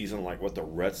 a season like what the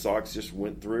Red Sox just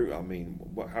went through? I mean,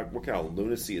 what kind of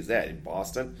lunacy is that in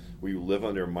Boston, where you live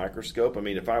under a microscope? I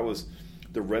mean, if I was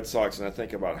the Red Sox and I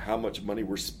think about how much money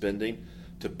we're spending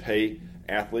to pay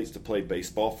athletes to play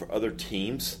baseball for other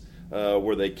teams,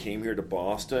 where they came here to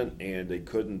Boston and they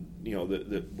couldn't,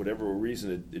 whatever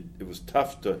reason, it was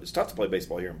tough to play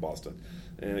baseball here in Boston.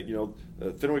 And,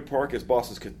 Fenway Park is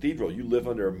Boston's cathedral. You live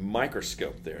under a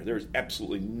microscope there. There's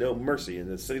absolutely no mercy. In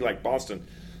a city like Boston,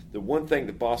 the one thing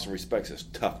that Boston respects is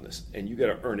toughness, and you got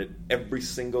to earn it every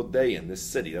single day in this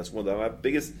city. That's one of my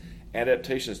biggest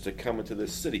adaptations to coming to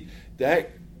this city.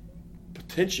 That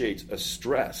potentiates a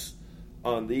stress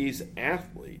on these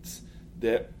athletes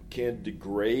that can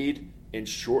degrade and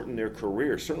shorten their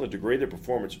careers, certainly degrade their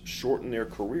performance, shorten their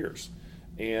careers.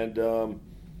 And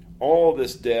all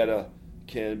this data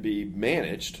can be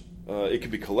managed. It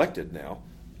can be collected now.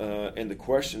 And the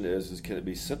question is can it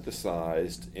be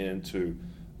synthesized into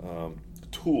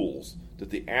tools that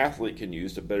the athlete can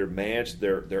use to better manage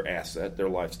their asset, their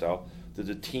lifestyle, that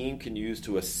the team can use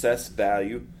to assess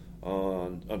value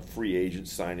on free agent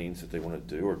signings that they want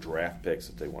to do or draft picks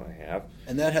that they want to have.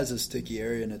 And that has a sticky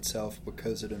area in itself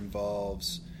because it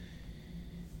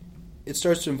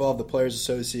starts to involve the Players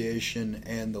Association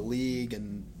and the league,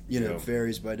 and it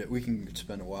varies by we can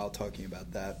spend a while talking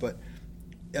about that. But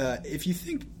if you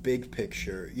think big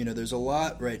picture, there's a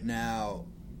lot right now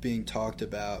being talked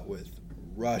about with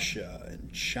Russia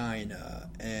and China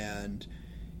and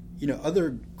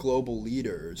other global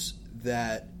leaders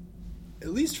that, at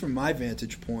least from my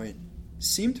vantage point,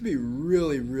 seem to be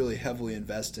really, really heavily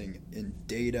investing in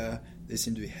data. They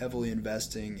seem to be heavily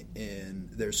investing in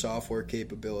their software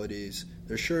capabilities.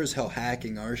 They're sure as hell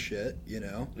hacking our shit,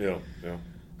 Yeah.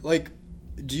 Like,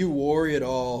 do you worry at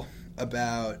all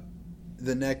about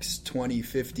the next 20,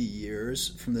 50 years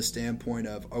from the standpoint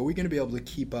of, are we going to be able to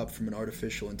keep up from an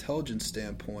artificial intelligence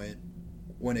standpoint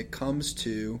when it comes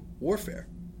to warfare?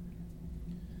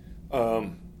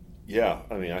 Yeah,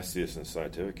 I mean, I see this in the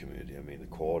scientific community. I mean, the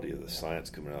quality of the science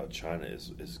coming out of China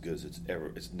is as good as it's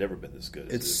never been this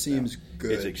good. It seems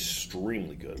good. It's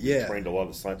extremely good. Yeah. We've trained a lot of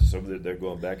the scientists over there. They're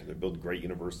going back and they're building great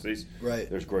universities. Right.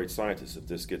 There's great scientists. If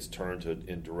this gets turned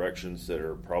in directions that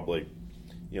are probably,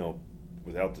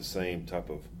 without the same type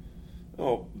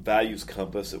of values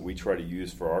compass that we try to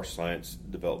use for our science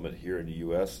development here in the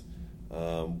U.S.,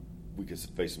 we could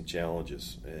face some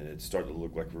challenges, and it's starting to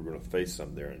look like we're going to face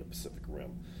some there in the Pacific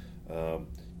Rim.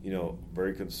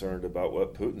 Very concerned about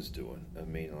what Putin's doing. I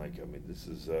mean, this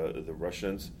is the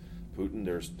Russians. Putin.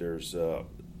 There's a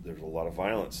lot of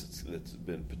violence that's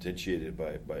been potentiated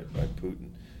by Putin,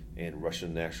 and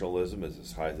Russian nationalism is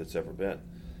as high as it's ever been.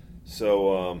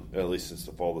 So, at least since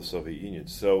the fall of the Soviet Union.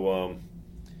 So,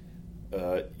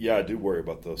 I do worry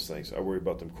about those things. I worry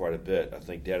about them quite a bit. I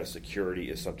think data security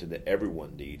is something that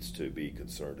everyone needs to be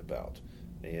concerned about,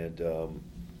 and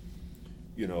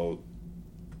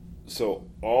so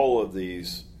all of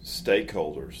these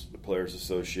stakeholders, the Players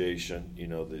Association,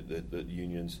 the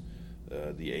unions,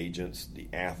 the agents, the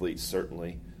athletes,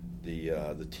 certainly,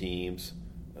 the teams,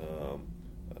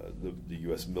 the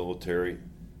U.S. military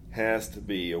has to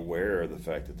be aware of the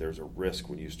fact that there's a risk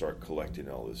when you start collecting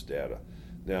all this data.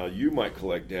 Now, you might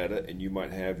collect data and you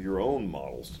might have your own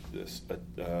models to this.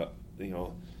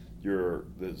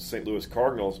 The St. Louis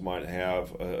Cardinals might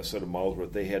have a set of models where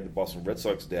if they had the Boston Red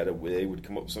Sox data, they would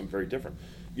come up with something very different.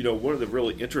 One of the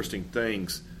really interesting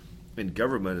things in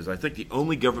government is I think the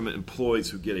only government employees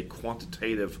who get a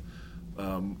quantitative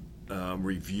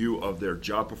review of their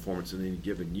job performance in any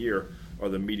given year are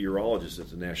the meteorologists at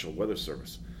the National Weather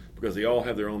Service, because they all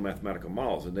have their own mathematical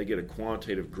models, and they get a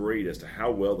quantitative grade as to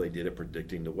how well they did at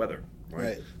predicting the weather,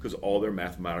 right? Because all their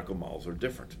mathematical models are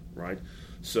different, right?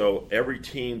 So every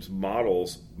team's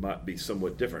models might be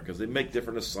somewhat different because they make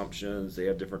different assumptions. They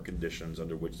have different conditions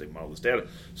under which they model this data.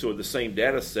 So with the same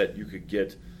data set, you could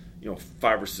get,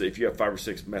 5 or 6. If you have 5 or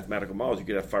 6 mathematical models, you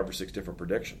could have 5 or 6 different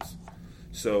predictions.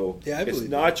 So it's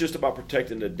not just about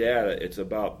protecting the data. It's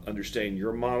about understanding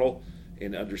your model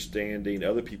and understanding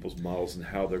other people's models and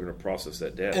how they're going to process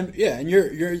that data. And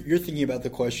you're thinking about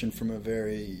the question from a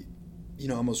very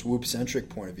almost Whoop-centric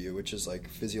point of view, which is like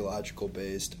physiological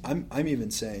based. I'm even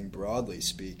saying, broadly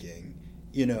speaking,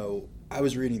 I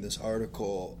was reading this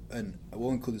article, and I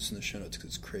will include this in the show notes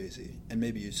because it's crazy, and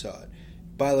maybe you saw it.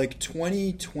 By like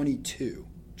 2022,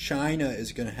 China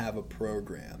is going to have a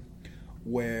program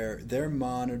where they're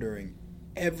monitoring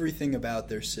everything about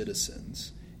their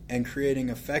citizens and creating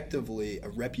effectively a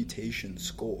reputation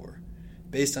score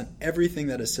based on everything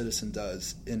that a citizen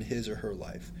does in his or her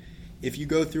life. If you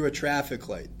go through a traffic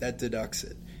light, that deducts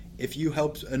it. If you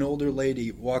help an older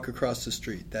lady walk across the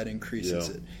street, that increases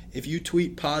it. If you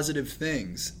tweet positive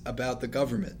things about the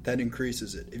government, that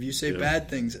increases it. If you say bad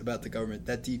things about the government,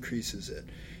 that decreases it.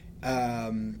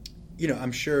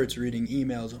 I'm sure it's reading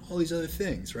emails and all these other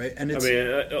things, right? And it's,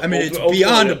 it's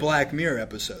beyond a Black Mirror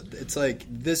episode. It's like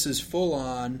this is full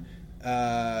on.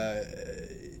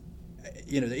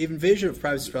 The invasion of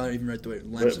privacy is probably not even right the way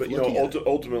lens of looking at it.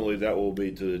 Ultimately, that will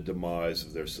be to the demise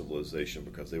of their civilization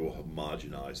because they will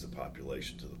homogenize the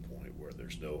population to the point where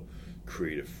there's no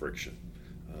creative friction.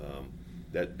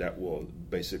 That will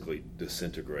basically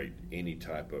disintegrate any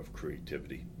type of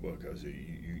creativity because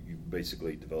you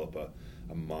basically develop a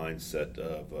mindset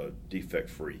of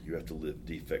defect-free. You have to live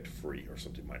defect-free or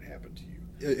something might happen to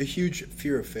you. A huge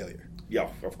fear of failure. Yeah,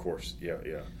 of course.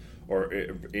 Yeah. Or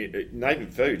not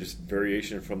even failure, just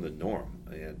variation from the norm.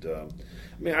 And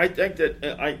I think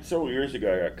that several years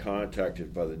ago I got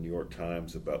contacted by the New York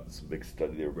Times about this big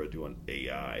study they were going to do on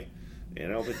AI. And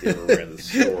I don't think they ever ran the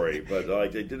story, but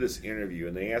they did this interview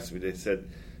and they asked me, they said,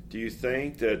 do you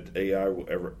think that AI will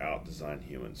ever out-design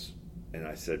humans? And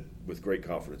I said, with great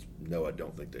confidence, no, I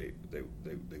don't think it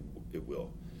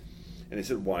will. And they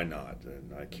said, why not?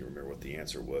 And I can't remember what the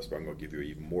answer was, but I'm going to give you an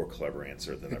even more clever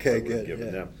answer than I would have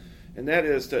given them. And that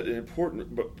is that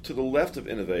but to the left of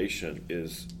innovation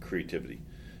is creativity.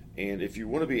 And if you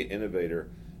want to be an innovator,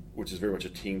 which is very much a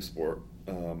team sport,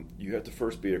 you have to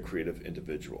first be a creative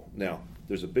individual. Now,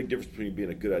 there's a big difference between being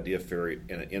a good idea fairy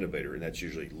and an innovator, and that's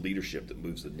usually leadership that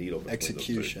moves the needle.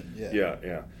 Execution,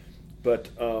 yeah. But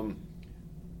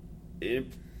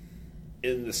in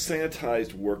the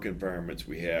sanitized work environments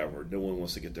we have, where no one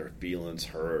wants to get their feelings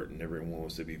hurt and everyone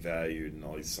wants to be valued and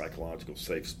all these psychological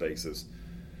safe spaces,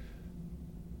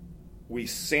 we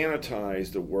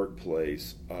sanitize the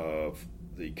workplace of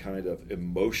the kind of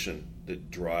emotion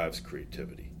that drives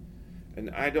creativity. And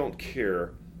I don't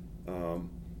care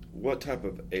what type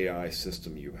of AI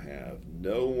system you have.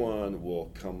 No one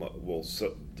will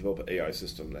develop an AI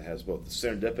system that has both the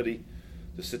serendipity,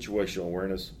 the situational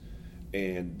awareness,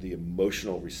 and the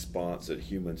emotional response that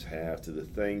humans have to the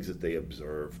things that they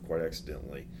observe quite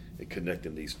accidentally and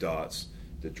connecting these dots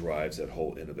that drives that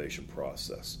whole innovation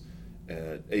process.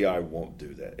 And AI won't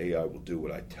do that. AI will do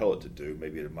what I tell it to do.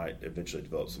 Maybe it might eventually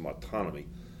develop some autonomy,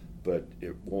 but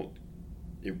it won't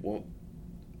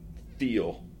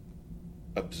feel,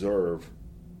 observe,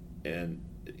 and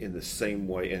in the same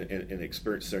way, and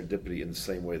experience serendipity in the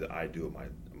same way that I do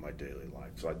in my daily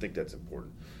life. So I think that's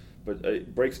important. But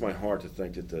it breaks my heart to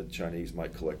think that the Chinese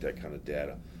might collect that kind of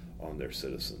data on their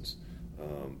citizens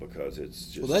because it's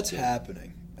just... Well, that's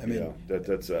happening. I mean,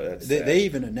 that's they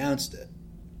even announced it.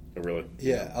 Oh, really?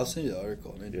 Yeah, I'll send you the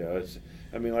article.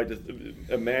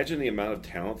 Imagine the amount of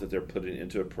talent that they're putting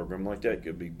into a program like that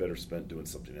could be better spent doing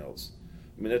something else.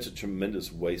 I mean, that's a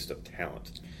tremendous waste of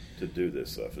talent to do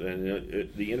this stuff.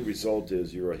 And the end result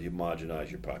is you homogenize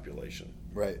your population.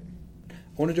 Right. I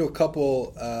want to do a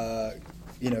couple,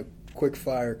 quick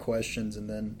fire questions, and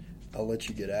then I'll let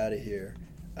you get out of here.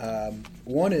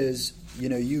 One is,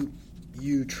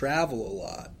 you travel a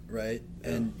lot, right? Yeah.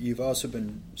 And you've also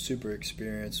been super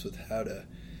experienced with how to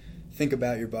think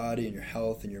about your body and your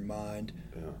health and your mind.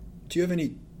 Yeah. Do you have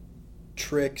any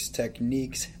tricks,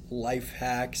 techniques, life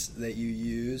hacks that you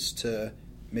use to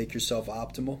make yourself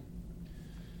optimal?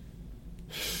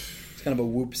 It's kind of a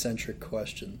Whoop-centric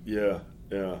question. Yeah.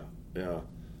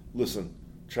 Listen,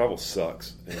 travel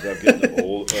sucks. And as I'm getting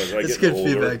old, it's good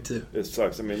feedback too. It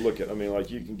sucks. I mean, you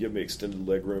can give me extended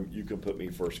leg room. You can put me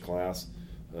first class.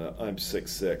 I'm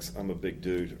 6'6". I'm a big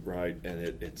dude, right? And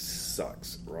it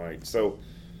sucks, right? So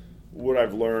what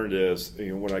I've learned is,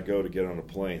 when I go to get on a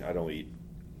plane, I don't eat.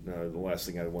 The last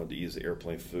thing I want to eat is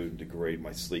airplane food and degrade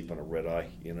my sleep on a red eye.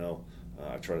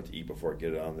 I try not to eat before I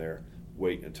get on there.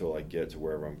 Wait until I get to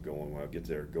wherever I'm going. When I get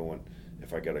there,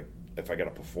 if I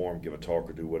gotta perform, give a talk,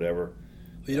 or do whatever.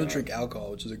 Well, you don't drink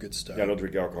alcohol, which is a good start. Yeah, I don't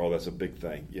drink alcohol. That's a big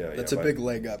thing. That's a big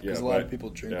leg up because a lot of people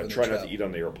drink. Yeah, try not to eat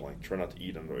on the airplane. Try not to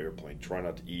eat on the airplane. Try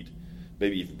not to eat,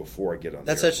 maybe even before I get on.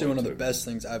 That's actually one of the best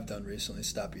things I've done recently.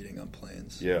 Stop eating on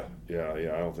planes. Yeah. I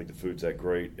don't think the food's that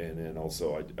great, and then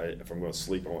also, if I'm going to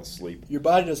sleep, I want to sleep. Your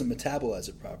body doesn't metabolize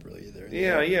it properly either.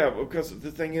 Yeah. Because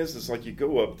the thing is like you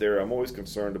go up there. I'm always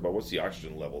concerned about what's the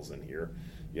oxygen levels in here.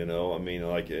 Is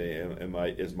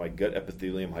my gut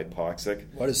epithelium hypoxic?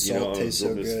 Why does salt taste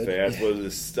so good? Fast? What is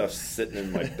this stuff sitting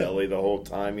in my belly the whole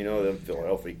time? It doesn't feel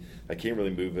healthy. I can't really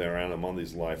move around. I'm on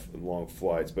these long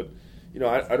flights, but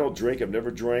I don't drink. I've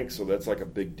never drank, so that's like a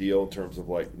big deal in terms of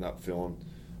like not feeling.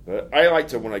 But I like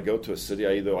to, when I go to a city,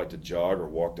 I either like to jog or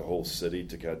walk the whole city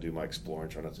to kind of do my exploring,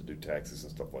 try not to do taxis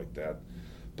and stuff like that.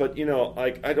 But,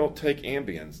 like I don't take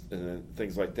Ambiens and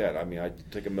things like that. I mean, I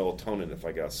take a melatonin if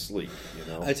I got sleep,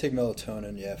 I take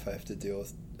melatonin, if I have to deal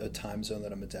with a time zone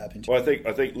that I'm adapting to. Well, I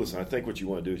think what you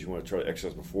want to do is you want to try to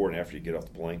exercise before and after you get off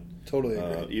the plane. Totally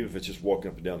agree. Even if it's just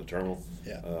walking up and down the terminal.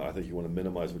 Yeah. I think you want to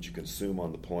minimize what you consume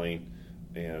on the plane,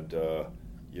 and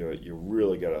you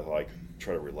really got to like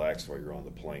try to relax while you're on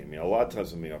the plane. I mean, a lot of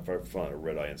times, if I find a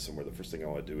red eye in somewhere, the first thing I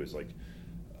want to do is like,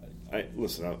 I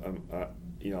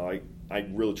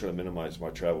really try to minimize my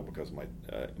travel because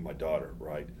of my daughter,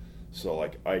 right? So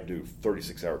like I do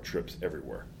 36-hour trips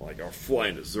everywhere. Like I'll fly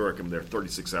into Zurich, I'm there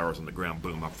 36 hours on the ground,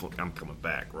 boom, I'm coming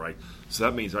back, right? So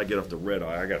that means I get off the red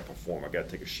eye, I got to perform. I got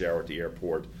to take a shower at the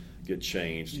airport, get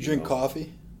changed. You drink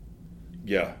coffee?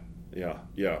 Yeah,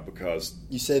 because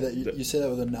you say that you say that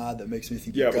with a nod that makes me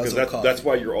think. Yeah, you because that's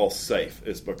why you're all safe.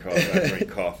 It's because I drink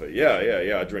coffee.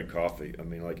 Yeah, I drink coffee. I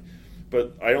mean,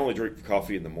 but I only drink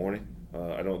coffee in the morning.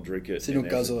 I don't drink it. So you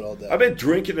don't guzzle it all day. I've been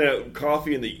drinking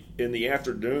coffee in the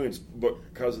afternoons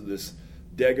because of this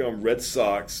daggum Red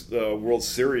Sox World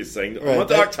Series thing. The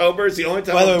month of October is the only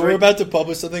time. By the way, we're about to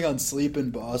publish something on sleep in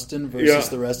Boston versus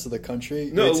the rest of the country.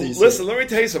 No, listen, let me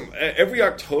tell you something. Every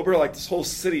October, like this whole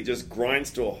city just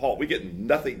grinds to a halt. We get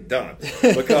nothing done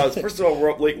because first of all,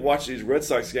 we're up late watching these Red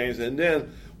Sox games, and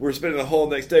then we're spending the whole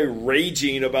next day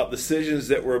raging about decisions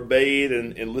that were made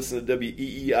and listening to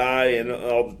WEEI and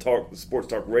all the sports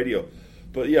talk radio.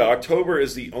 But yeah, October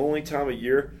is the only time of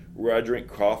year where I drink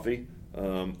coffee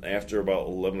after about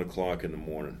 11 o'clock in the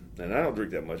morning. And I don't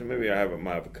drink that much. Maybe I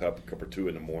might have a cup or two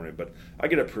in the morning, but I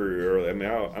get up pretty early. I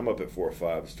mean, I'm up at 4 or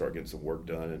 5 to start getting some work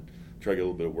done and try to get a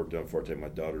little bit of work done before I take my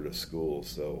daughter to school.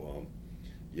 So,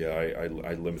 I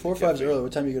limit 4 or 5 is early.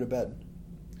 What time do you go to bed?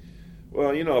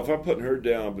 Well, if I'm putting her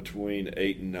down between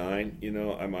 8 and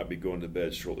 9, I might be going to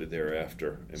bed shortly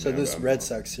thereafter. So this Red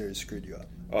Sox series screwed you up?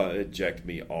 It jacked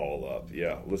me all up.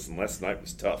 Yeah, listen, last night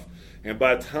was tough. And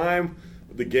by the time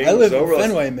the game was over... I live in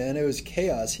Fenway, man. It was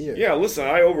chaos here. Yeah, listen,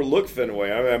 I overlooked Fenway.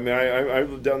 I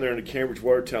lived down there in the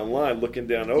Cambridge-Watertown line looking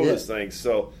down over this thing.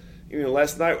 So,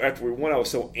 last night after we won, I was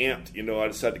so amped. I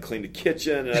decided to clean the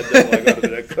kitchen, and I did a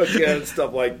bit of cooking and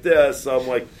stuff like this. So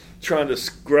I'm trying to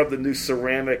scrub the new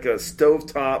ceramic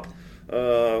stovetop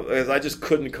because I just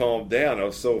couldn't calm down. I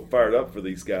was so fired up for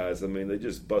these guys. I mean, they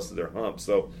just busted their hump.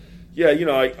 So, yeah,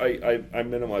 I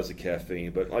minimize the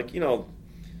caffeine. But,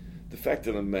 the fact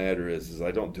of the matter is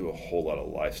I don't do a whole lot of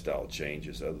lifestyle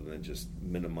changes other than just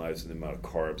minimizing the amount of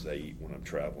carbs I eat when I'm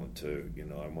traveling, too.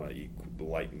 I want to eat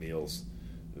light meals,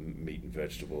 meat and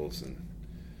vegetables,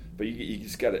 but you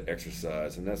just got to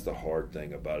exercise, and that's the hard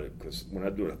thing about it. Because when I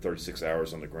do it 36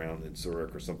 hours on the ground in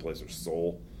Zurich or someplace or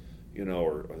Seoul, I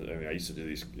used to do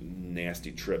these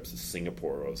nasty trips to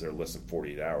Singapore. I was there less than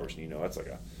 48 hours, and that's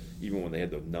even when they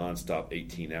had the nonstop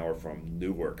 18-hour from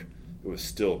Newark, it was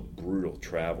still brutal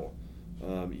travel.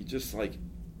 You just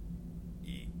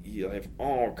you have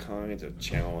all kinds of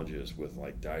challenges with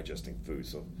digesting food.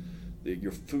 So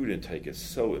your food intake is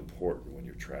so important when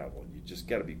you're traveling. You just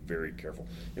got to be very careful.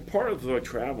 And part of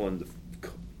traveling, the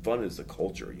fun is the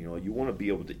culture. You want to be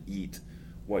able to eat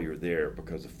while you're there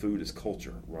because the food is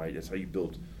culture, right? It's how you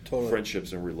build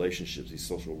friendships and relationships, these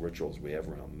social rituals we have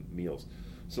around meals.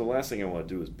 So the last thing I want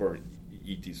to do is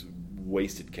eat these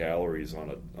wasted calories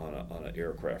on an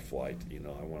aircraft flight.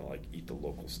 I want to eat the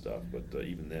local stuff, but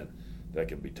even then, that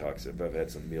can be toxic. I've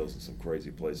had some meals in some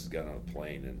crazy places, got on a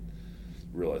plane and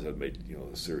realized I'd made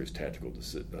a serious tactical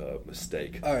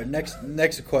mistake. All right,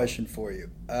 next question for you.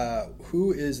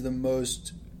 Who is the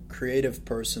most creative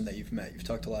person that you've met? You've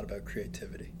talked a lot about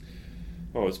creativity.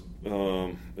 Oh, it's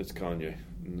Kanye.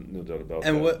 No doubt about that.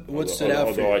 And what stood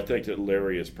out for you? Although I think that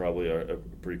Larry is probably a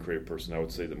pretty creative person. I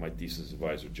would say that my thesis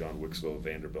advisor, John Wickslow of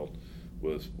Vanderbilt,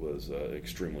 was an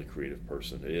extremely creative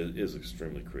person. Is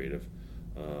extremely creative.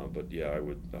 But yeah, I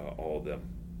would all of them.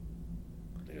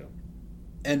 Yeah.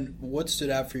 And what stood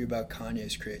out for you about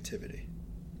Kanye's creativity?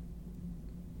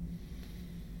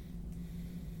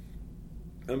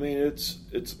 I mean, it's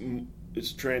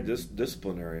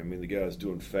transdisciplinary. I mean, the guy's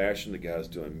doing fashion, the guy's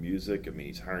doing music. I mean,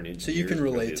 he's hiring engineers. So you can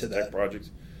relate to that. Projects.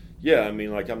 Yeah, I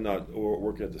mean, I'm not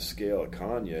working at the scale of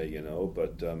Kanye,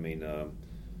 but I mean,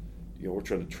 we're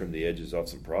trying to trim the edges off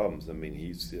some problems. I mean,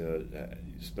 he's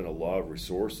spent a lot of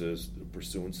resources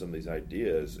pursuing some of these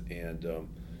ideas, and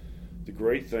the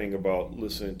great thing about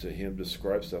listening to him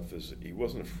describe stuff is he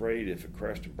wasn't afraid if it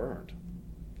crashed and burned.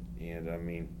 And I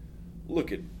mean,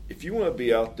 look, if you want to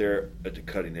be out there at the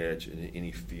cutting edge in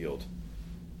any field,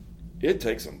 it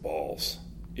takes some balls.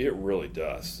 It really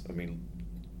does. I mean,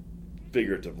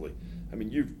 figuratively. I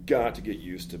mean, you've got to get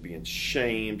used to being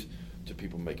shamed, to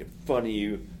people making fun of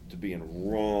you, to being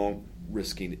wrong,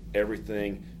 risking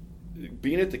everything.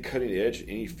 Being at the cutting edge in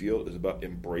any field is about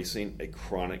embracing a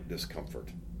chronic discomfort.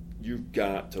 You've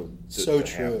got to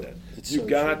have that. You've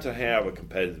got to have a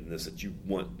competitiveness that you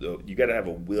want. You got to have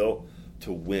a will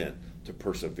to win, to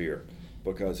persevere,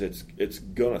 because it's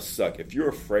gonna suck. If you're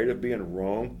afraid of being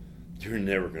wrong, you're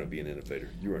never going to be an innovator.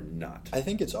 You are not. I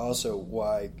think it's also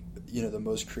why the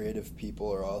most creative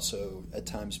people are also at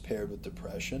times paired with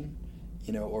depression.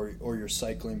 Or you're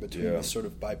cycling between this sort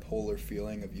of bipolar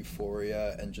feeling of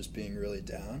euphoria and just being really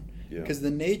down. Because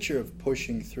the nature of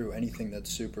pushing through anything that's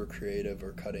super creative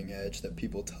or cutting edge that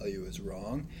people tell you is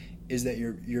wrong is that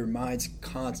your mind's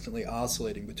constantly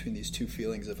oscillating between these two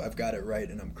feelings of I've got it right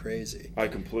and I'm crazy. I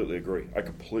completely agree.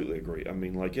 I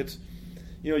mean, like it's,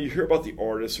 you hear about the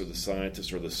artist or the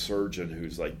scientist or the surgeon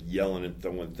who's like yelling and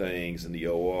throwing things in the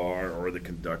OR or the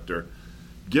conductor.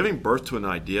 Giving birth to an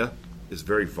idea is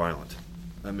very violent.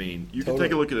 I mean, you can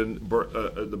take a look at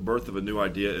the birth of a new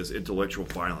idea as intellectual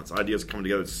violence. Ideas coming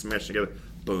together, smash together,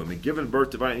 boom. And giving birth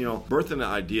to, birthing an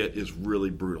idea is really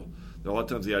brutal. A lot of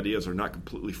times the ideas are not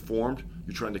completely formed.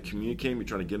 You're trying to communicate them. You're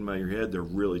trying to get them out of your head. They're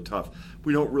really tough.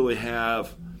 We don't really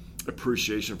have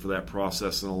appreciation for that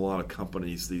process in a lot of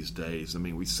companies these days. I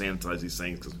mean, we sanitize these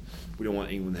things because we don't want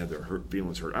anyone to have their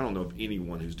feelings hurt. I don't know of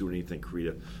anyone who's doing anything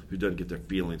creative who doesn't get their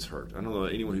feelings hurt. I don't know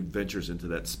anyone who ventures into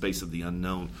that space of the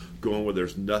unknown, going where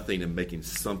there's nothing and making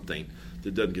something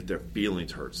that doesn't get their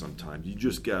feelings hurt sometimes. You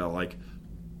just got to,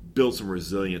 build some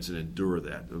resilience and endure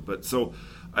that. But so,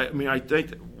 I think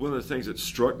that one of the things that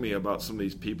struck me about some of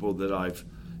these people that I've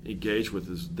engaged with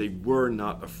is they were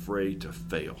not afraid to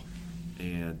fail.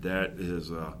 And that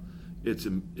is,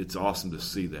 it's awesome to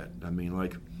see that.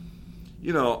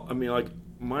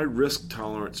 My risk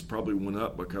tolerance probably went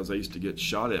up because I used to get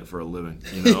shot at for a living,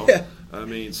 Yeah.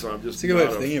 So I'm just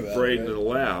not afraid in the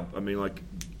lab.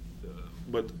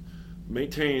 But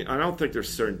maintain, I don't think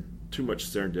there's too much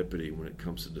serendipity when it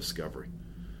comes to discovery.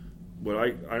 But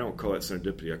I don't call that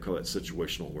serendipity, I call that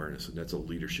situational awareness, and that's a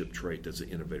leadership trait, that's an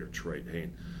innovator trait. Hey,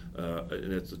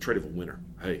 and it's the trait of a winner.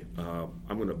 Hey,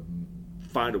 I'm going to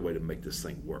find a way to make this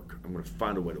thing work. I'm going to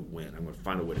find a way to win. I'm going to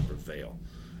find a way to prevail.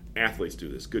 Athletes do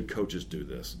this. Good coaches do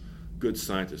this. Good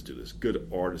scientists do this.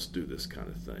 Good artists do this kind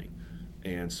of thing.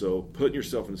 And so putting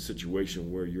yourself in a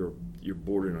situation where you're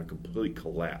bordering on complete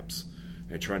collapse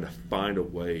and trying to find a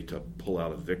way to pull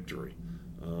out a victory.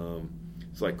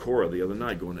 It's like Cora the other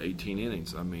night going to 18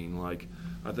 innings. I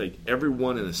think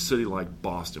everyone in a city like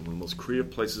Boston, one of the most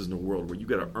creative places in the world, where you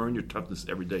got to earn your toughness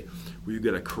every day, where you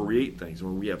got to create things,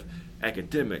 where we have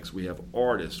academics, we have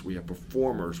artists, we have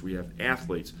performers, we have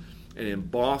athletes, and in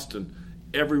Boston,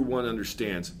 everyone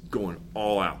understands going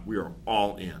all out. We are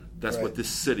all in. That's what this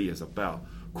city is about.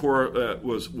 Cora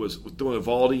was throwing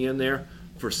Eovaldi in there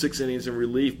for 6 innings in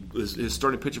relief, his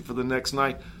starting pitcher for the next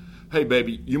night. Hey,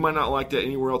 baby, you might not like that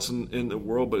anywhere else in the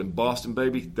world, but in Boston,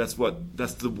 baby, that's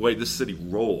the way this city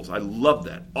rolls. I love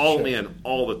that. All in,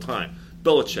 all the time.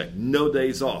 Belichick, no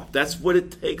days off. That's what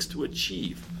it takes to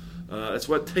achieve. That's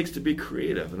what it takes to be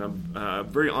creative. And I'm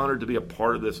very honored to be a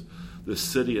part of this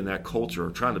city and that culture,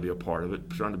 or trying to be a part of it,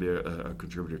 trying to be a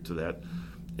contributor to that.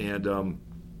 And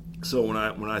so when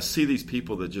I see these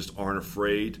people that just aren't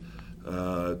afraid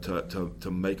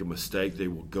to make a mistake, they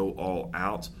will go all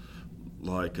out.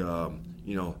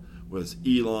 Was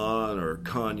Elon or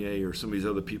Kanye or some of these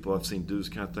other people I've seen do this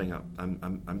kind of thing,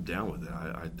 I'm down with it.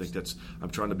 I think I'm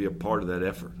trying to be a part of that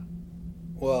effort.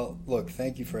 Well, look,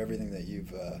 thank you for everything that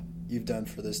you've done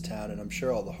for this town, and I'm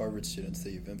sure all the Harvard students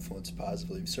that you've influenced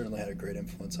positively. You've certainly had a great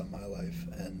influence on my life,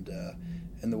 and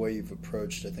the way you've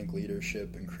approached, I think,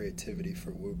 leadership and creativity for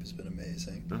Whoop has been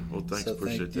amazing. Yeah, well, thanks.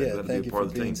 Appreciate that. Yeah, thank you for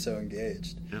being so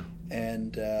engaged. Yeah.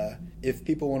 And if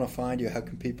people want to find you, how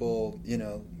can people,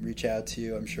 reach out to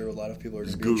you? I'm sure a lot of people are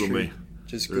going to be Google me.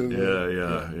 Just Google.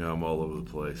 Yeah. I'm all over the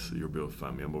place. You'll be able to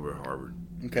find me. I'm over at Harvard.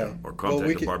 Okay. Yeah. Or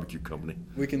contact the barbecue company.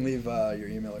 We can leave your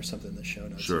email or something in the show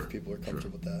notes if people are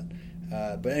comfortable with that.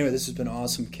 But anyway, this has been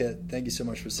awesome, Kit. Thank you so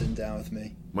much for sitting down with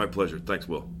me. My pleasure. Thanks,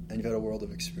 Will. And you've had a world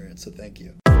of experience, so thank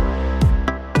you.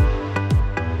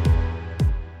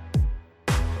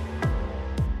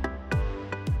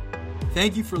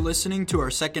 Thank you for listening to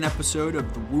our second episode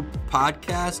of the Whoop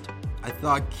podcast. I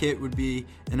thought Kit would be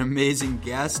an amazing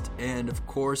guest, and of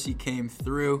course he came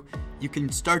through. You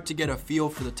can start to get a feel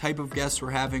for the type of guests we're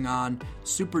having on,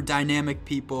 super dynamic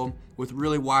people with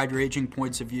really wide-ranging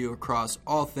points of view across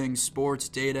all things sports,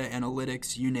 data,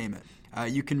 analytics, you name it.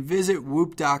 You can visit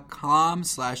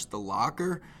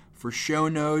whoop.com/thelocker for show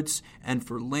notes and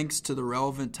for links to the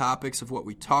relevant topics of what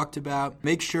we talked about.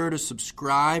 Make sure to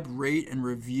subscribe, rate, and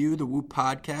review the Whoop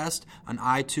Podcast on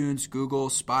iTunes, Google,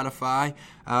 Spotify,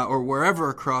 or wherever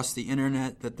across the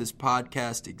internet that this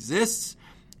podcast exists.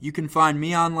 You can find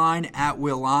me online at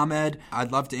Will Ahmed.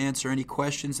 I'd love to answer any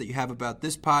questions that you have about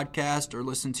this podcast or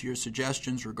listen to your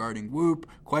suggestions regarding Whoop,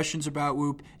 questions about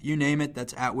Whoop, you name it,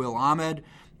 that's at Will Ahmed.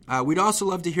 We'd also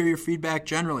love to hear your feedback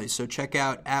generally, so check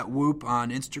out at Whoop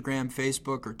on Instagram,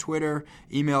 Facebook, or Twitter.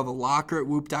 Email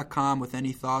thelocker@whoop.com with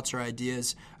any thoughts or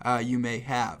ideas you may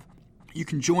have. You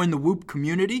can join the Whoop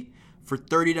community for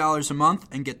 $30 a month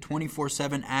and get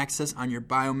 24/7 access on your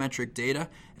biometric data,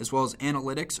 as well as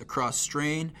analytics across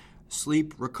strain,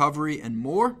 sleep, recovery, and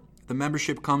more. The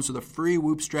membership comes with a free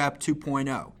Whoop Strap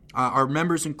 2.0. Our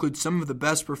members include some of the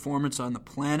best performance on the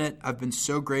planet. I've been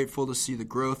so grateful to see the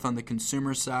growth on the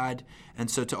consumer side. And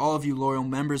so to all of you loyal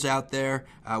members out there,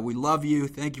 we love you.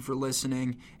 Thank you for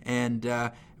listening. And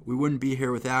we wouldn't be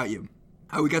here without you.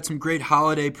 We got some great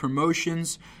holiday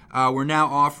promotions. We're now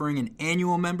offering an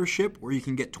annual membership where you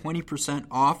can get 20%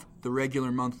 off the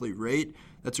regular monthly rate.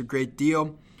 That's a great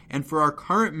deal. And for our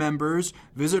current members,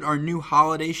 visit our new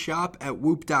holiday shop at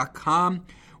whoop.com.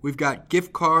 We've got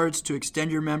gift cards to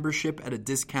extend your membership at a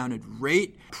discounted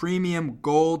rate, premium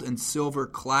gold and silver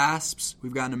clasps.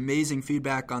 We've gotten amazing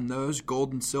feedback on those,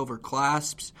 gold and silver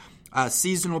clasps,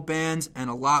 seasonal bands, and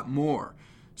a lot more.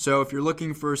 So if you're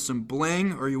looking for some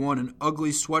bling or you want an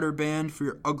ugly sweater band for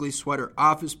your ugly sweater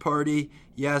office party,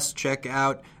 yes, check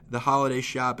out the holiday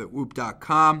shop at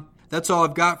whoop.com. That's all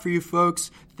I've got for you folks.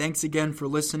 Thanks again for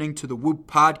listening to the Whoop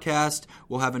Podcast.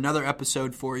 We'll have another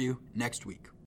episode for you next week.